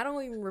 I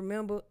don't even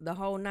remember the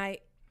whole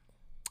night.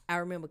 I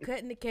remember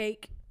cutting the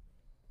cake.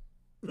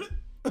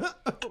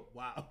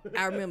 Wow.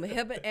 I remember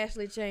helping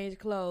Ashley change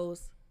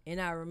clothes, and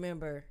I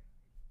remember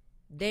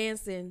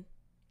dancing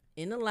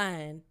in the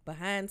line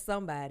behind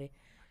somebody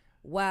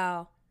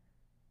while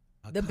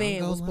the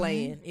band was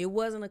playing. It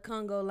wasn't a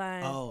Congo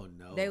line. Oh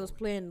no. They was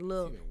playing the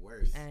little. It's even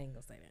worse. I ain't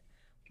gonna say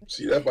that.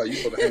 See, that's why you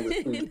supposed to hang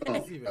with me.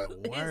 It's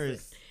even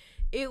worse.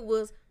 It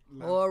was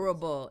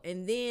horrible.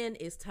 And then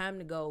it's time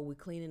to go. We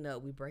cleaning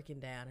up. We breaking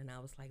down. And I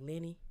was like,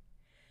 Lenny,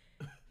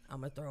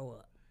 I'm gonna throw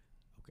up.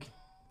 Okay.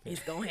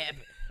 It's gonna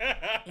happen.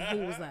 And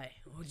he was like,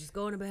 oh, just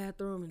go in the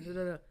bathroom and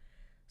da-da-da.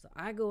 So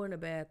I go in the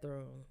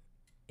bathroom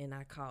and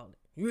I call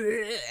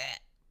it.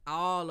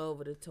 All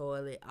over the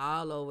toilet,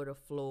 all over the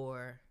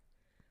floor.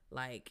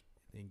 Like,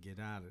 Then get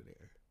out of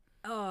there.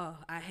 oh,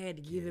 I had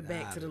to give Get it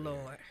back out to the of there.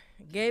 Lord.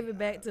 Gave it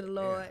back to the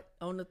Lord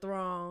on the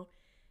throne.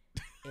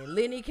 And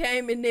Lenny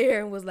came in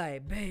there and was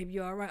like, babe,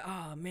 you all right?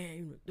 Oh, man,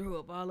 you threw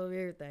up all over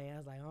everything. I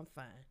was like, I'm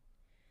fine.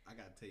 I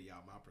gotta tell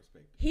y'all my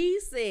perspective. He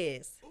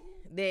says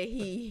that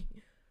he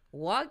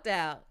walked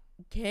out,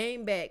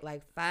 came back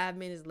like 5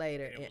 minutes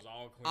later, And and it was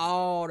all clean.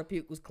 all the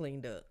puke was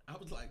cleaned up. I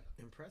was like,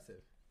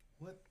 Impressive.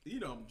 what?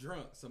 I'm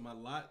drunk, so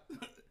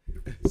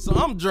so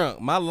I'm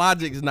drunk. My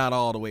logic's not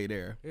all the way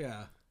there.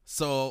 Yeah.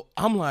 So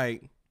I'm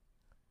like,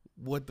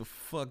 what the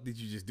fuck did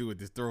you just do with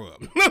this throw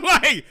up?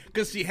 Like,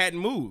 because she hadn't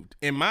moved.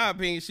 In my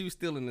opinion, she was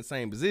still in the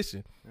same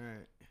position. All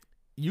right.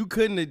 You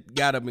couldn't have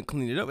got up and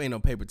cleaned it up. Ain't no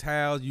paper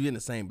towels. You in the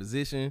same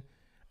position.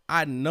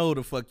 I know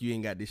the fuck you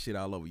ain't got this shit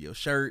all over your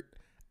shirt.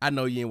 I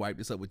know you ain't wiped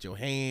this up with your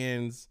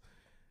hands.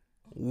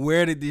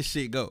 Where did this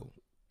shit go?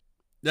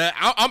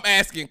 I'm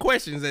asking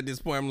questions at this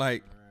point. I'm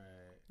like,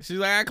 she's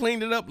like, I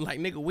cleaned it up. I'm like,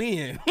 nigga,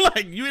 when?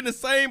 Like, you in the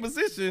same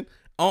position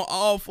on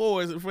all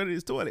fours in front of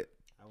this toilet.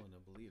 I wouldn't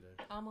have believed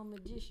her. I'm a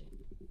magician.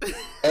 You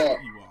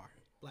are.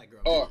 Black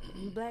girl.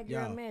 Black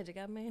girl Yo. magic.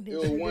 I made It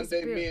was one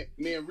day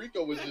me and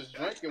Rico was just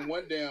drinking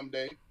one damn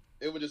day.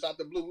 It was just out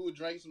the blue. We were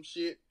drinking some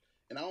shit,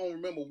 and I don't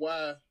remember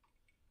why.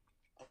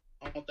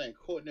 I don't think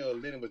Courtney or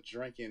Lenny was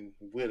drinking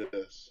with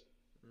us,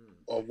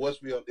 or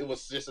was we? It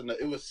was just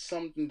it was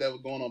something that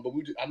was going on. But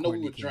I know we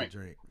were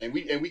drinking, and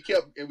we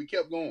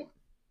kept going.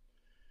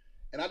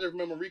 And I just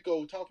remember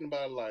Rico talking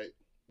about it like,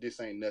 this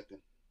ain't nothing.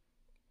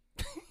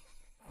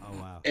 Oh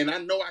wow. And I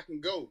know I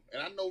can go,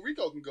 and I know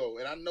Rico can go,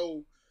 and I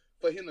know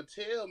for him to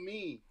tell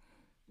me,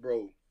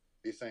 bro,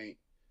 this ain't.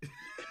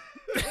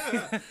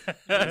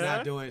 You're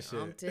not doing shit.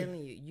 I'm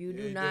telling you, you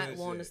do ain't not doing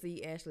want to shit.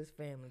 see Ashley's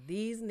family.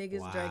 These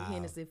niggas drank Wow.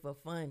 Hennessy for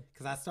fun.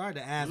 Because I started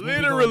to ask.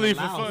 Literally for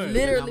fun.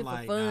 Literally I'm for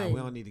like, fun. Nah, we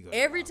don't need to go.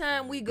 Every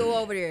time we go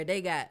over there,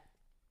 they got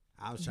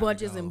I was trying to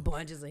bunches go. and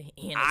bunches of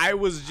Hennessy. I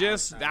was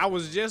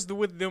just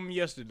with them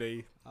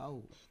yesterday,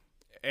 Oh.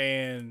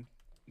 and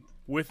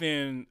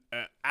within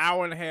an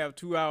hour and a half,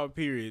 2 hour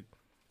period,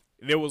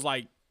 there was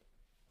like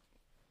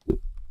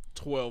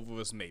 12 of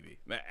us, maybe.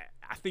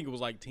 I think it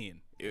was like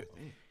 10.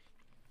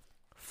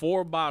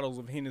 4 bottles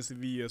of Hennessy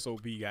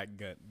VSOP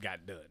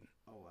got done.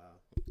 Oh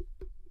wow.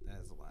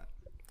 That's a lot.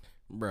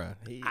 Bruh.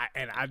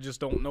 I just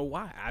don't know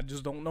why.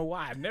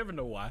 I never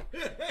know why.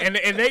 and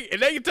they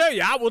can tell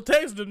you, I will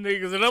text them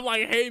niggas, and I'm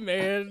like, hey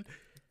man,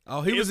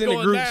 Oh, he It's was in the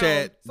going group down.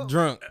 chat,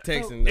 drunk,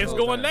 texting. the It's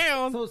whole going time.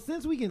 down. So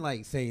since we can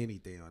like say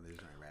anything on this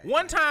joint, right?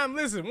 One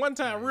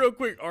time, real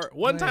quick, or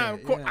one Go time,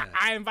 ahead, yeah.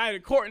 I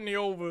invited Courtney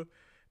over,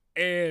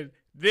 and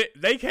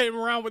they came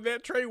around with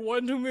that tray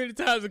one too many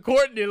times, and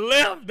Courtney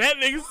left. That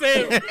nigga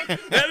said,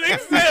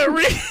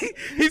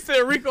 he said,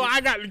 Rico,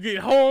 I got to get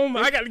home.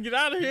 I got to get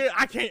out of here.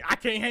 I can't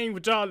hang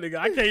with y'all, nigga.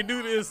 I can't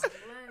do this.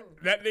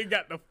 That nigga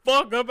got the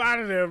fuck up out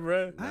of there,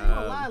 bro. I ain't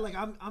gonna lie, like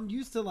I'm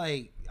used to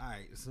like, all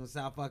right, so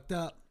South fucked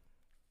up,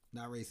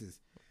 not racist.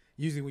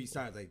 Usually when you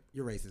start like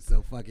you're racist,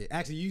 so fuck it.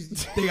 Actually, you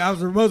think I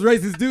was the most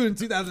racist dude in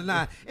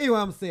 2009. Anyway,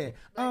 I'm saying,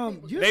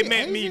 They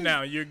met me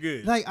now. You're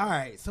good. Like, all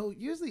right, so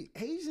usually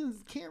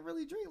Asians can't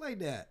really drink like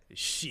that.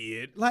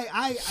 Shit. Like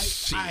I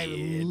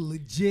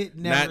legit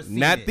never seen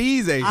Not it.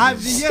 these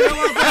Asians. Yeah, that's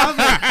what I'm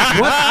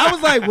saying. I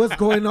was like, what's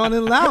going on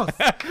in Laos?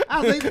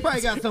 I was like, they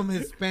probably got some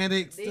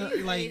Hispanic These stuff,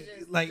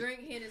 Asians like. drink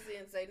Hennessy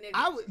and say nigga.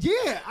 I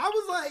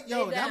was like,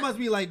 yo, They that down. must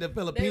be like the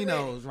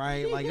Filipinos,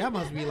 right? Like that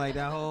must be like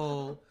that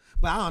whole.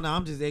 But I don't know.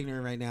 I'm just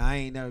ignorant right now. I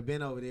ain't never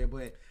been over there,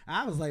 but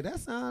I was like,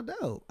 that sounds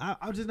dope.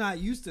 I'm just not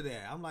used to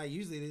that. I'm like,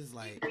 usually this is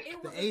like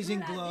It was the a Asian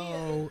good idea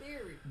glow. in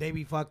theory. They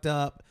be fucked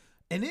up,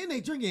 and then they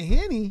drinking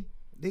Henny.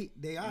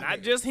 They are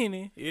Not just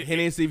Henny.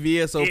 Hennessy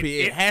VSOP.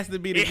 It has to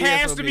be the It VSOP.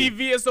 has to be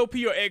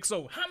VSOP or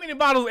XO. How many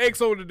bottles of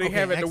XO did they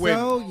have at the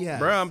wedding? Yeah,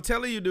 Bro, I'm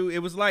telling you, dude, it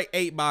was like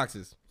 8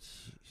 boxes.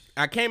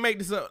 I can't make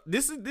this up.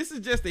 This is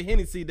just the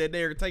Hennessy that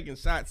they're taking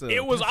shots of.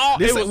 It was all.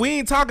 This It was, we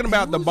ain't talking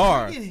about the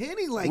bar.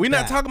 Henny like We're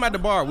not that? talking about the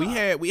bar. We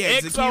had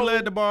XO. tequila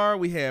at the bar.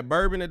 We had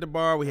bourbon at the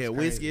bar. We had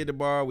whiskey crazy. at the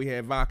bar. We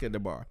had vodka at the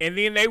bar. and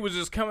then they was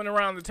just coming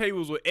around the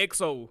tables with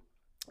XO,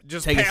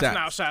 just Taking passing shots.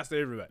 out shots to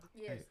everybody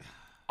Yes,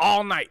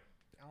 all night.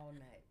 all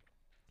night.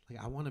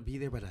 Like I want to be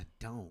there, but I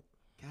don't.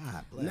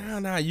 God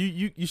bless. Nah,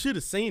 you should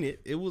have seen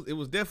it. It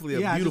was definitely a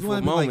Yeah, I just beautiful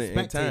want to be moment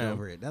like in spectate time.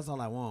 over it. That's all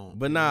I want.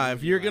 But nah,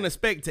 if you're gonna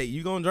spectate,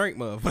 you gonna drink,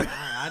 motherfucker.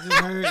 I just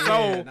heard. So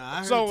yeah, nah, I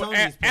heard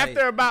Tony's play.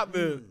 after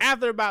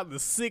about the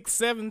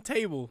 6-7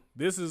 table,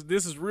 this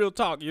is real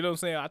talk. You know what I'm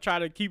saying? I try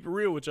to keep it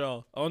real with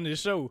y'all on this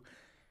show.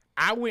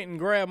 I went and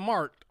grabbed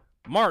Mark,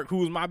 who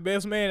was my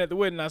best man at the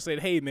wedding. I said,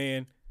 hey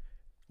man,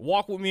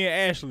 walk with me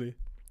and Ashley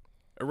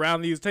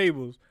around these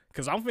tables,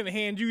 cause I'm finna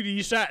hand you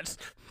these shots.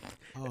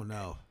 Oh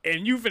no.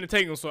 And you finna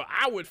take them, so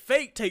I would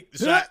fake take the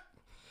shot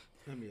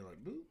Let me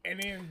like, boop.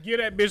 and then give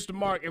that bitch to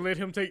Mark and let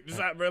him take the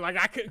shot, bro. Like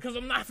I couldn't, cause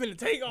I'm not finna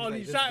take all Like,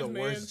 these this shots, is the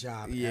man. worst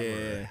job ever. Yeah.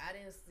 I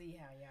didn't see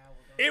how y'all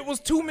were going. It was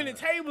too many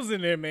tables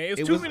in there, man.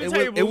 It's too many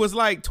tables. It was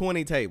like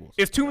 20 tables.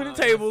 It's too many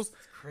tables.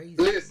 That's crazy.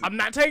 Listen, I'm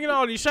not taking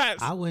all these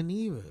shots. I wouldn't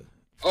either.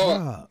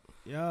 Oh.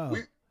 Yeah.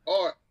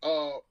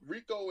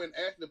 Rico and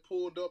Ashley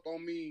pulled up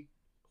on me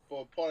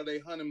for a part of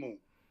their honeymoon,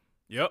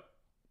 Yep.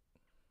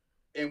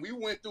 and we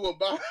went through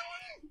about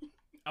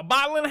A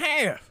bottle and a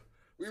half.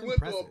 we That's went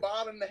through a impressive.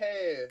 bottle and a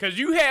half Cause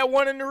you had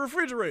one in the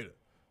refrigerator.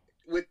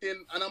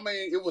 within, and I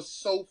mean it was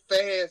so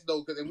fast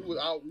though, because we was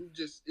out.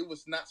 It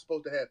was not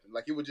supposed to happen.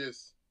 Like it was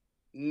just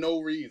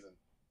no reason.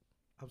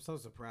 I'm so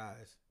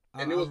surprised.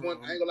 And it was one-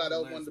 I ain't gonna lie, that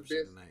was I'm one of the learning some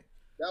shit best. tonight.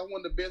 That was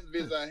one of the best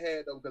visits I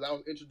had though, because I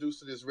was introduced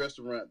to this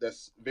restaurant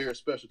that's very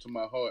special to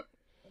my heart.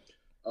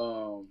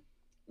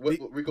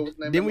 Rico, what's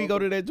the name? Didn't of we it? go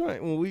to that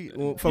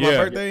joint for my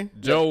birthday?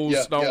 Joe's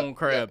Yeah, Stone yeah,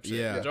 Crab.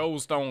 yeah.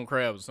 Joe's Stone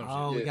Crab or some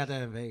Oh, shit. we got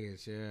that in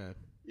Vegas. Yeah.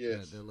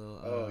 Yes. The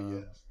little, Oh,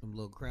 yes. them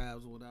little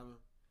crabs or whatever.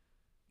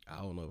 I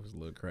don't know if it's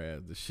little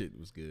crabs. The shit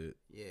was good.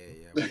 Yeah.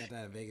 We got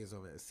that in Vegas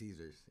over at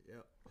Caesars.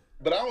 Yep.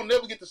 But I don't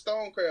never get the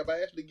stone crab.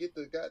 I actually get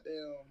the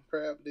goddamn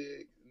crab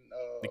leg.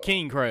 The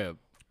king crab.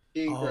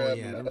 King Oh crab.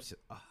 yeah. and Them shit.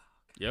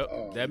 Yep.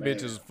 Oh, that man.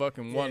 bitch is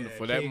fucking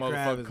wonderful. That king crab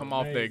motherfucker is come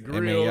off that amazing. Hey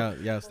grill.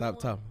 man, y'all stop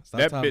talking. Stop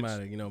That talking bitch-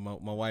 about it. You know,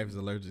 my wife is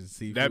allergic to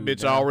seafood. That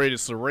bitch now. already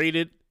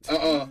serrated.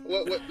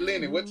 What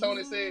Lenny? What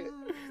Tony said?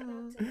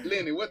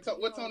 Lenny, what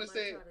Tony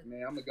said?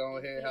 Man, I'm gonna go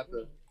ahead and have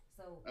to.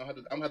 I'm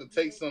gonna have to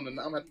take some. I'm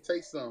gonna have to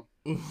take some.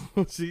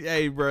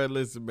 Hey, bro,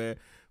 listen, man.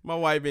 My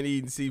wife been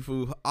eating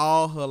seafood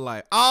all her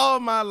life.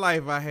 All my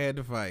life, I had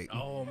to fight.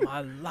 All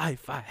my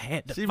life I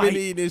had to She fight. been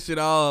eating this shit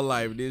all her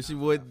life. Then she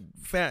was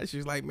fat. She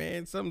was like,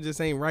 man, something just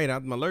ain't right.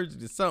 I'm allergic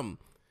to something.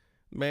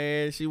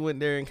 Man, she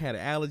went there and had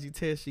an allergy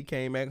test. She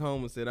came back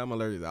home and said, I'm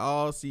allergic to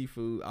all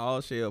seafood,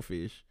 all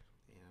shellfish.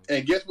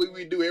 And guess what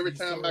we do every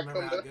time I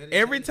come to?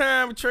 Every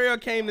time Trail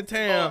came to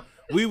town,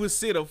 we would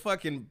sit a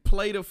fucking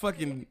plate of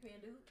fucking.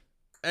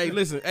 Hey,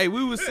 listen. Hey,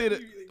 we would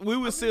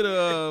sit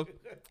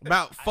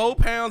about 4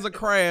 pounds of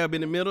crab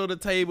in the middle of the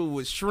table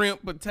with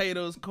shrimp,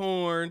 potatoes,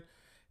 corn.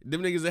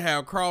 Them niggas that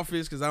have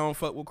crawfish, because I don't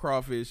fuck with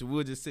crawfish.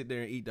 We'll just sit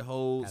there and eat the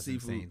whole That's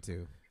seafood. insane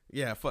too.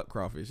 Yeah, fuck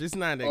crawfish. It's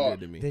not that good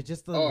to me. They're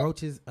just the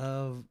roaches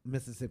of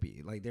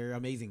Mississippi. Like they're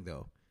amazing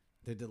though.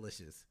 They're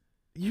delicious.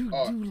 You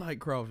do like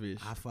crawfish.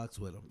 I fucks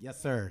with them.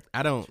 Yes, sir.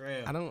 I don't.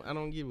 Trail. I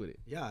don't get with it.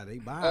 Yeah, they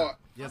buy. Oh, 'em.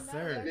 Yes,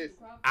 sir. Listen,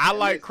 I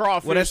like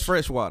crawfish. Well, that's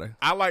fresh water.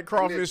 I like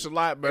crawfish a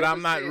lot, but Ever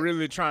I'm not since-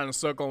 really trying to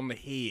suck on the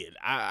head.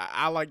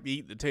 I like to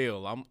eat the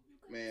tail.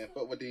 man,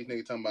 fuck what these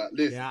niggas talking about.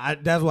 Listen, Yeah,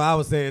 that's what I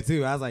was saying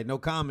too. I was like, no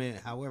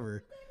comment.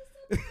 However,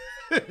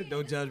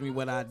 don't judge me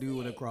what I do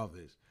with a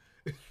crawfish.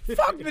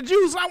 Fuck the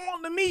juice. I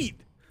want the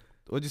meat.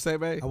 What'd you say,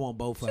 babe? I want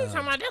both She's of talking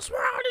them. about that's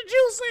where all the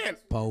juice in.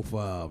 Both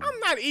of them. I'm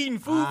not eating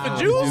food Ah,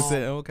 for You juice.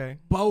 said okay.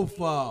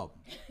 Both of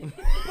them.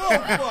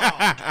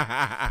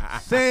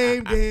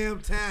 Same damn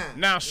time.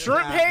 Now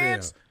shrimp That's how I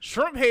heads,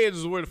 shrimp heads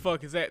is where the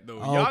fuck is at though.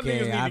 Y'all Okay,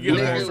 niggas I've need to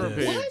get never on heard shrimp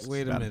this. heads.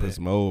 Wait a Gotta put minute.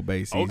 some old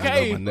base seasoning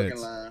Okay. on my Fucking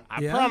nuts. line.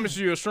 I Yeah. promise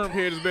you, a shrimp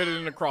head is better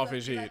than a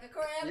crawfish head. Like a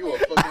crab You a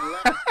leg. fucking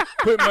lie.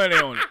 Put money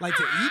on it. Like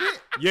to eat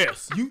it?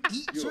 Yes. You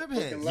eat You a shrimp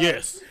fucking heads? liar.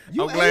 Yes.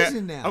 You I'm glad.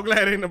 Asian now. I'm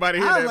glad ain't nobody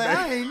hear I that, was like, babe.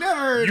 I ain't never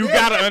heard You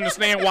that. gotta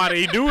understand why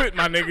they do it,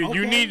 my nigga.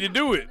 You Okay. need to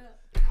do it.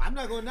 I'm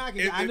not gonna knock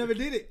it. I never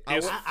did it.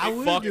 It's I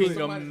would do fucking it.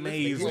 You're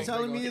amazing.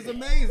 telling me it's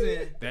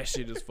amazing. That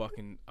shit is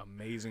fucking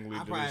amazingly I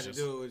probably had to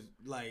delicious. do it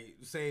like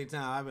same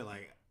time. I'd be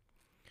like,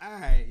 all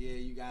right, yeah,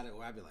 you got it.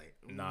 Or I'd be like,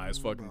 Nah, it's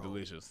fucking bro.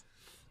 delicious.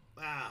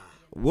 Ah.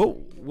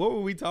 What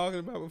were we talking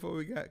about before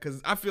we got?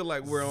 Because I feel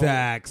like we're on.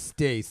 Zach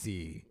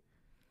Stacy.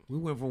 We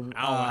went from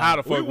I don't know how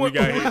the fuck we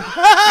got here.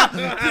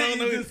 I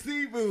don't know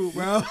seafood,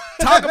 bro.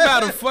 Talk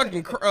about a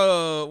fucking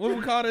what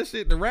we call that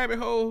shit? The rabbit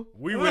hole.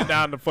 We went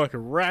down the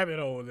fucking rabbit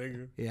hole,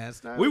 nigga. Yeah,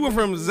 it's not We went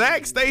from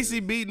Zach Stacy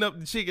beating up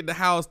the chick at the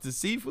house to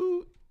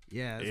seafood.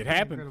 Yeah, it's It pretty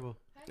happened. incredible.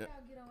 How y'all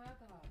get on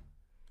alcohol?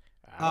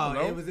 I Oh,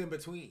 don't it know. was in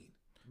between.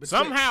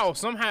 Somehow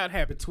it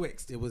happened.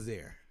 Betwixt, it was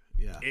there.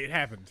 Yeah. It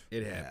happened.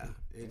 It Yeah. happened.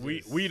 It We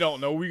just,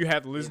 don't know. We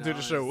have to you listen know, to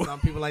the show. Some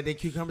people like their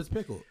cucumbers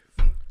pickled.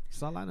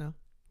 That's all I know.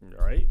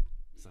 Right?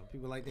 Some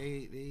people like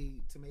they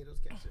tomatoes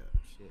ketchup.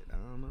 Shit, I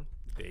don't know.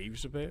 Dave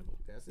Chappelle.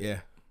 That's it. Yeah.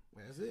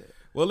 That's it.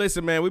 Well,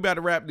 listen, man, we about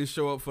to wrap this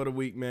show up for the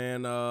week,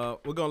 man.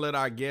 We're gonna let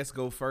our guests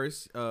go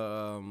first.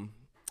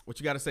 What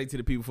you got to say to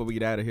the people before we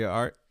get out of here,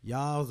 Art?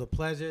 Y'all, it was a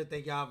pleasure.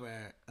 Thank y'all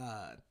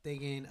for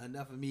thinking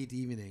enough of me to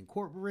even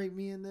incorporate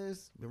me in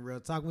this. Been real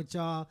talking with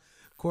y'all.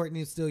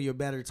 Courtney's still your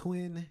better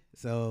twin.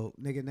 So,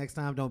 nigga, next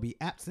time don't be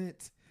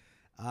absent.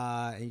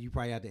 And you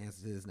probably have to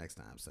answer to this next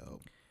time. So,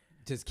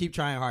 just keep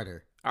trying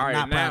harder. All right,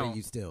 I'm not proud now, of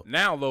you still.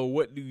 Now, though,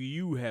 what do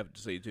you have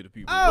to say to the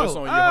people? What's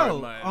on your heart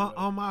and mind?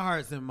 On my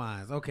hearts and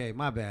minds. Okay,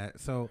 my bad.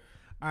 So,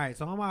 all right.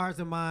 So on my hearts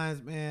and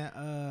minds, man.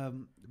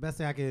 The best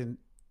thing I can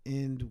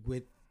end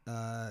with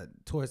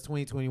towards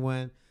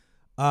 2021.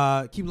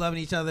 Keep loving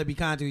each other. Be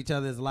kind to each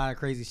other. There's a lot of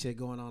crazy shit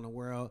going on in the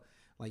world.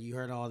 Like you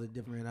heard all the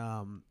different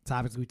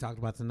topics we talked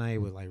about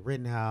tonight with like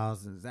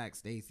Rittenhouse and Zach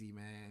Stacy.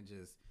 Man,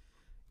 just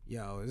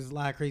there's a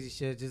lot of crazy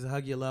shit. Just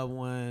hug your loved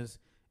ones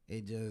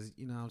and just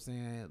you know what I'm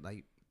saying.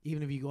 Like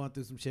even if you're going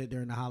through some shit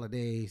during the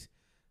holidays.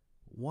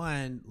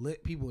 One,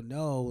 let people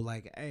know,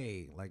 like,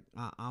 hey, like,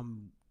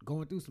 I'm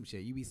going through some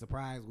shit. You be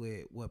surprised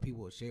with what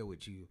people will share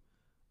with you.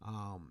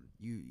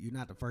 You're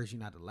not the first, you're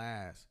not the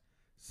last.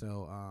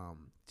 So,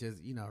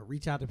 just,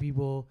 reach out to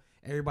people.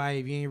 Everybody,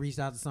 if you ain't reached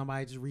out to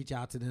somebody, just reach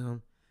out to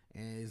them.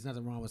 And there's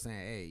nothing wrong with saying,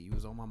 hey, you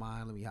was on my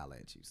mind, let me holler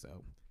at you.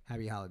 So,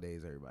 happy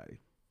holidays, everybody.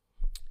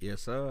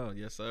 Yes, sir.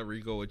 Yes, sir.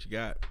 Rico, what you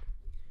got?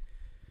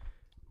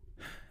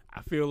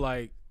 I feel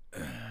like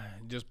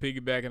just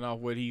piggybacking off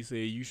what he said,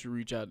 you should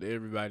reach out to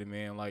everybody,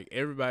 man. Like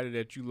everybody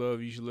that you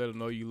love, you should let them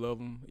know you love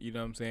them. You know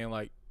what I'm saying?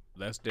 Like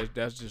that's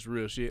just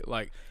real shit.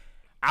 Like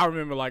I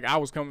remember, like I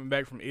was coming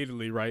back from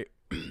Italy, right?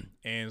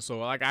 And so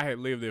like I had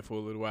lived there for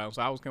a little while,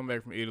 so I was coming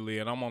back from Italy,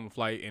 and I'm on the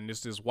flight, and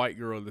it's this white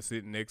girl that's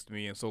sitting next to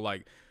me, and so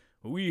like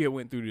we had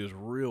went through this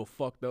real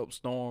fucked up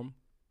storm.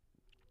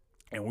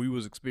 And we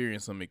was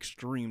experiencing some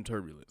extreme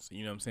turbulence.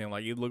 You know what I'm saying?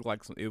 Like it looked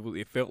like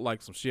it felt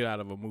like some shit out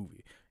of a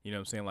movie. You know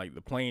what I'm saying? Like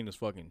the plane is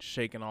fucking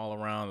shaking all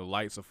around. The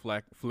lights are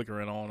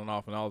flickering on and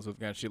off and all this other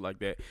kind of shit like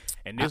that.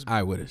 And this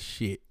I would have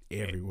shit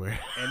everywhere.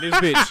 and this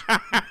bitch,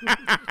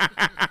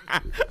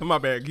 My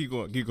bad. Keep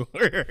going. Keep going.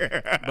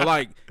 but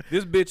like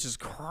this bitch is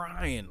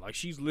crying. Like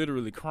she's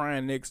literally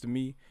crying next to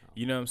me.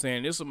 You know what I'm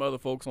saying? There's some other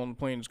folks on the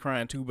plane that's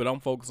crying too, but I'm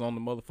focused on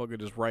the motherfucker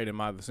that's right in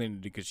my vicinity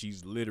because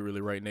she's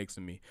literally right next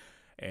to me.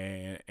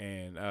 And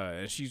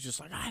she's just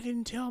like, I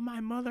didn't tell my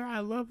mother I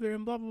love her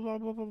and blah, blah, blah,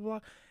 blah, blah, blah.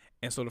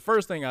 And so the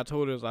first thing I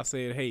told her is I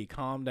said, hey,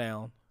 calm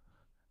down.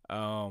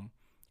 I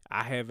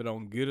have it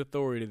on good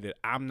authority that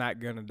I'm not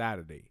going to die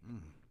today.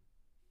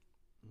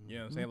 You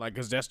know what I'm saying? Like,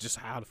 because that's just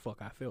how the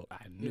fuck I felt.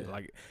 I knew,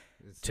 like,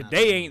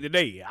 today ain't the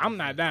day. I'm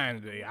not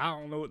dying today. I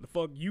don't know what the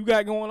fuck you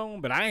got going on,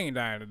 but I ain't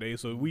dying today,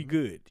 so we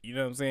good. You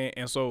know what I'm saying?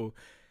 And so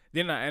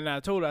then I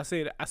told her, I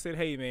said,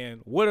 hey, man,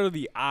 what are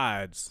the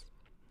odds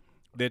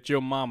that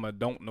your mama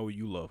don't know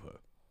you love her?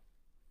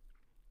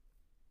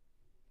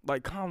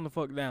 Like, calm the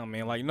fuck down,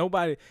 man. Like,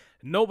 nobody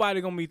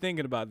gonna be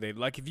thinking about that.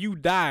 Like, if you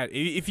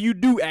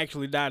do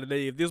actually die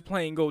today, if this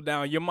plane go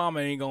down, your mama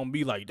ain't gonna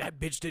be like, that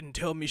bitch didn't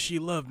tell me she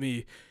loved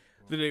me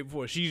the day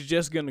before. She's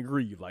just gonna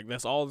grieve. Like,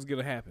 that's all that's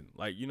gonna happen.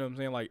 Like, you know what I'm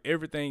saying? Like,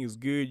 everything is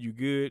good. You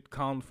good.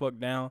 Calm the fuck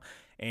down.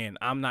 And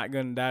I'm not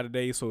gonna die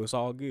today, so it's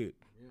all good.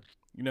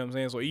 You know what I'm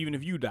saying? So even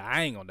if you die,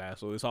 I ain't gonna die,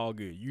 so it's all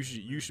good. You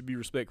should be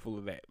respectful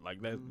of that. Like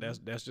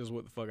that's just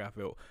what the fuck I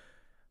felt.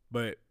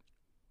 But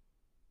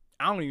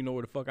I don't even know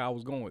where the fuck I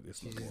was going with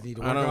this. You no just more. need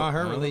to I work don't- on I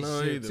her don't know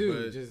relationship either,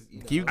 too. but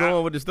Just Keep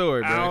going with the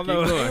story, bro. I don't Keep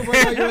know. going.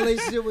 work on your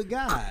relationship with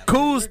God.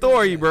 Cool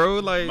story, bro.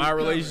 Like My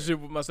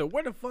relationship with myself.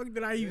 Where the fuck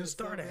did I even Just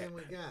start start at?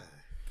 with God.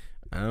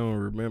 I don't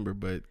remember,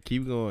 but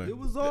keep going. It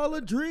was all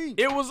a dream.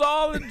 It was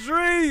all a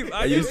dream.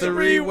 I used to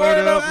read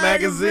Word Up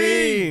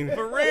magazine.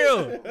 For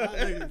real.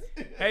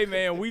 Hey,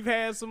 man, we've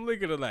had some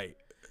liquor tonight.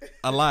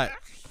 A lot.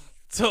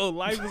 So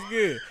life is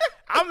good.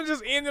 I'm going to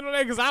just end it on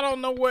that because I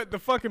don't know what the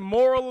fucking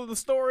moral of the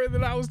story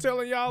that I was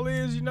telling y'all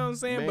is. You know what I'm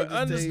saying? Man, but just tell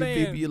your understand.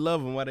 people you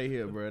love them while they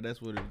here, bro. That's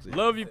what it is.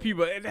 Love your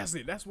people. And that's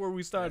it. That's where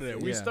we started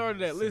at. We Yeah.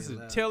 started at,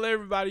 listen, tell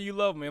everybody you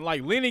love them. And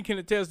like Lenny can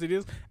attest to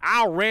this.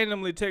 I'll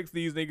randomly text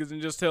these niggas and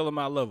just tell them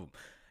I love them.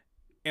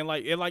 And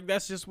like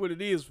that's just what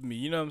it is for me.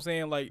 You know what I'm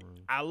saying? Like,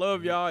 I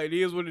love y'all. It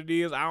is what it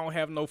is. I don't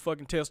have no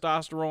fucking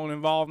testosterone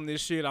involved in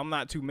this shit. I'm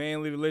not too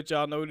manly to let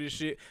y'all know this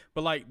shit.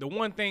 But like, the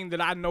one thing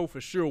that I know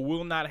for sure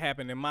will not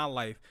happen in my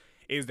life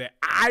is that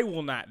I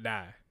will not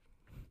die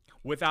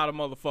without a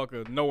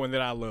motherfucker knowing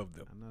that I love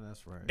them. I know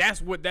that's right.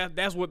 That's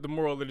what the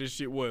moral of this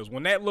shit was.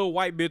 When that little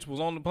white bitch was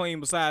on the plane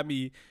beside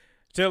me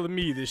telling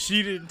me that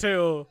she didn't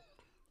tell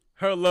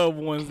her loved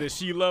ones that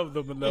she loved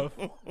them enough.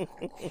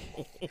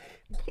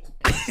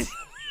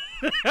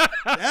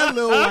 That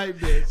little white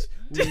bitch.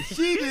 When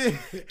she did.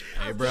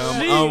 Hey, bro, I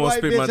That almost white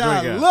spit my bitch, drink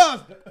I out.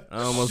 love her.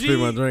 I almost spit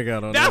my drink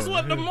out on That's that.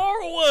 what the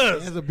moral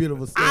was. That's a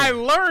beautiful story. I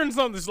learned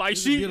something. Like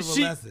It's a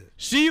beautiful lesson.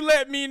 she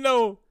let me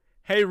know,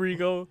 hey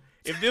Rico,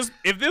 if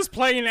this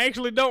plane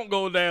actually don't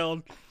go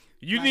down,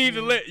 you need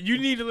to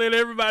let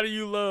everybody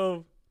you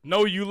love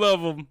know you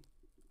love them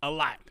a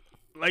lot.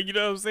 Like, you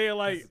know what I'm saying?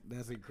 Like,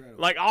 That's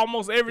incredible. like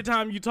almost every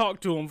time you talk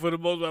to them, for the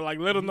most part, like,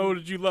 let them know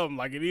that you love them.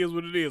 Like, it is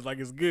what it is. Like,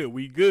 it's good.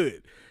 We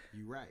good.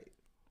 You right.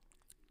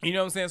 You know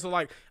what I'm saying? So,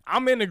 like,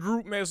 I'm in a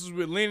group message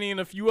with Lenny and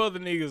a few other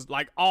niggas,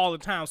 like, all the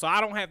time. So, I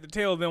don't have to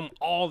tell them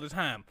all the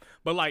time.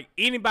 But, like,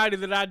 anybody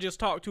that I just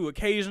talk to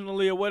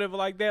occasionally or whatever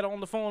like that on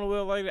the phone or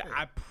whatever like that,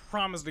 I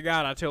promise to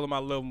God I tell them I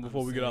love them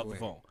before we get off the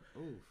phone.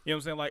 You know what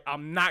I'm saying? Like,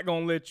 I'm not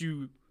going to let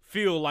you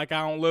feel like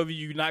I don't love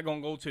you. You're not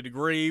going to go to the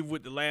grave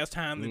with the last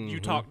time that you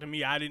talked to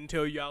me. I didn't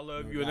tell you I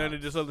love you and none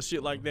of this other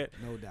shit like that.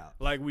 No doubt.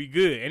 Like, we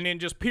good. And then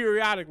just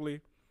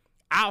periodically,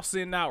 I'll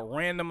send out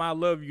random I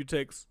love you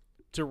texts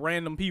to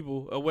random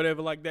people or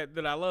whatever like that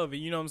I love.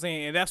 And you know what I'm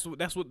saying? And that's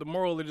what the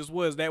moral of this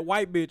was. That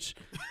white bitch.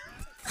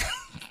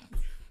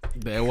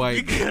 That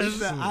white.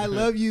 Because I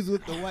love yous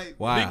with the white.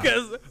 Wow.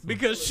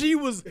 because she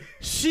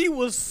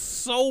was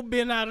so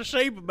bent out of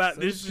shape about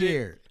this shit.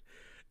 Scared.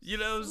 You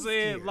know what I'm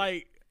saying?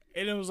 Like,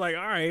 and it was like,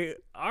 all right,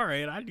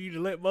 I need to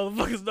let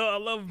motherfuckers know I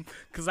love them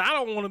because I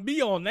don't want to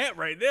be on that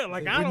right there.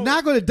 Like, I We're don't.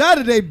 not gonna die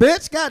today,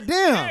 bitch.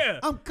 Goddamn. Yeah.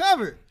 I'm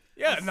covered.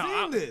 Yeah, I've no.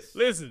 seen this.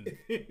 Listen,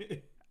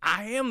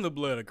 I am the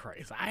blood of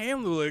Christ. I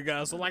am the blood of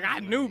God. So, like, I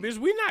knew, bitch,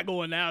 we not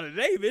going out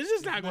today. Bitch,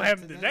 it's not gonna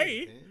happen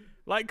today.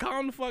 Like,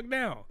 calm the fuck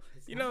down.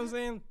 You know what I'm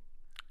saying?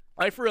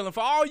 Like, for real, and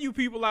for all you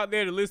people out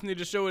there that listen to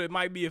the show that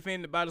might be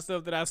offended by the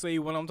stuff that I say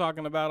when I'm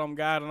talking about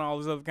God and all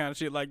this other kind of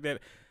shit like that,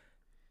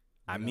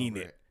 I mean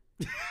it.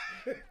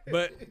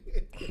 But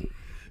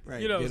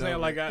Right, you know what I'm get saying?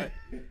 over Like,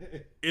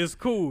 it. it's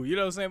cool. You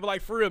know what I'm saying? But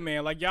like, for real,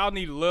 man, like, y'all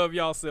need to love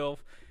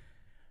yourself,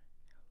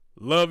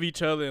 love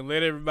each other, and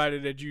let everybody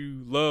that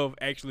you love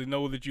actually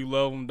know that you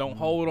love them. Don't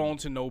hold on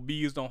to no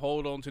bees. Don't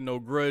hold on to no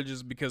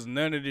grudges because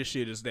none of this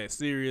shit is that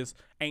serious.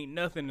 Ain't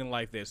nothing in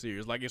life that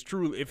serious. Like, it's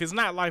true. If it's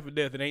not life or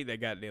death, it ain't that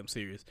goddamn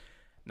serious.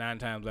 9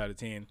 times out of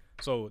 10.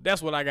 So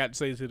that's what I got to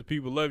say to the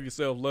people. Love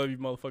yourself, love your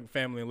motherfucking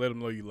family, and let them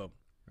know you love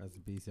them. Rest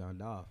in peace, young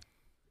dog.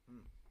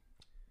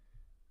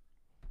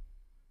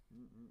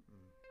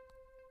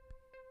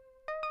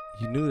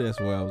 You knew that's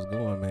where I was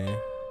going, man.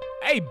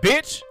 Hey,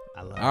 bitch.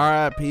 I love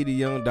R.I.P. the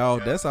young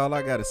dog. That's all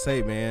I gotta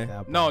say, man.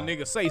 that No, part.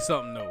 nigga, say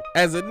something, though.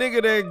 As a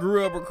nigga that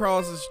grew up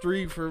across the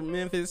street from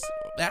Memphis,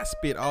 I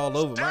spit all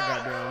over my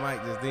goddamn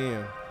mic just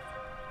then.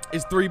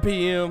 It's 3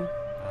 p.m.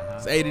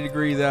 It's 80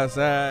 degrees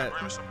outside.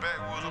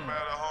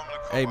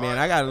 Hey, man,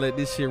 I gotta let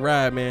this shit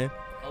ride, man.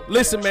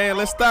 Listen, man,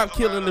 let's stop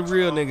killing the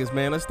real niggas,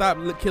 man. Let's stop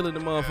killing the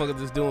motherfuckers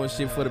that's doing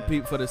shit for the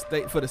people, for the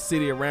state, for the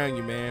city around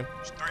you, man.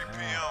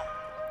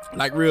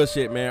 Like real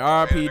shit, man.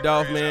 R.I.P.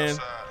 Dolph, man.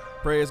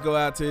 Prayers go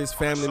out to his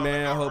family,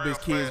 man. I hope his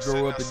kids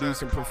grow up and do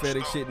some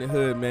prophetic shit in the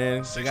hood,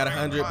 man. They got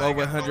over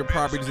 100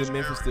 properties in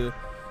Memphis to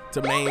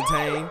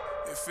maintain.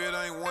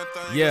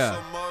 Yeah.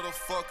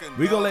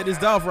 We gonna let this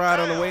Dolph ride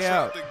on the way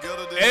out.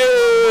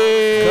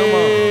 Hey. Come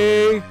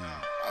on.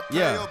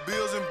 Yeah.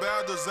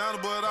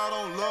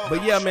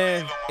 But yeah,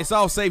 man, it's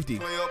all safety.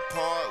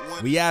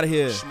 We out of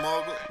here.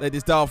 Let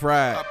this Dolph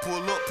ride. I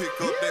pull up, pick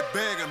up that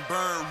bag and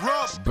burn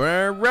rubber.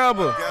 Burn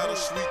rubber. Got a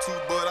sweet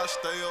tooth, but I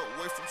stay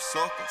away from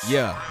suckers.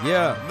 Yeah,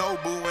 yeah.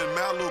 Nobu and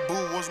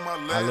Malibu was my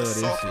last I love this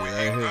shit sucker.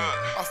 right here.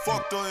 I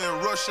fucked her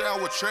in rush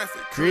hour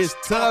traffic. Chris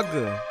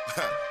Tucker.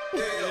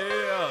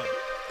 Yeah.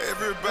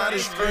 Everybody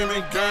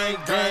screaming gang,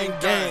 gang,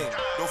 gang.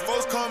 The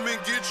folks come and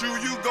get you,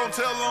 you gon'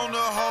 tell on the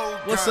whole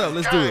gang. What's up?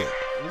 Let's do it.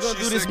 We're gonna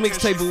do this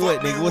mixtape with what,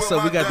 nigga? What's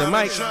up? We got the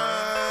mic.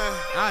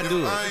 I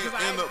do it. I ain't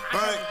in the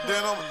bank,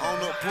 then I'm on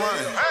the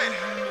plane.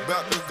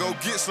 About to go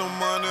get some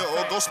money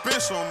or go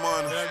spend some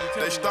money.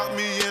 They stopped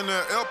me in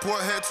the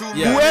airport, had 2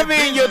 Yeah. Whoever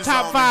in your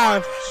top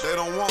 5, they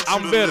don't want you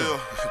I'm to better.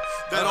 live.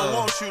 They don't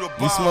want you to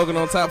ball. You smoking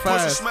on top Push a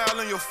five? smile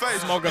in your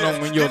face. Smoking on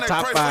when your Then they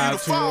top pray for you five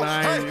to fall.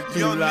 tonight, Hey, too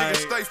young light.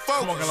 niggas stay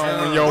focused. Smoking on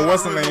when your But I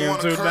what's the really name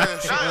wanna tonight.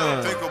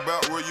 crash. Think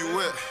about where you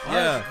at.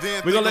 Yeah.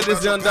 Then We're gonna let think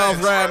this about young your Dolph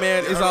past. ride,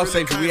 man. Yeah, It's I all really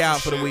safety. We came out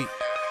for for the shit. week.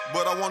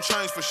 But I won't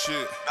change for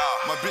shit.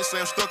 My bitch say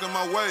I'm stuck in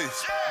my ways.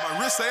 My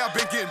wrist say I've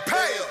been getting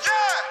paid.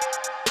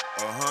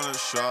 100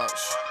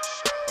 shots.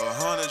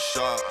 100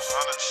 shots.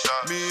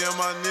 Me and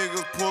my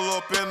niggas pull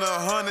up in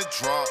 100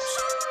 drops.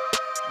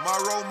 My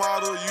role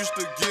model used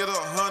to get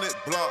 100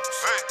 blocks.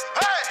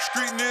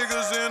 Street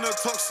niggas in a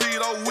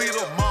tuxedo, we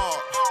the mob.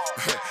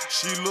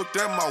 She looked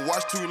at my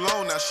watch too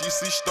long, now she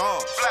see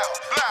stars.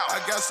 I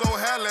got so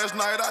high last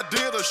night, I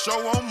did a show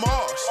on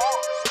Mars.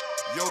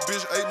 Yo,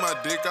 bitch ate my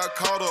dick, I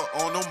caught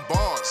her on them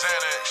bars.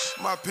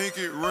 My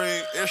pinky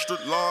ring, extra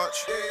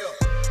large.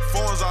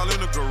 Phones all in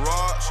the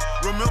garage.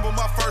 Remember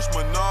my first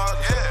Menage?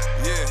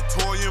 Yeah,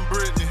 Toy and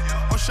Britney.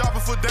 I'm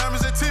shopping for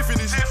diamonds at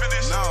Tiffany's.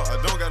 Now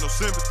I don't got no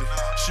sympathy.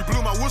 She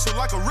blew my whistle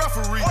like a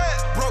referee.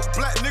 Broke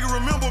black nigga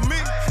remember me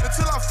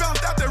until I found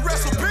out that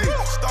recipe.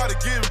 Started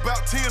getting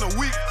about 10 a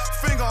week.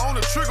 Finger on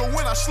the trigger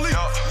when I sleep.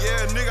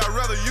 Yeah, nigga, I'd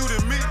rather you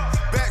than me.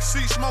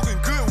 Backseat smoking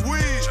good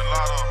weed.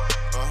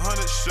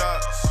 100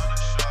 shots.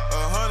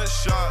 100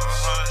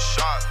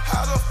 shots.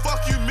 How the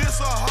fuck you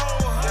miss a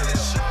whole 100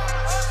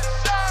 shots?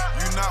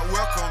 You not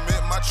welcome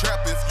at my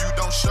trap if you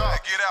don't shop.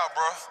 Get out,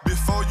 bro.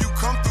 Before you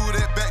come through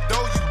that back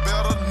door, you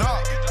better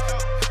knock.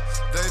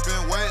 They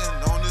been waiting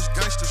on this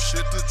gangster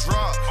shit to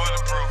drop.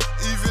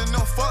 Even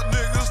them fuck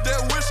niggas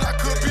that wish I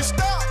could be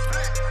stopped.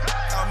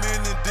 How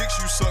many dicks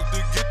you suck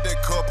to get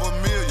that couple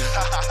million?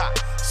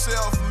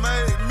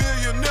 Self-made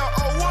millionaire,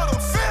 oh what a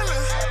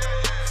feeling.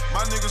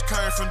 My niggas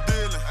came from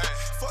dealing.